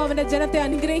വിശ്വസിക്കുന്നു ദൈവം അവന്റെ ജനത്തെ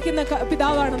അനുഗ്രഹിക്കുന്ന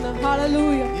പിതാവാണെന്ന്.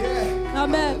 ഹല്ലേലൂയ.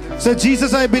 ആമേൻ. So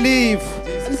Jesus, I believe,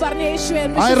 പറഞ്ഞ യേശുവേ,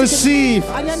 I receive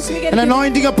ഞാൻ an സ്വീകരിക്കുന്നു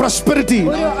anointing of prosperity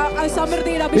ഒരു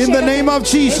സമൃദ്ധിയുടെ in the name of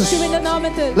Jesus. യേശുവിന്റെ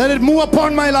നാമത്തിൽ Let it move upon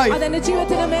my life. അതെന്റെ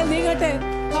ജീവിതത്തിന് മേൽ നീങ്ങട്ടെ.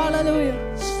 ഹല്ലേലൂയ.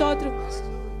 സ്തോത്രം.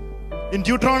 In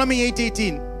Deuteronomy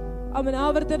 8:18, ആമേൻ.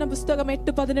 ആവർത്തന പുസ്തകം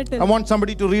 8:18. I want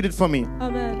somebody to read it for me.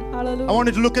 ആമേൻ. ഹല്ലേലൂയ. I want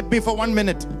you to look at me for 1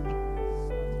 minute.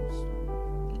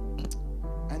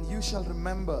 And you shall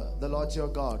remember the Lord your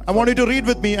God. I want you to read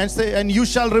with me and say, and you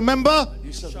shall remember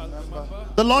You shall remember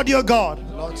the Lord your God.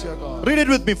 the Lord your God. Read it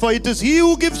with me. For it is he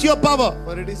who gives you power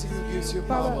For it is he who gives you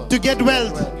power to get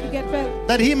wealth, To get well.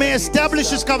 that he may establish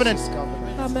his covenant,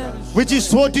 Amen. which he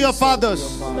swore to your fathers,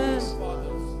 Amen.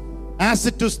 as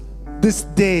it is this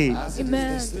day.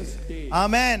 Amen.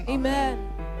 Amen. Amen.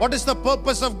 What is the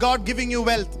purpose of God giving you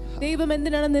wealth? ദൈവം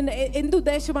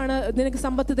എന്തുദ്ദേശമാണ് നിനക്ക്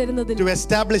സമ്പത്ത് തരുന്നത്? To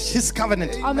establish His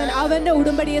covenant. ആമേൻ. അവന്റെ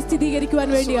ഉടമ്പടിയെ സ്ഥിരീകരിക്കുവാൻ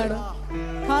വേണ്ടിയാണ്.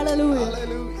 Hallelujah.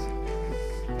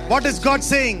 What is God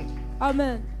saying?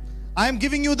 Amen. I am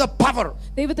giving you the power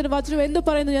ദൈവത്തിന്റെ വചനം എന്തു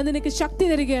പറയുന്നു? ഞാൻ നിനക്ക് ശക്തി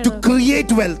തരികയാണ്. to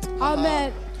create wealth. Amen.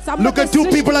 Look at two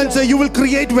people and say, you will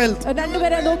create wealth.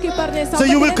 രണ്ടുപേരെ നോക്കി പറഞ്ഞേ, So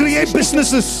you will create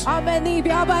businesses. ആമേൻ. നീ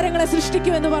വ്യാപാരങ്ങളെ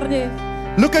സൃഷ്ടിക്കുമെന്ന് പറഞ്ഞേ.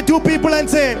 Look at two people and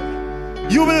say,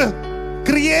 you will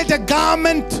create a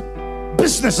garment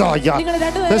business. Oh yeah,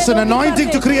 there's an anointing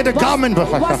to create a garment.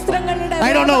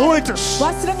 I don't know who it is.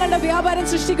 വസ്ത്രങ്ങളുടെ വ്യാപാരം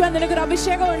സൃഷ്ടിക്കുവാൻ നിനക്കൊരു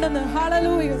അഭിഷേകം ഉണ്ടെന്ന്.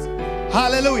 Hallelujah.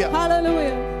 Hallelujah.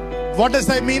 Hallelujah. What does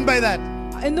I mean by that?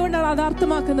 എന്തുകൊണ്ടാണ് അത്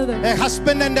അർത്ഥമാക്കുന്നത്? A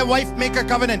husband and a wife make a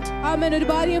covenant. ആമേൻ. ഒരു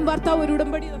ഭാര്യയും ഭർത്താവും ഒരു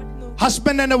ഉടമ്പടി നടത്തുന്നു.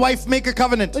 Husband and a wife make a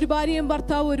covenant. ഒരു ഭാര്യയും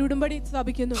ഭർത്താവും ഒരു ഉടമ്പടി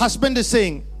സ്ഥാപിക്കുന്നു. Husband is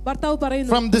saying, ഭർത്താവ്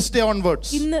പറയുന്നു, from this day onwards,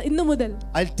 ഇന്ന് മുതൽ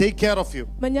I'll take care of you.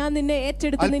 ഞാൻ നിന്നെ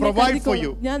ഏറ്റെടുത്ത് I'll നിന്നെ provide for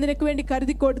you. ഞാൻ നിനക്ക് വേണ്ടി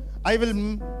കരുതിക്കൊടുക്കും. I will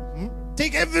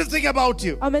take everything about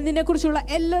you. അവൻ നിന്നെ കുറിച്ചുള്ള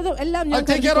എല്ലാം ഞാൻ I'll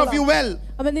take care of you well.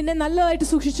 അവൻ നിന്നെ നല്ലതായിട്ട്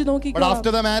സൂക്ഷിച്ചു But നോക്കിക്കോളാം.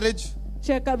 after the marriage,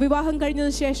 വിവാഹം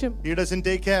കഴിഞ്ഞതിന് ശേഷം he doesn't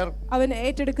take care. അവൻ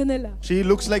ഏറ്റെടുക്കുന്നില്ല. She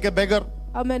looks like a beggar.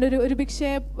 അവൻ ഒരു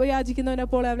ഭിക്ഷയെ യാചിക്കുന്നവനെ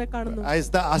പോലെ അവനെ കാണുന്നു. Is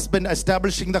the husband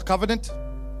establishing the covenant?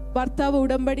 ഭർത്താവ്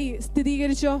ഉടമ്പടി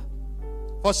സ്ഥിരീകരിച്ചോ?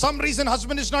 For some reason,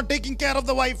 husband is not taking care of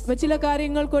the wife. ചില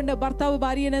കാര്യങ്ങൾ കൊണ്ട് ഭർത്താവ്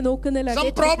ഭാര്യനെ നോക്കുന്നില്ല. Some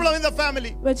problem in the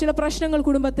family. ചില പ്രശ്നങ്ങൾ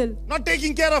കുടുംബത്തിൽ. Not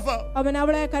taking care of her. അവൻ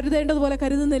അവളെ കരുതേണ്ടതുപോലെ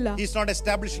കരുതുന്നില്ല. He's not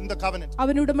establishing the covenant.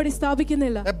 അവൻ ഉടമ്പടി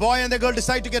സ്ഥാപിക്കുന്നില്ല. A boy and the girl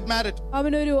decide to get married.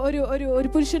 അവൻ ഒരു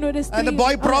പുരുഷൻ ഒരു സ്ത്രീ. And the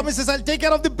boy promises, I'll take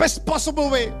care of the best possible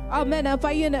way. ആമേൻ.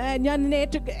 പയ്യൻ ഞാൻ നിന്നെ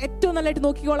ഏറ്റവും നല്ലതായിട്ട്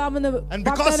നോക്കിക്കോളാമെന്ന്. And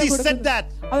because he said that,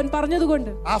 അവൻ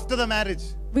പറഞ്ഞതുകൊണ്ട് after the marriage,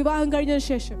 വിവാഹം കഴിഞ്ഞതിന്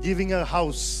ശേഷം giving her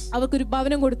house, അവൾക്കൊരു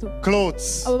ഭവനം കൊടുത്തു, clothes,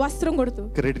 വസ്ത്രം കൊടുത്തു,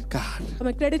 credit card.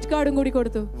 അവൻ ക്രെഡിറ്റ് കാർഡും കൂടി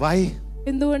കൊടുത്തു. Why?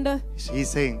 എന്തുകൊണ്ട്?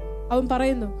 He's saying, അവൻ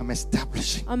പറയുന്നു, I'm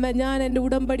establishing അമ്മ ഞാൻ എന്റെ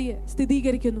ഉടമ്പടിയെ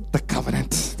സ്ഥിരീകരിക്കുന്നു, the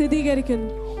covenant. സ്ഥിരീകരിക്കുന്നു.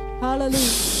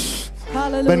 Hallelujah.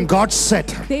 Hallelujah. When God said,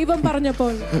 ദൈവം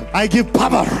പറഞ്ഞപ്പോൾ, I give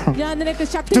power ഞാൻ നിനക്ക്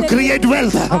ശക്തി to create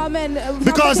wealth,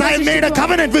 because I made a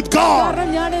covenant with God,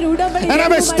 and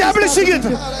I'm establishing it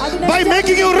by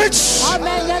making you rich.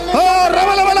 Oh,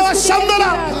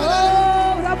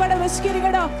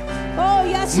 oh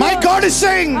yes, my God is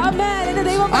saying,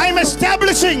 I'm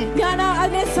establishing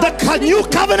the new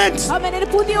covenant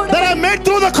that I made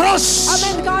through the cross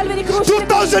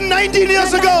 2019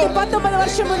 years ago.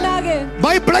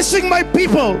 By blessing my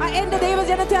people,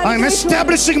 I'm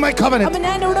establishing my covenant.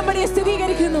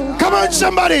 Come on,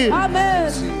 somebody. Amen.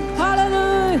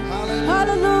 Hallelujah.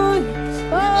 Hallelujah.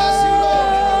 Oh,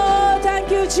 thank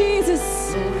you, Jesus.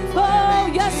 Oh,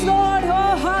 yes, Lord.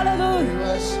 Oh, hallelujah.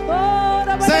 Oh,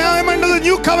 say, I am under the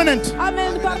new covenant.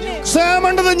 Amen. Say, I am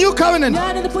under the new covenant.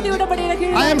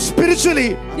 I am spiritually,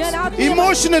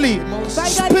 emotionally,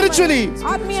 spiritually,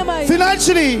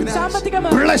 financially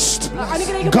blessed.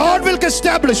 God will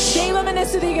establish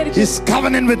His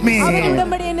covenant with me. Yeah.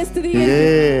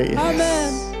 Amen.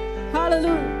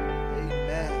 Hallelujah.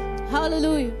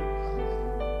 Hallelujah.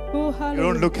 Oh, hallelujah. You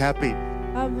don't look happy.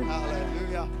 Amen.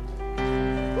 Hallelujah.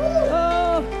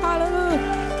 Oh, hallelujah.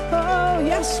 Oh,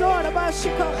 yes, Lord.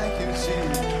 Thank you,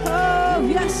 Jesus. Oh,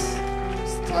 yes.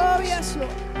 Oh, yes,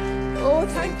 Lord. Oh,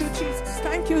 thank you, Jesus.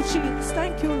 Thank you, Jesus.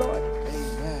 Thank you, Lord.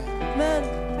 Amen.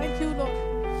 Thank you, Lord.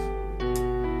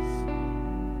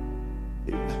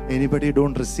 Anybody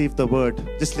don't receive the word,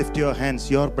 just lift your hands.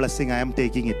 Your blessing, I am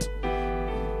taking it.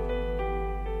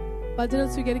 വചനം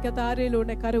സ്വീകരിക്കാത്ത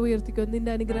ആരെയിലൂടെ കര ഉയർത്തിക്കോ.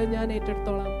 നിന്റെ അനുഗ്രഹം ഞാൻ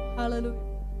ഏറ്റെടുത്തോളാം. Hallelujah.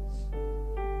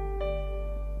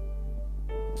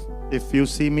 If you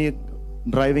see me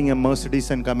driving a Mercedes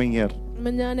and coming here,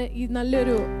 ഞാൻ ഈ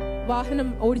നല്ലൊരു വാഹനം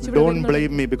ഓടിച്ചു, don't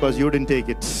blame me because you didn't take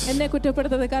it. എന്നെ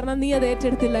കുറ്റപ്പെടുത്തരുത്, കാരണം നീ അത്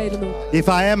ഏറ്റെടുത്തില്ലായിരുന്നു. If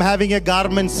I am having a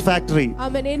garments factory,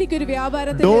 ആമേൻ, എനിക്കൊരു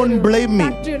വ്യാപാരത്തിന്റെ don't blame me.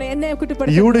 ഫാക്ടറിയാണ്, എന്നെ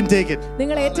കുറ്റപ്പെടുത്തരുത്. You didn't take it.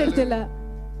 നിങ്ങൾ ഏറ്റെടുത്തില്ല.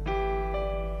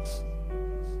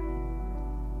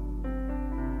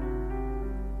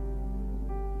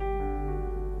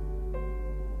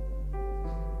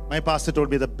 My pastor told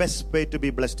me the best way to be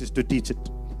blessed is to teach it.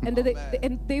 എന്റെ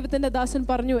ദൈവത്തിന്റെ ദാസൻ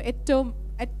പറഞ്ഞു, ഏറ്റവും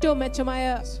മെച്ചമായ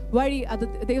വഴി അത്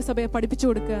ദൈവസഭയെ പഠിപ്പിച്ചു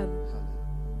കൊടുക്കുക.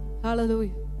 ഹല്ലേലൂയ.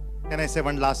 Can I say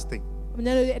one last thing?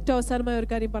 ഞാൻ ഏറ്റവും അവസാനമായ ഒരു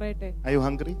കാര്യം പറയട്ടെ. Are you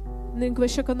hungry? നിങ്ങൾക്ക്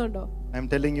വിശക്കുന്നുണ്ടോ? I'm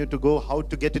telling you to go how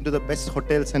to get into the best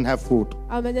hotels and have food.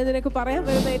 ഞാൻ നിനക്ക് പറയാൻ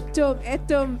വരുന്ന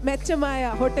ഏറ്റവും മെച്ചമായ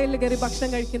ഹോട്ടലിൽ കയറി ഭക്ഷണം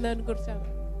കഴിക്കുന്നതിനെ കുറിച്ചാണ്.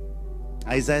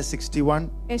 Isaiah 61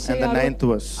 and the 9th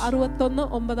verse.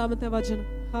 61:9 വചനം.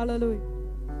 ഹല്ലേലൂയ.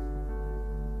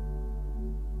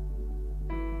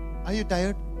 Are you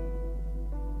tired?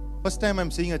 First time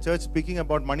I'm seeing a church speaking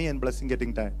about money and blessing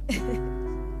getting tired.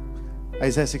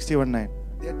 Isaiah 61:9.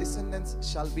 their descendants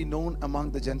shall be known among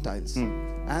the Gentiles,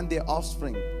 and their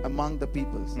offspring among the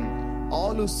peoples.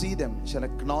 All who see them shall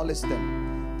acknowledge them,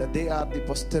 that they are the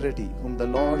posterity whom the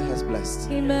Lord has blessed.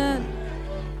 Amen.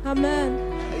 Amen.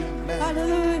 Amen.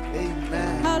 Hallelujah.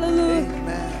 Amen. Hallelujah.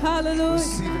 Amen. Hallelujah.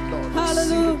 Receive it, Lord.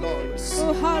 Hallelujah. Receive it, Lord. Receive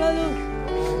Oh,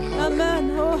 hallelujah. Amen.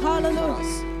 Oh,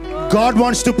 hallelujah. God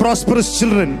wants to prosper his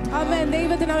children, Amen.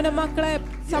 ദൈവത്തിന് അവന്റെ മക്കളെ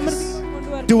സമൃദ്ധിയിൽ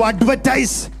കൊണ്ടുവരണം. to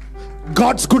advertise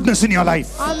God's goodness in your life.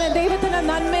 ആമേൻ. ദൈവത്തിന്റെ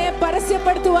നന്മയെ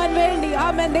പരസ്യപ്പെടുത്തുവാൻ വേണ്ടി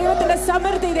ആമേൻ ദൈവത്തിന്റെ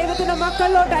സമൃദ്ധി ദൈവത്തിന്റെ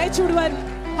മക്കളിലോട്ട് അയച്ചുവിടുവാൻ.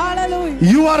 ഹല്ലേലൂയ.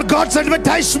 You are God's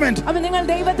advertisement. ആമേൻ. നിങ്ങൾ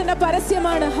ദൈവത്തിന്റെ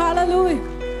പരസ്യമാണ്. ഹല്ലേലൂയ.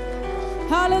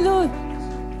 ഹല്ലേലൂയ.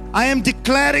 I am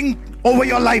declaring over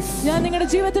your life. ഞാൻ നിങ്ങളുടെ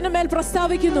ജീവിതത്തിന്റെ മേൽ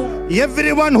പ്രസ്താവിക്കുന്നു.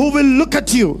 Everyone who will look at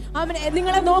you ആമേൻ.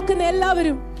 നിങ്ങളെ നോക്കുന്ന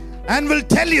എല്ലാവരും and will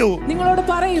tell you, നിങ്ങളോട്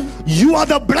പറയും, you are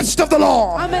the blessed of the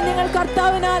Lord. ആമേൻ നിങ്ങൾ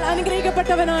കർത്താവിനാൽ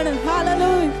അനുഗ്രഹിക്കപ്പെട്ടവനാണ്.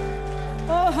 ഹല്ലേലൂയ.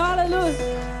 Oh, hallelujah.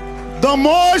 The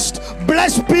most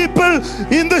blessed people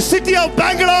in the city of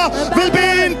Bangalore will be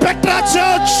in Petra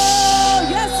Church. Oh,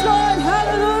 yes, Lord.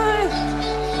 Hallelujah.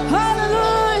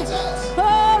 Hallelujah.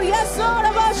 Oh, yes, Lord.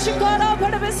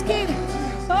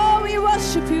 Oh, we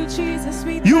worship you, Jesus.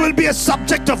 You will be a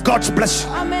subject of God's blessing.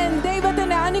 Amen.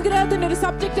 ദൈവത്തിന്റെ അനുഗ്രഹത്തിന്റെ ഒരു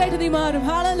subject ആയിട്ട് നീ മാറും.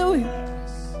 Hallelujah.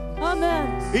 Amen.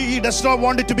 He does not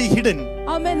want it to be hidden.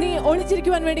 Amen. നീ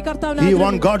ഒളിച്ചിരിക്കുവാൻ വേണ്ടി കർത്താവിനെ He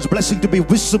wants God's blessing to be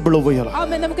visible over your life.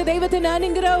 Amen. നമുക്ക് ദൈവത്തിന്റെ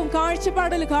അനുഗ്രഹവും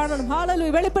കാഴ്ചപ്പാടിൽ കാണണം.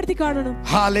 Hallelujah. വെളിപ്പെടുത്തി കാണണം.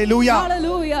 Hallelujah.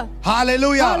 Hallelujah.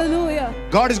 Hallelujah. Hallelujah.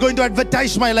 God is going to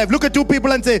advertise my life. Look at two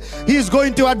people and say, He is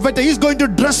going to advertise. He is going to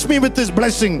dress me with His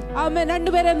blessing. Amen.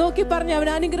 രണ്ടുപേരെ നോക്കി പറഞ്ഞു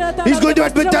അവൻ അനുഗ്രഹത്താൽ He is going to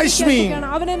advertise me.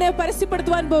 അവൻ എന്നെ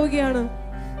പരസ്യപ്പെടുത്തുവാൻ പോവുകയാണ്.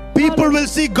 People will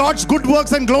see God's good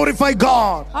works and glorify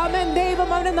God. Amen. ദൈവം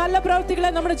അവന്റെ നല്ല പ്രവൃത്തികളെ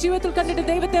നമ്മുടെ ജീവിതത്തിൽ കണ്ടിട്ട്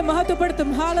ദൈവത്തെ മഹത്വപ്പെടുത്തും.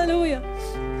 Hallelujah.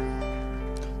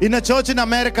 In a church in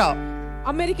America,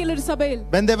 അമേരിക്കയിലെ ഒരു സഭയിൽ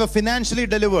when they were financially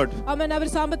delivered, അവൻ അവർ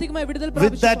സാമ്പത്തികമായി വിടുതൽ with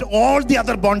പ്രാപിച്ചു. that all the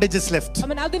other bondages left.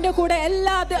 അവൻ അതിന്റെ കൂടെ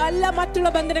എല്ലാ മറ്റുള്ള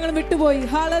ബന്ധനങ്ങളും വിട്ടുപോയി.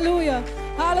 Hallelujah.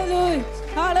 Hallelujah.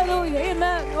 Hallelujah.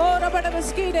 Amen. Oh, Rabbi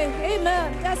Meskide. Amen.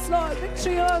 Yes, Lord.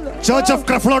 Victory all. Church of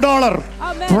Creflo-Dollar.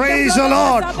 Amen. Praise the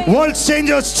Lord. World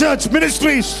Changers Church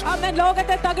Ministries. Amen.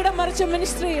 ലോകത്തെ തകിടം മറിച്ച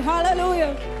മിനിസ്ട്രി.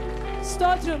 Hallelujah.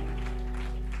 സ്തോത്രം.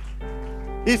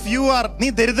 If you are നീ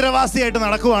ദരിദ്രവാസിയായിട്ട്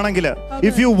നടക്കുകയാണെങ്കിൽ,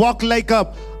 if you walk like a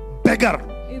beggar,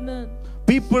 Amen.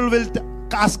 people will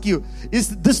ask you, is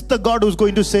this the God who's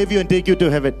going to save you and take you to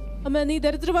heaven? അമ്മ നീ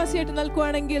ദരിദ്രവാസിയായിട്ട്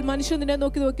നിൽക്കുകയാണെങ്കിൽ മനുഷ്യൻ നിന്നെ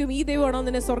നോക്കും, ഈ ദൈവമാണോ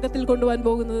നിന്നെ സ്വർഗത്തിൽ കൊണ്ടുപോകാൻ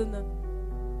പോകുന്നതെന്ന്.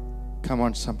 Come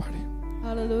on, somebody.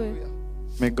 Hallelujah.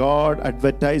 May God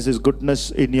advertise His goodness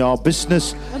in your business,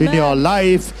 Amen. in your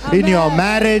life, in your Amen.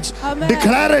 marriage. Amen.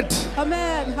 Declare it.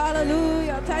 Amen.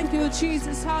 Hallelujah. Thank you,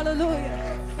 Jesus. Hallelujah.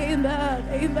 Amen.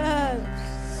 Amen.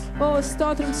 Oh,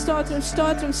 stotram, stotram,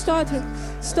 stotram, stotram,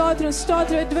 stotram,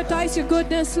 stotram. Advertise your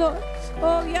goodness, Lord.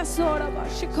 Oh, yes, Lord.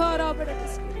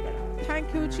 Thank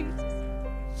you, Jesus.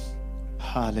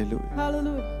 Hallelujah.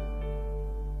 Hallelujah.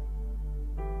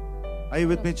 Are you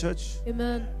with me, church?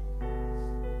 Amen.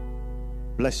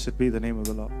 Blessed be the name of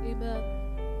the Lord. Amen.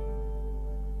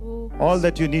 Oh. All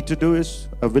that you need to do is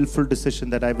a willful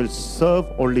decision that I will serve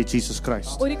only Jesus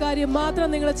Christ. ഒരു കാര്യം മാത്രം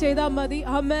നിങ്ങൾ ചെയ്താൽ മതി.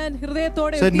 ആമേൻ.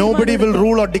 ഹൃദയത്തോടെ Say nobody will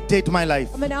rule or dictate my life.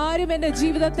 ആമേൻ. ആരും എൻ്റെ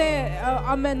ജീവിതത്തെ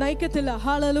ആമേൻ നയിക്കത്തില്ല.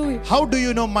 Hallelujah. How do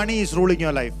you know money is ruling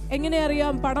your life? എങ്ങനെ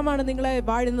അറിയാം പണമാണ് നിങ്ങളെ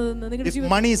വാഴുന്നതെന്ന്? നിങ്ങളുടെ If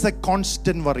ജീവിതം money is a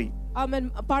constant worry, ആമേൻ.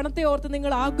 പണത്തെ ഓർത്ത്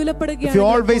നിങ്ങൾ if ആകുലപ്പെടുകയാണ്,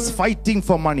 you're always fighting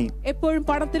for money, എപ്പോഴും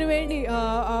പണത്തിന് വേണ്ടി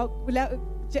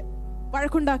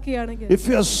വഴക്കുണ്ടാക്കുകയാണെങ്കിൽ, if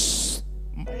your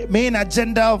main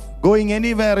agenda of going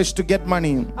anywhere is to get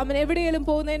money, അവൻ എവിടെയെങ്കിലും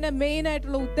പോകുന്നതിന്റെ മെയിൻ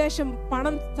ആയിട്ടുള്ള ഉദ്ദേശം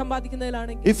പണം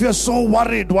സമ്പാദിക്കുന്നതിലാണെങ്കിൽ, if you're so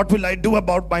worried, what will I do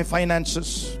about my finances?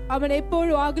 അവൻ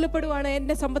എപ്പോഴും ആകുലപ്പെടുവാണ്,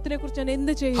 എന്റെ സമ്പത്തിനെ കുറിച്ച് ഞാൻ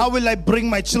എന്ത് ചെയ്യും? How will I bring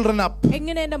my children up?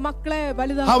 എങ്ങനെ എന്റെ മക്കളെ How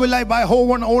വലുതാക്കും? will I buy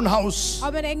own house?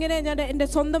 അവൻ എങ്ങനെ ഞാൻ എന്റെ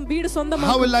സ്വന്തം വീട് How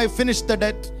സ്വന്തമാക്കും? will I finish the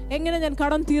debt? എങ്ങനെ ഞാൻ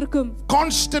കടം തീർക്കും?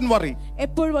 Constant worry.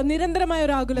 എപ്പോഴും നിരന്തരമായ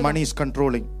ഒരു ആകുലത. Money is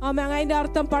controlling. അതിന്റെ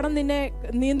അർത്ഥം പണം നിന്നെ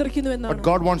നിയന്ത്രിക്കുന്നു എന്നാണ്. But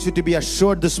God wants you to be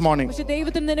assured this morning. പക്ഷേ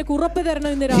ദൈവത്തിന് നിനക്ക് ഉറപ്പ്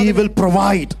തരണം ഇന്ന് He രാവിലെ. will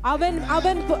provide. അവൻ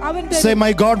Say,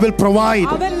 my God will provide.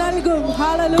 അവൻ നൽകും.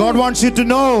 Hallelujah. God wants you to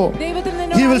know. ദൈവത്തിന്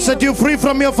He will set you free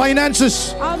from your finances.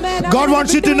 Amen. God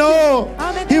wants you to know.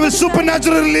 He will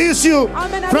supernaturally release you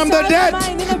from the debt.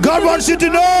 God wants you to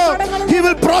know. He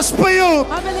will prosper you.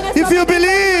 If you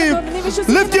believe,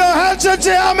 lift your hands and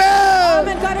say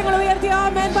Amen. കരങ്ങൾ ഉയർത്തി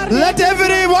ആമേൻ പറഞ്ഞു. Let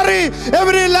every worry,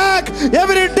 every lack,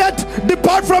 every debt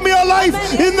depart from your life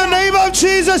in the name of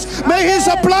Jesus. May He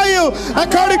supply you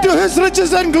according to His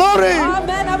riches and glory.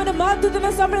 ആമേൻ. അവന്റെ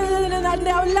മഹത്വത്തിന്റെ സമൃദ്ധിയിൽ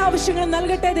അതിന്റെ എല്ലാ ആവശ്യങ്ങളും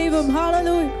നൽകട്ടെ ദൈവം.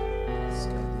 Hallelujah.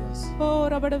 Oh,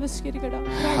 Rabbi Meskide.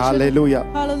 Hallelujah.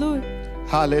 Hallelujah.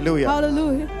 Hallelujah.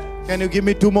 Hallelujah. Can you give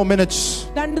me 2 more minutes?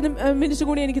 2 minute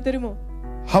കൂടി എനിക്ക് തരുമോ?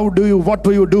 What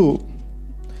do you do?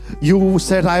 You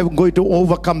said I am going to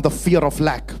overcome the fear of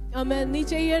lack. ആമേൻ. നീ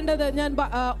ചെയ്യേണ്ടത് ഞാൻ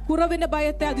കുറവിന്റെ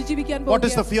ഭയത്തെ അതിജീവിക്കാൻ പോകുന്നു. What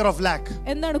is the fear of lack?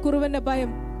 എന്താണ് കുറവിന്റെ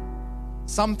ഭയം?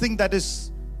 Something that is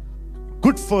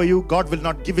good for you, God will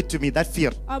not give it to me. That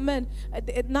fear. ആമേൻ.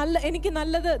 എനിക്ക്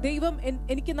നല്ലത് ദൈവം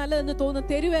എനിക്ക് നല്ലതെന്ന് തോന്നുന്ന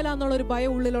തരുവേല എന്നുള്ള ഒരു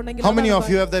ഭയം ഉള്ളിലുണ്ടെങ്കിൽ How many of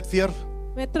you have that fear?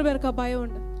 എത്ര പേർക്ക് ആ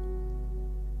ഭയമുണ്ട്?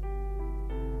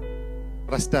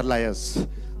 Rest are liars.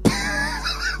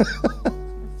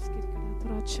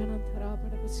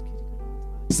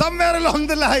 Somewhere along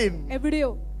the line, എവിടെയോ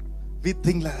we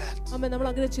think like that. ആമേൻ. നമ്മൾ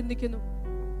അങ്ങനെ ചിന്തിക്കുന്നു.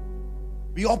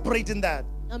 We operate in that.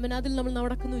 ആമേൻ. അതിൽ നമ്മൾ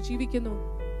നടക്കുന്നു, ജീവിക്കുന്നു.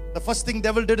 The first thing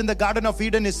devil did in the Garden of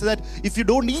Eden is that if you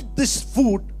don't eat this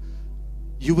food,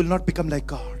 you will not become like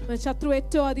God. ശത്രു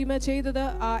ഏറ്റവും ആദ്യമേ ചെയ്തത്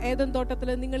ഏദൻ തോട്ടത്തിൽ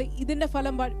നിങ്ങൾ ഇതിന്റെ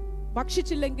ഫലം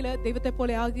ഭക്ഷിച്ചില്ലെങ്കിൽ ദൈവത്തെ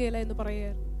പോലെ ആകുകയില്ല എന്ന്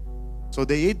പറയുകയായിരുന്നു. So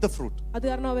they ate the fruit, അത്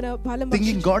കാരണം അവന് ഫലം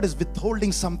thinking God is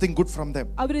withholding something good from them.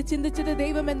 അവര് ചിന്തിച്ചത്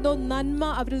ദൈവം എന്തോ നന്മ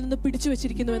അവരിൽ നിന്ന് പിടിച്ചു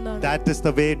വെച്ചിരിക്കുന്നു എന്നാണ്. That is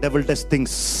the way devil does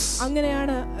things.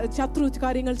 അങ്ങനെയാണ് ശത്രു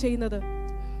കാര്യങ്ങൾ ചെയ്യുന്നത്.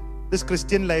 This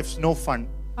Christian life's no fun.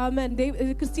 ആമേൻ.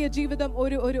 ക്രിസ്തീയ ജീവിതം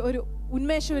ഒരു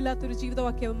ഉന്മേഷമില്ലാത്തൊരു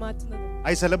ജീവിതമാക്കി അവൻ മാറ്റുന്നത്.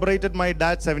 I celebrated my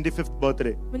dad's 75th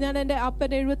birthday. ഞാൻ എൻ്റെ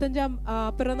അപ്പന്റെ 75ാം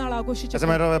പിറന്നാൾ ആഘോഷിച്ചു. As a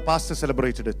matter of fact, pastor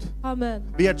celebrated it. Amen.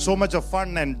 We had so much of fun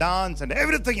and dance and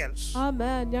everything else.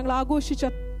 ആമേൻ. ഞങ്ങൾ ആഘോഷിച്ചു.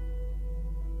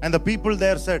 And the people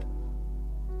there said,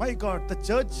 my God, the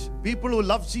church, people who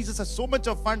love Jesus have so much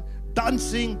of fun,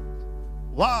 dancing,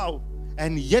 wow,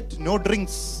 and yet no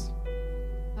drinks.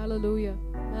 Hallelujah.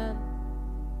 Amen.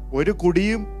 ഒരു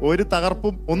കുടിയും ഒരു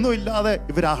തകർപ്പും ഒന്നുമില്ലാതെ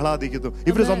ഇവർ ആഹ്ലാദിക്കുന്നു,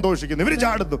 ഇവർ സന്തോഷിക്കുന്നു, ഇവർ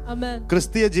ചാടുന്നു.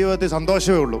 ക്രിസ്തീയ ജീവിതത്തിൽ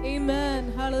സന്തോഷമേ ഉള്ളൂ.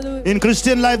 In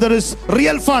Christian life there is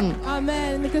real fun.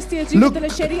 Look,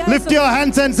 lift your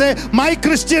hands and say, my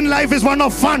Christian life is one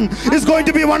of fun. It's going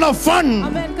to be one of fun.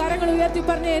 Amen. കരങ്ങൾ ഉയർത്തി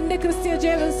പറഞ്ഞേ, എൻ്റെ ക്രിസ്തീയ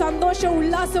ജീവിതം സന്തോഷം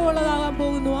ഉല്ലാസമുള്ളതാകാൻ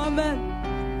പോകുന്നു. Amen.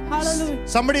 Hallelujah.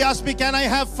 Somebody asked me, can I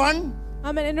have fun?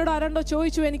 ആമേൻ. എന്നോട് ആരോ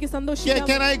ചോദിച്ചു എനിക്ക് സന്തോഷിക്കാം.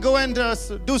 Can I go and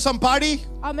do some party?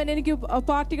 ആമേൻ. എനിക്ക്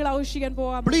പാർട്ടികൾ ആഘോഷിക്കാൻ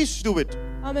പോകാം. Please do it.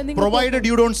 Amen. Provided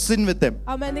you don't sin with them.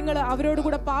 ആമേൻ. നിങ്ങൾ അവരോട്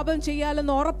കൂടെ പാപം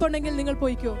ചെയ്യാലെന്ന് ഉറപ്പുണ്ടെങ്കിൽ നിങ്ങൾ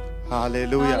പോയിക്കോ.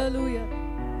 Hallelujah. Hallelujah.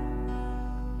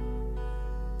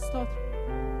 Stop.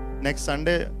 Next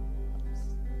Sunday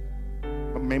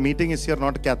my meeting is here,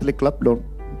 not a Catholic club. Don't.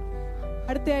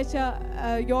 അടുത്ത ആഴ്ച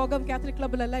യോഗം കാത്തലിക്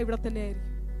ക്ലബ്ബിലല്ല, ഇവിടെ തന്നെയായിരിക്കും.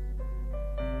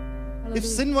 If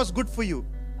sin was good for you,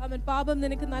 ആമേൻ, പാപം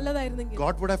നിനക്ക് നല്ലതായിരുന്നെങ്കിൽ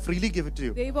God would have freely given it to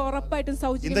you. ദൈവം ഉറപ്പായിട്ടും In the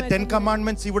സൗജന്യമായി 10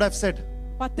 commandments he would have said,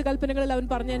 10 കൽപ്പനകളിൽ അവൻ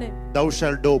പറഞ്ഞേനെ, thou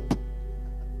shalt dope,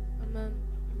 ആമേൻ,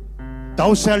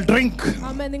 thou shalt drink,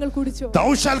 ആമേൻ, നിങ്ങൾ കുടിച്ചോ, thou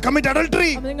shalt commit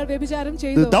adultery, ആമേൻ, നിങ്ങൾ വ്യഭിചാരം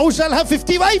ചെയ്തു, thou shalt have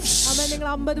 50 wives. ആമേൻ, നിങ്ങൾ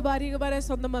 50 ഭാര്യമാരെ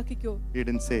സ്വന്തമാക്കിക്കോ. He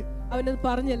didn't say, അവനത്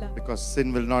പറഞ്ഞില്ല. because sin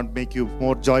will not make you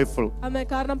more joyful. ആമേൻ,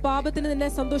 കാരണം പാപത്തിന് നിന്നെ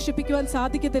സന്തോഷിപ്പിക്കുവാൻ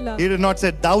സാധിക്കത്തില്ല. He did not say,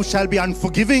 thou shalt be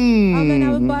unforgiving. ആമേൻ,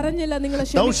 അവൻ പറഞ്ഞില്ല നിങ്ങൾ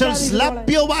Thou shalt slap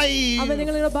your wife. ആമേൻ,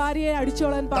 നിങ്ങൾ നിങ്ങളുടെ ഭാര്യയെ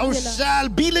അടിച്ചോളാൻ Thou പറഞ്ഞില്ല.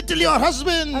 shalt belittle your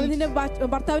husband. അവൻ നിന്നെ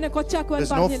ഭർത്താവിനെ കൊച്ചാക്കുവാൻ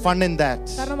There's no പറഞ്ഞില്ല. fun in that.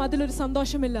 കാരണം അതിലൊരു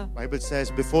സന്തോഷമില്ല. Bible says,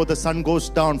 before the sun goes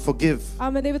down, forgive.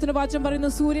 ആമേൻ, ദൈവത്തിന്റെ വചനം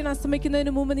പറയുന്നു, സൂര്യൻ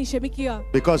അസ്തമിക്കുന്നതിന് മുമ്പ് നീ ക്ഷമിക്കുക.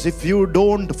 Because if you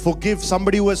don't forgive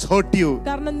somebody who has hurt you,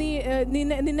 കാരണം നീ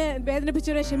നിന്നെ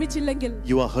വേദനിപ്പിച്ചവരെ ക്ഷമിച്ചില്ലെങ്കിൽ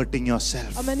you are hurting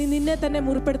yourself. ആമേൻ, നീ നിന്നെ തന്നെ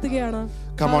മുറിപ്പെടുത്തുകയാണ്.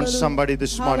 Come on, somebody,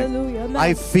 this morning. Hallelujah.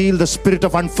 I feel the spirit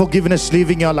of unforgiveness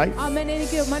leaving your life. ആമേൻ,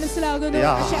 എനിക്ക് മനസ്സിലാകുന്നു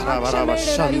Yeah.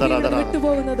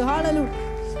 വിട്ടുപോകുന്നത്. Hallelujah.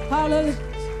 Hallelujah.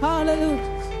 Hallelujah.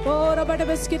 ഓ റബഡ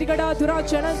ബസ്കിരിഗഡ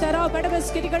ദുരാചരണം തരാ ബഡ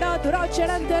ബസ്കിരിഗഡ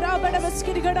ദുരാചരണം തരാ ബഡ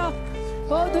ബസ്കിരിഗഡ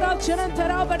ഓ ദുരാചരണം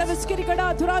തരാ ബഡ ബസ്കിരിഗഡ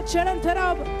ദുരാചരണം തരാ.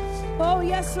 Oh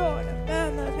yes Lord.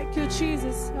 Thank you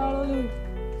Jesus. Hallelujah.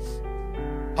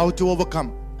 How to overcome?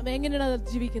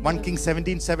 1 Kings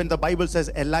 17:7, the Bible says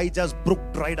Elijah's brook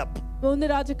dried up. 1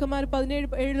 രാജകുമാരൻ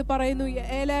 17:7 പറയുന്നു,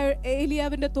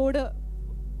 ഏലിയാവിന്റെ തോട്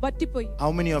വറ്റിപ്പോയി.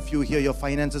 How many of you here, your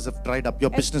finances have dried up?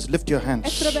 Your business, lift your hands.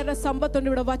 എത്ര പേരുടെ സമ്പത്തുണ്ട്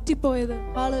ഇവിടെ വറ്റിപ്പോയത്?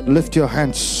 Lift your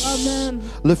hands. Amen.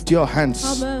 Lift your hands.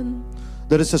 Amen.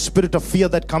 There is a spirit of fear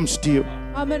that comes to you.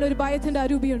 ആമേൻ. ഒരു ഭയത്തിന്റെ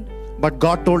അരൂപിയുണ്ട്. But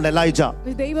God told Elijah,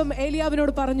 ദൈവം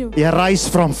ഏലിയാവിനോട് പറഞ്ഞു, arise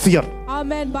from fear.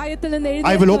 ആമേൻ, ഭയത്തിൽ നിന്ന്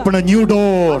എഴുന്നേൽക്കുക. I will open a new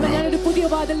door. ആമേൻ, ഞാൻ ഒരു പുതിയ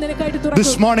വാതിൽ നിനക്കായിട്ട് തുറക്കും.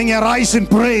 This morning arise in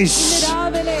praise.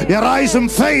 Arise in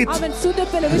faith. ആമേൻ,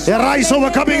 സ്തുതിപ്പിൽ വിശ്വാസത്തിൽ Arise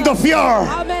overcoming the fear.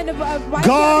 Amen.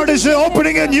 God is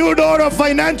opening a new door of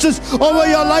finances over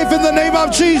your life in the name of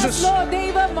Jesus.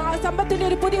 ദൈവം സമ്പത്തിന്റെ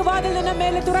ഒരു പുതിയ വാതിൽ നിന്നെ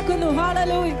മേലെ തുറക്കുന്നു.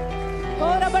 ഹല്ലേലൂയ. ഓ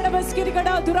റബഡ ബസ്കിരിഗഡ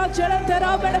ദുരാചരണം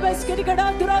തരാ ബഡ ബസ്കിരിഗഡ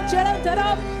ദുരാചരണം തരാ.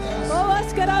 ഓ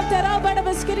അസ്കരാ തരാ ബഡ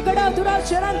ബസ്കിരിഗഡ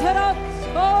ദുരാചരണം തരാ.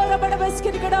 Oh, rabada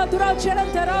beskiri gada dura charan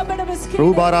tarabada beskiri.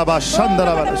 Rubaraba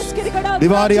Shandaraba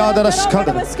Divariadara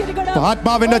Skada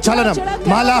Atmavinda Chalanam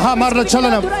Malahamarna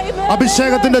Chalanam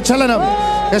Abhishekatinda Chalanam.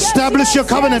 Establish your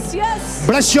covenant.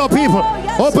 Bless your people.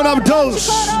 Open up doors.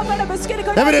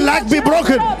 Every lack be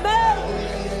broken.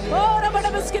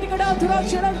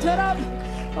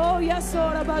 Oh yes,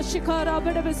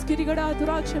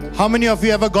 How many of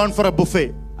you ever gone for a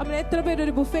buffet? How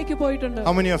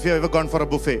many of you ever gone for a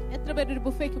buffet?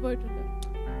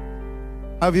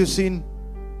 Have you seen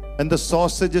when the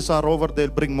sausages are over, they'll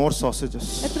bring more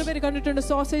sausages?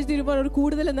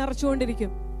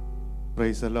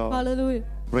 Praise the Lord. Hallelujah.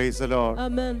 Praise the Lord.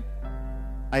 Amen.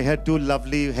 I had two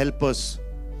lovely helpers.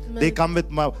 They come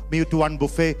with me to one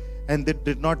buffet and they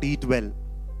did not eat well.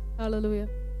 Hallelujah.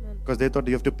 Because they thought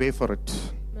you have to pay for it.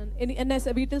 എന്നെ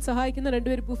വീട്ടിൽ സഹായിക്കുന്ന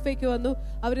രണ്ടുപേര് ബുഫേക്ക് വന്നു.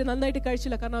 അവര് നന്നായിട്ട്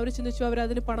കഴിച്ചില്ല കാരണം അവര് ചിന്തിച്ചു അവർ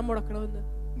അതിന് പണം മുടക്കണമെന്ന്.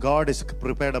 God has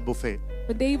prepared a buffet.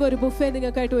 ദൈവം ഒരു ബുഫേ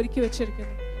നിങ്ങൾക്കായിട്ട് ഒരുക്കി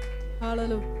വെച്ചിരിക്കുന്നു.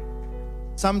 Hallelujah.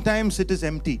 Sometimes it is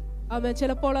empty. ആമേൻ.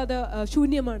 ചിലപ്പോൾ അത്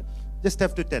ശൂന്യമാണ്. Just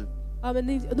have to tell. ആമേൻ.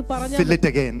 നീ ഒന്ന് പറഞ്ഞാൽ fill it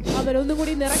again. ആമേൻ.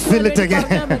 ഒന്നുകൂടി നിറയ്ക്കുക. Fill it again.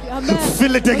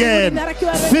 Fill it again.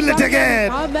 Fill it again.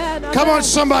 Come on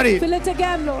somebody. Fill it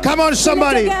again, Lord. Come on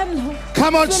somebody.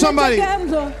 Come on somebody.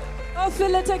 Oh,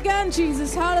 fill it again,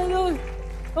 Jesus. Hallelujah.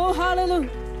 Oh, hallelujah.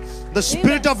 The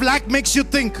spirit of lack makes you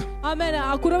think, Amen.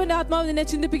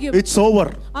 it's over.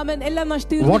 Amen.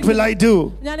 What will I do?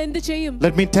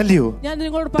 Let me tell you,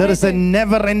 there is a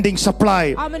never-ending supply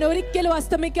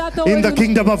in the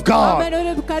kingdom of God.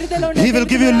 He will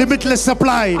give you limitless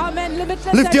supply.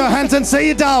 Lift your hands and say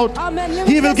it out.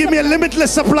 He will give me a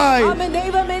limitless supply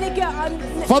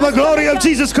for the glory of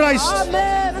Jesus Christ.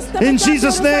 In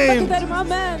Jesus' name.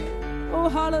 Oh,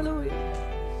 hallelujah.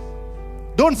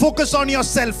 Don't focus on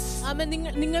yourself.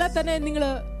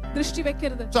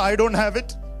 So I don't have it.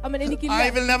 I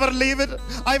will never leave it.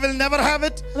 I will never have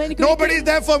it. Nobody is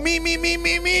there for me.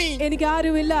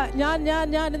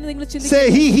 Say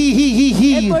he.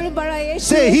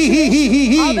 Say he.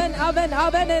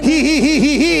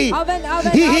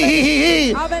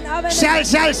 Shall.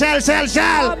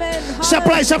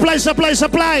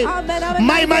 Supply.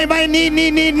 My.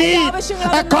 Need.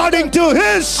 According to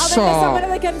his.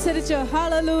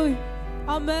 Hallelujah.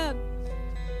 Amen.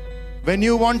 When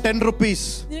you want 10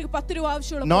 rupees,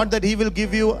 not that he will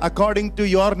give you according to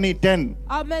your need 10.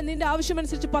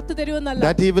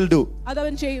 That he will do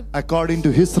according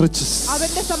to his riches.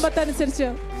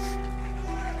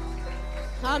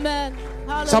 Amen.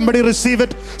 Somebody receive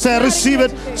it. Say, receive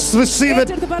it. Receive it.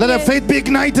 Let our faith be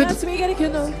ignited.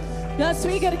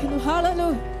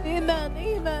 Hallelujah. Amen.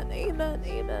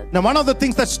 Now, one of the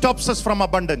things that stops us from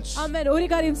abundance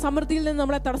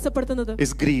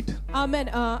is greed. Amen.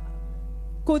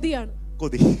 Kodi.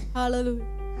 Hallelujah.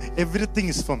 Everything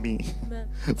is for me. Amen.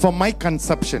 For my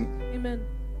consumption. Amen.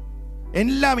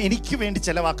 Amen.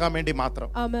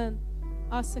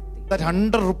 That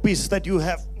 100 rupees that you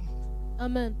have,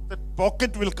 Amen. that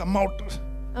pocket will come out.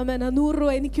 Amen. 100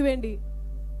 രൂപ എനിക്ക് വേണ്ടി.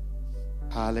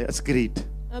 Hallelujah. It's greed.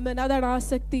 Amen. അതാണ്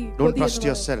ആസക്തി. Don't trust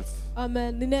yourself. Amen.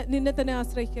 നിന്നെ തന്നെ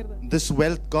ആശ്രയിക്കരുത്. This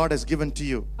wealth God has given to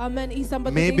you. Amen. ഈ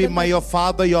സമ്പത്ത് Maybe by your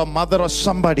father, your mother, or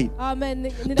somebody. Amen.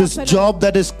 This job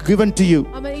that is given to you.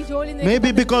 Amen. ഈ ജോലി Maybe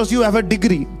because you have a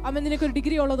degree. Amen. നിനക്ക് ഒരു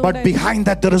degree ഉള്ളതുകൊണ്ട്. But behind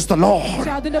that there is the Lord.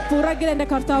 പക്ഷേ അതിന്റെ പുറകിൽ എൻ്റെ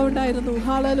കർത്താവ് ഉണ്ടായിരുന്നു.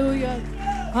 Hallelujah.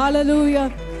 Hallelujah.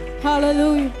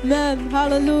 Hallelujah. Man.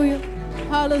 Hallelujah.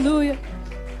 Hallelujah.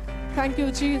 Thank you,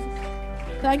 Jesus.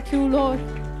 Thank you, Lord.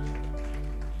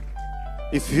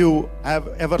 If you have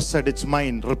ever said it's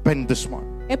mine, repent this one.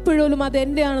 എപ്പോഴും അത്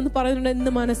എന്റെയാണെന്ന് പറയുന്നുണ്ട്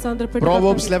എന്ന് മനസ്സാന്തരപ്പെട്ടു.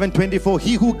 Proverbs 11:24,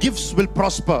 he who gives will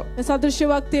prosper.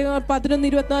 സദൃശവാക്യങ്ങൾ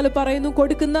 11:24 പറയുന്നു,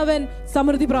 കൊടുക്കുന്നവൻ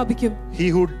സമൃദ്ധി പ്രാപിക്കും. He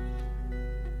who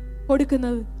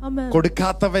കൊടുക്കുന്നവൻ, ആമേൻ.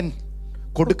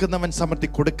 കൊടുക്കുന്നവൻ സമൃദ്ധി,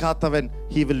 കൊടുക്കാത്തവൻ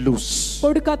he will lose.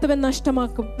 കൊടുക്കാത്തവൻ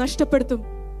നഷ്ടപ്പെടുത്തും.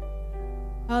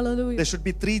 Hallelujah. There should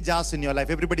be 3 jars in your life.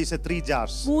 Everybody say 3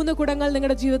 jars. 3 കുടങ്ങൾ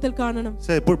നിങ്ങളുടെ ജീവിതത്തിൽ കാണണം.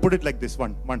 Say, put it like this,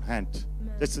 one hand.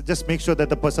 Just make sure that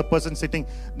the person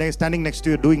standing next to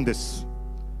you doing this.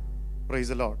 Praise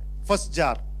the Lord. First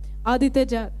jar. ആദ്യത്തെ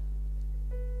jar.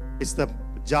 It's the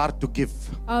jar to give.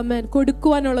 Amen.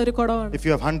 കൊടുക്കുവാനുള്ള ഒരു കുടമാണ്. If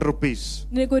you have 100 rupees.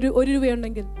 നിനക്ക് 1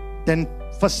 രൂപയുണ്ടെങ്കിൽ.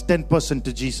 First 10%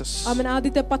 to Jesus. ആമേൻ.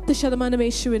 ആദ്യത്തെ 10%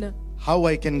 യേശുവിന്. How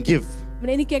I can give?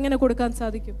 എനിക്ക് എങ്ങനെ കൊടുക്കാൻ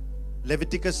സാധിക്കും?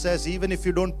 Leviticus says even if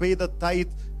you don't pay the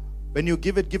tithe, when you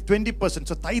give 20%.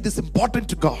 So tithe is important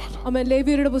to God. ആമേൻ.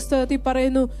 ലേവ്യരുടെ പുസ്തകത്തിൽ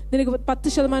പറയുന്നു നിനക്ക്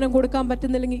 10% കൊടുക്കാൻ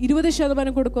പറ്റുന്നില്ലെങ്കിൽ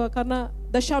 20% കൊടുക്കുക. കാരണം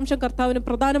ദശാംശം കർത്താവിന്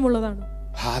പ്രധാനമുള്ളതാണ്.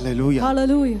 Hallelujah.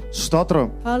 Hallelujah. Stotram.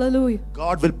 Hallelujah.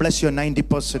 God will bless your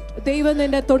 90%. ദൈവം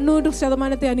നിന്റെ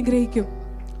 90% അനുഗ്രഹിക്കും.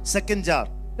 Second jar.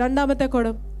 രണ്ടാമത്തെ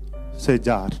കുടം. Say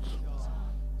jar.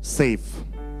 Save.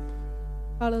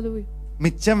 Hallelujah.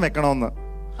 മിച്ചം വെക്കണമെന്ന്.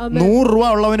 Amen. 100 രൂപ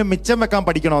ഉള്ളവന് മിച്ചം വെക്കാൻ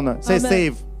പഠിക്കണമെന്ന്. Say Amen.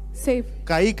 save. Save.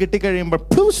 കൈ കിട്ടിക്കഴിയുമ്പോൾ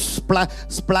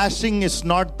splashing is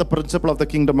not the principle of the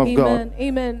kingdom of God. Amen.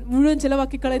 Amen. മുഴുവൻ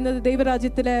ചിലവാക്കി കളയുന്നത്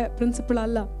ദൈവരാജ്യത്തിലെ പ്രിൻസിപ്പിൾ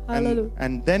അല്ല. Hallelujah.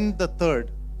 And then the third.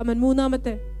 Amen.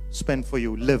 മൂന്നാമത്തെ. Spend for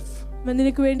you. Live.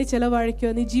 നിനക്ക് വേണ്ടി ചിലവഴിക്കുക,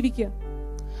 നീ ജീവിക്കുക.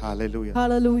 Hallelujah.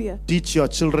 Hallelujah. Teach your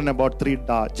children about 3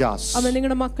 jars. Amen.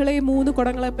 നിങ്ങളുടെ മക്കളെ 3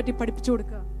 കുടങ്ങളെ പറ്റി പഠിപ്പിച്ചു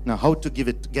കൊടുക്കുക. Now how to give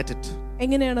it, get it.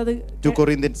 എങ്ങനെയാണ് അത്? 2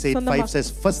 Corinthians 8:5 says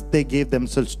first they gave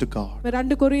themselves to God.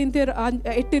 2 കൊരിന്ത്യർ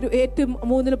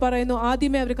 8:3 പറയുന്നു,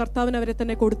 ആദ്യമേ അവർ കർത്താവിന് അവരെ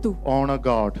തന്നെ കൊടുത്തു. Honor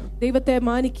God. ദൈവത്തെ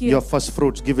മാനിക്കുക. Your first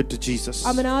fruits give it to Jesus.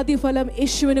 അവൻ ആദ്യ ഫലം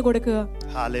യേശുവിന് കൊടുക്കുക.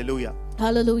 Hallelujah.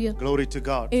 Hallelujah. Glory to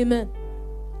God. Amen.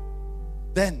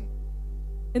 Then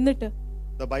എന്നിട്ട്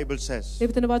the Bible says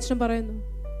ദൈവത്തിന്റെ വചനം പറയുന്നു,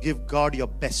 give God your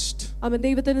best. അവൻ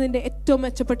ദൈവത്തിന് നിന്റെ ഏറ്റവും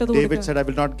മെച്ചപ്പെട്ടത് കൊടുക്കുക. David said, I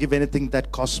will not give anything that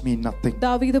costs me nothing.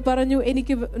 ദാവീദ് പറഞ്ഞു,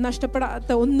 എനിക്ക് നഷ്ടപ്പെടാത്ത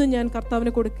ഒന്നും ഞാൻ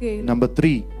കർത്താവിന് കൊടുക്കുകയില്ല. Number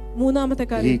 3. മൂന്നാമത്തെ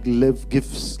കാര്യം, he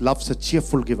loves a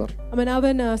cheerful giver.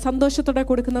 അവൻ സന്തോഷത്തോടെ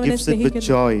കൊടുക്കുന്നവനെ സ്നേഹിക്കുന്നു.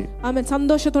 Joy. അവൻ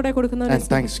സന്തോഷത്തോടെ കൊടുക്കുന്നവനെ and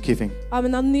thanksgiving. അവൻ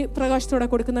നന്ദി പ്രകാശത്തോടെ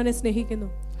കൊടുക്കുന്നവനെ സ്നേഹിക്കുന്നു.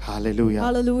 Hallelujah.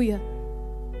 Hallelujah.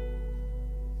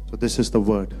 So this is the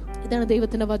word. ഇതാണ്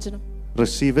ദൈവത്തിന്റെ വചനം.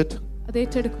 Receive it. അത്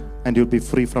ഏറ്റെടുക്കുക. And you'll be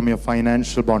free from your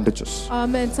financial bondages.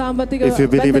 Amen. സാമ്പത്തിക If you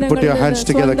believe it, put your hands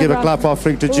together. Give a clap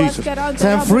offering to Jesus. Say,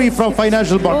 I'm free from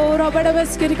financial bondages.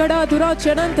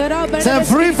 Say, I'm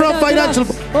free from financial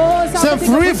bondages. Say, I'm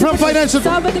free from financial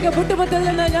bondages.